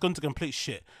 the brand's gone to complete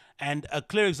shit. And a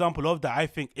clear example of that, I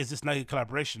think, is this Nike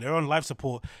collaboration. They're on life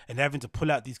support and they're having to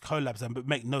pull out these collabs and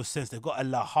make no sense. They've got a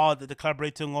Lahar that they're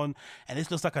collaborating on, and this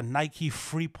looks like a Nike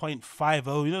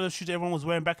 3.50. You know those shoes everyone was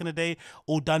wearing back in the day,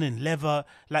 all done in leather,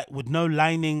 like with no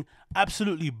lining.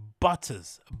 Absolutely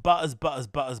butters.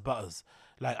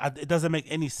 Like, it doesn't make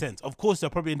any sense. Of course,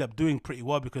 they'll probably end up doing pretty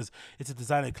well because it's a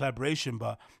designer collaboration,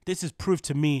 but this is proof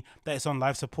to me that it's on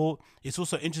life support. It's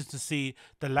also interesting to see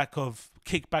the lack of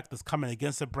kickback that's coming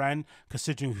against the brand,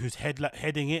 considering who's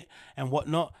heading it and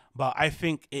whatnot. But I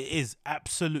think it is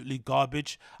absolutely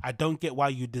garbage. I don't get why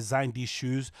you design these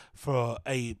shoes for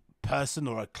a person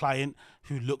or a client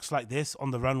who looks like this on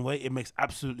the runway. It makes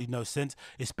absolutely no sense,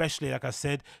 especially, like I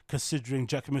said, considering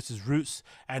Jacquemus's roots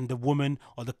and the woman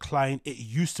or the client it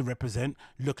used to represent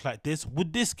look like this.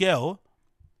 Would this girl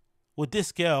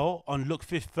on look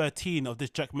 13 of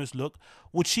this Jacquemus look,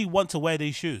 would she want to wear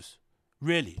these shoes?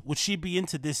 Really? Would she be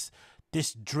into this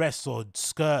dress or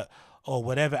skirt or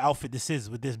whatever outfit this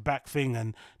is with this back thing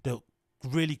and the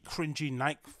really cringy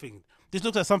Nike thing? This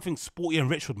looks like something Sporty and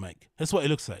Rich would make. That's what it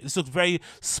looks like. This looks very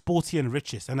Sporty and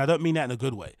Richest, and I don't mean that in a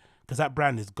good way, because that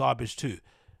brand is garbage too.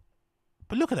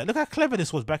 But look at that. Look how clever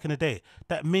this was back in the day.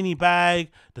 That mini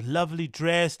bag, the lovely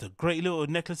dress, the great little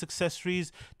necklace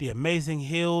accessories, the amazing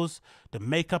heels, the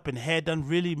makeup and hair done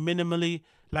really minimally.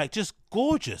 Like, just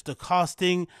gorgeous. The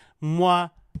casting, moi.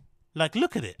 Like,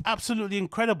 look at it. Absolutely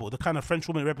incredible. The kind of French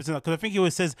woman it represents. Because I think he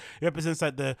always says it represents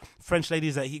like the French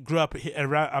ladies that he grew up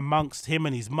around amongst him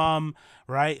and his mum,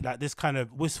 right? Like this kind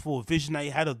of wistful vision that he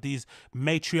had of these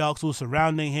matriarchs all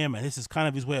surrounding him. And this is kind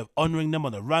of his way of honoring them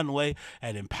on the runway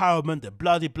and empowerment, the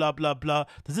bloody blah, blah, blah.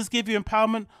 Does this give you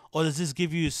empowerment? Or does this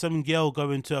give you some girl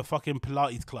going to a fucking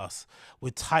Pilates class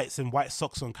with tights and white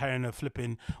socks on carrying a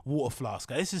flipping water flask?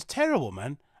 Like, this is terrible,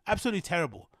 man. Absolutely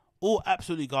terrible. All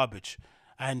absolutely garbage.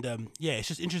 And yeah, it's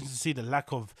just interesting to see the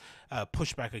lack of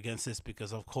pushback against this,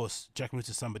 because of course Jacquemus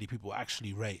is somebody people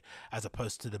actually rate, as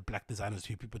opposed to the black designers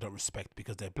who people don't respect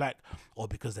because they're black or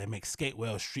because they make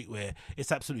skatewear or streetwear.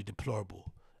 It's absolutely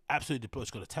deplorable. Absolutely deplorable.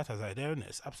 It's got a TAZS out there, and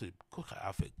it's absolutely cool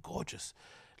outfit, gorgeous.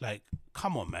 Like,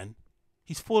 come on, man.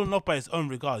 He's fallen off by his own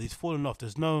regard. He's fallen off.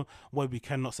 There's no way we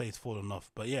cannot say he's fallen off.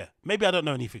 But yeah, maybe I don't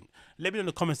know anything. Let me know in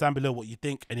the comments down below what you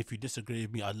think. And if you disagree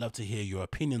with me, I'd love to hear your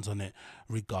opinions on it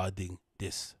regarding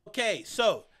this. Okay,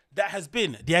 so that has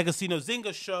been the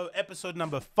AgostinhoZinga Show, episode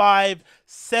number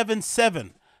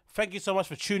 577. Thank you so much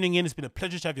for tuning in. It's been a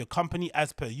pleasure to have your company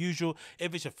as per usual.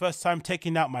 If it's your first time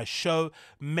taking out my show,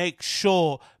 make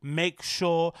sure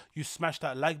you smash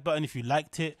that like button if you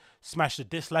liked it. Smash the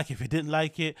dislike if you didn't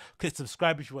like it. Click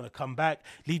subscribe if you want to come back.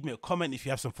 Leave me a comment if you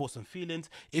have some thoughts and feelings.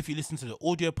 If you listen to the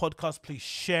audio podcast, please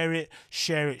share it.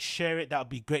 That would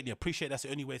be greatly appreciated. That's the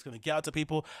only way it's going to get out to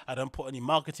people. I don't put any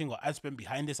marketing or ad spend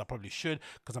behind this. I probably should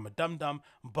because I'm a dum-dum,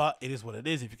 but it is what it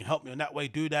is. If you can help me on that way,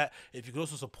 do that. If you can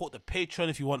also support the Patreon,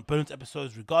 if you want bonus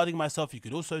episodes regarding myself, you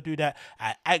could also do that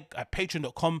at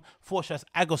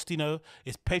patreon.com/Agostinho.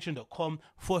 It's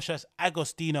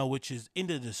patreon.com/Agostinho, which is in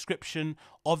the description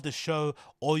of the show,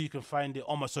 or you can find it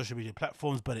on my social media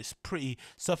platforms, but it's pretty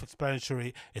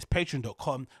self-explanatory. It's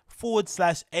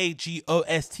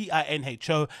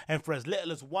patreon.com/Agostinho, and for as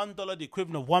little as $1, the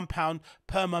equivalent of £1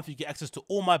 per month, you get access to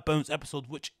all my bonus episodes,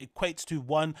 which equates to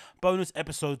 1 bonus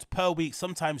episodes per week,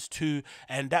 sometimes 2,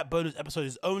 and that bonus episode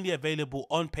is only available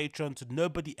on Patreon to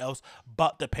nobody else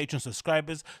but the Patreon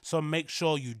subscribers. So make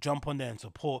sure you jump on there and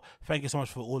support. Thank you so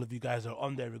much for all of you guys that are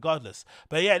on there regardless.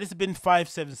 But yeah, this has been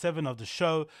 577 of the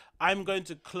show. I'm going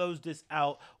to close this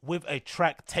out with a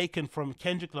track taken from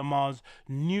Kendrick Lamar's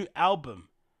new album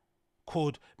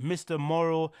called Mr.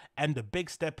 Moral and the Big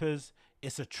Steppers.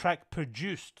 It's a track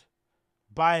produced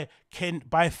by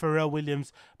Pharrell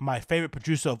Williams, my favorite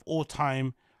producer of all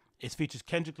time. It features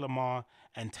Kendrick Lamar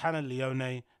and Tana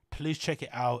Leone. Please check it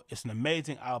out. It's an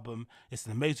amazing album. It's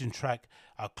an amazing track.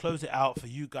 I'll close it out for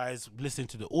you guys listening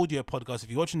to the audio podcast. If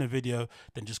you're watching the video,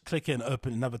 then just click it and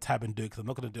open another tab and do it, because I'm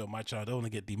not going to do it on my channel. I don't want to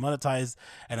get demonetized.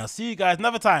 And I'll see you guys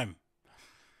another time.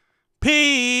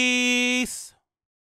 Peace.